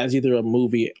as either a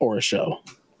movie or a show?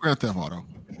 Grand Theft Auto,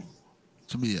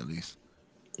 to me at least.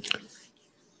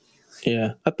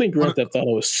 Yeah, I think Grand Theft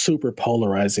Auto is super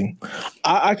polarizing.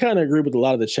 I kind of agree with a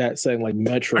lot of the chat saying like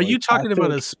Metro. Are you talking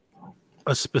about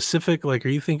a specific, like, are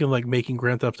you thinking like making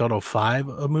Grand Theft Auto 5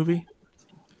 a movie?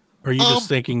 Or are you just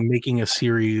thinking making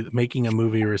a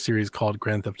movie or a series called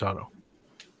Grand Theft Auto?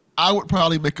 I would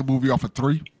probably make a movie off of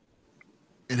 3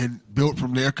 and then build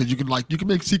from there, because you can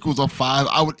make sequels of 5.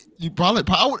 Matter of fact,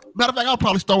 I would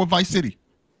probably start with Vice City.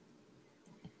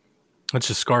 That's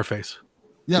just Scarface.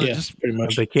 Yeah, just pretty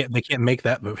much. They can't make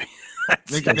that movie.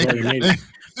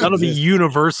 That'll be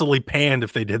universally panned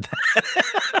if they did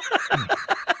that.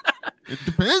 It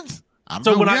depends.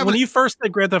 So when you first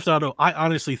said Grand Theft Auto, I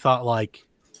honestly thought like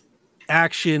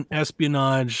action,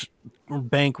 espionage,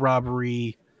 bank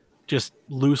robbery, just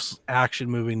loose action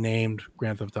movie named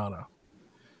Grand Theft Auto.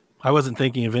 I wasn't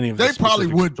thinking of any of They probably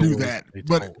would do that,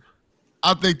 but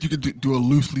I think you could do a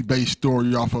loosely based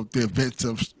story off of the events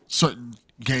of certain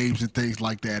games and things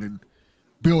like that, and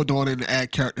build on it and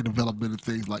add character development and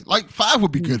things like 5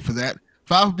 would be good for that.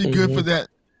 5 would be good for that.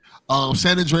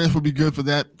 San Andreas would be good for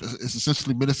that. It's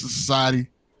essentially Menace to Society.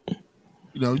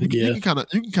 You know, you can kind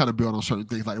of build on certain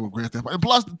things like with Grand Theft Auto. And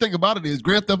plus, the thing about it is,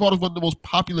 Grand Theft Auto is one of the most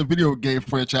popular video game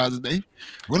franchises. They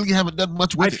really haven't done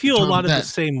much with it. I feel a lot of the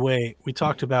same way. We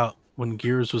talked about when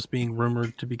Gears was being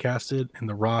rumored to be casted, and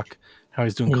The Rock, how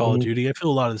he's doing Call of Duty. I feel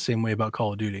a lot of the same way about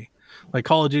Call of Duty. Like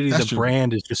Call of Duty, the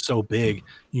brand is just so big.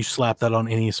 You slap that on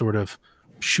any sort of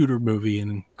shooter movie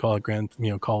and call it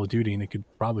Call of Duty, and it could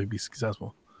probably be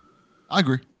successful. I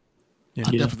agree. Yeah.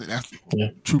 I definitely that's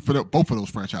true for both of those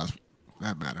franchises. For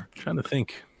that matter. I'm trying to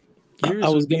think. I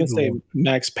was going to say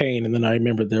Max Payne, and then I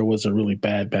remembered there was a really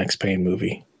bad Max Payne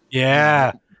movie.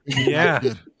 Yeah. Yeah.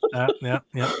 Yeah.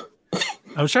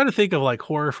 I was trying to think of like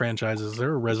horror franchises.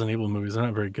 There are Resident Evil movies. They're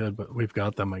not very good, but we've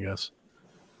got them, I guess.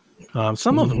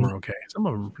 Some of them are okay. Some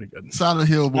of them are pretty good. Silent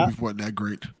Hill movies weren't that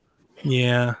great.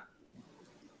 Yeah.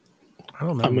 I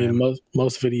don't know. I mean,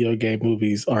 most video game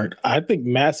movies aren't. I think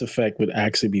Mass Effect would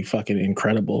actually be fucking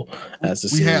incredible as a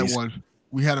series. We had one.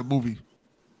 We had a movie.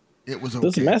 It was okay.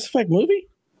 There's a Mass Effect movie?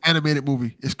 Animated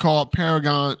movie. It's called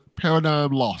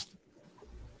Paradigm Lost.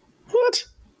 What?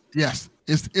 Yes.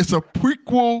 It's a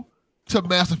prequel to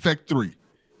Mass Effect 3.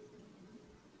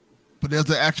 But there's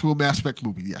an actual Mass Effect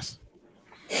movie, yes.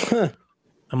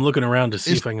 I'm looking around to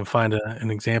see if I can find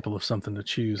an example of something to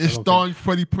choose. It's starring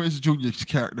Freddie Prinze Jr.'s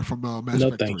character from Mass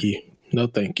Effect 3. No,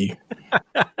 thank you.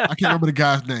 I can't remember the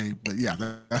guy's name, but yeah,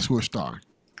 that's who it's starring.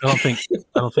 I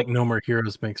don't think No More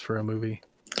Heroes makes for a movie.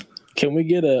 Can we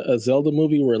get a Zelda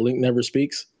movie where Link never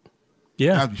speaks?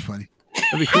 Yeah, that'd be funny.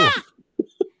 That'd be cool.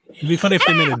 It'd be funny if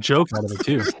they made a joke out of it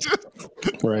too.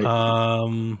 Right.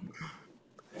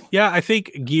 Yeah, I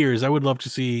think Gears. I would love to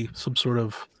see some sort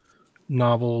of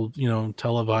novel,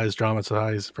 televised,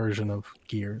 dramatized version of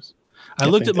Gears. I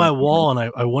looked at my wall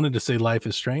and I wanted to say Life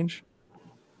is Strange.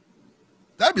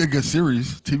 That'd be a good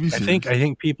TV series. I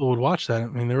think people would watch that. I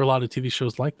mean, there are a lot of TV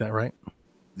shows like that, right?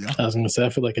 Yeah. I was going to say, I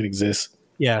feel like it exists.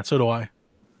 Yeah, so do I.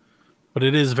 But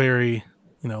it is very,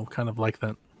 kind of like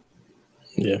that.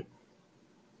 Yeah.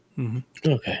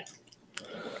 Mm-hmm. Okay.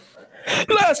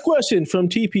 Last question from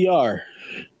TPR.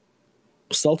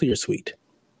 Salty or sweet?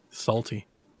 Salty.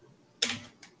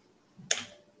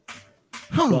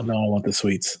 Well, no, I want the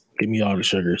sweets. Give me all the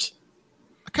sugars.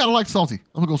 I kind of like salty.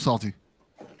 I'm going to go salty.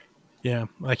 Yeah,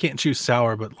 I can't choose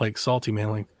sour, but like salty, man.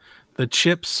 Like the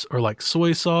chips or like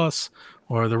soy sauce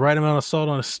or the right amount of salt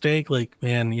on a steak. Like,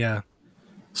 man, yeah.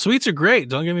 Sweets are great.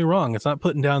 Don't get me wrong. It's not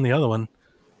putting down the other one.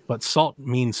 But salt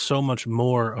means so much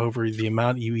more over the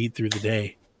amount you eat through the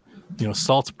day.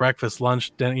 Salt's breakfast,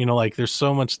 lunch, dinner, like there's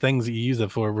so much things that you use it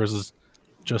for versus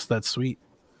just that sweet.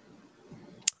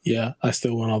 Yeah, I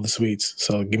still want all the sweets.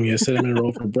 So give me a cinnamon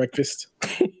roll for breakfast.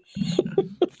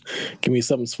 Give me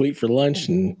something sweet for lunch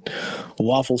and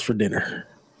waffles for dinner.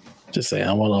 Just saying,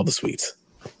 I want all the sweets.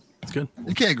 It's good.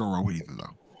 You can't go wrong with either,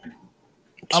 though.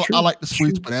 I like the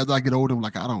sweets, but as I get older, I'm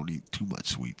like, I don't need too much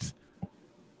sweets.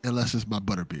 Unless it's my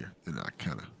butterbeer. Then I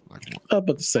kind of like one. I was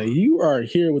about to say, you are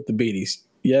here with the beaties.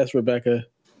 Yes, Rebecca.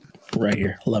 Right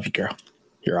here. Love you, girl.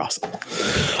 You're awesome.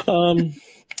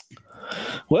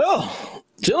 Well,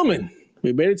 gentlemen,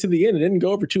 we made it to the end. It didn't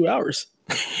go over 2 hours.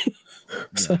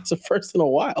 So that's the first in a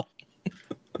while.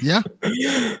 Yeah.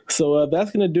 So that's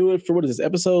going to do it for, what is this,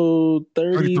 episode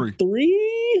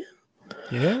 33?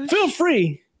 Yeah. Feel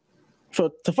free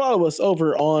to follow us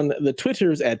over on the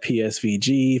Twitters at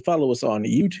PSVG. Follow us on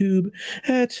YouTube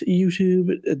at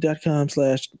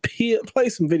youtube.com/play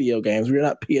some video games. We're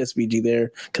not PSVG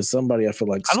there because somebody I feel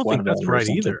like I don't think that's right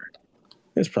either.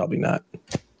 It's probably not.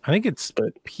 I think it's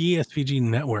PSVG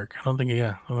Network. I don't think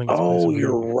it's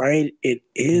you're right. It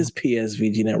is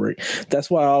PSVG Network.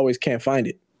 That's why I always can't find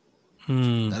it.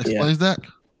 That explains that.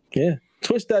 Yeah.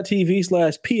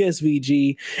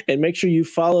 Twitch.tv/PSVG. And make sure you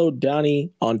follow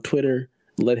Donnie on Twitter.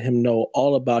 Let him know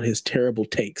all about his terrible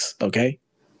takes. Okay?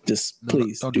 Just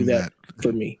please do that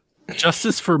for me.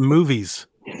 Justice for movies.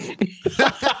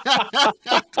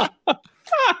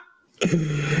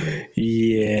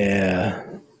 Yeah.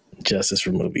 Justice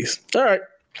for movies. All right.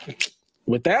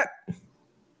 With that,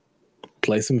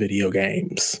 play some video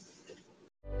games.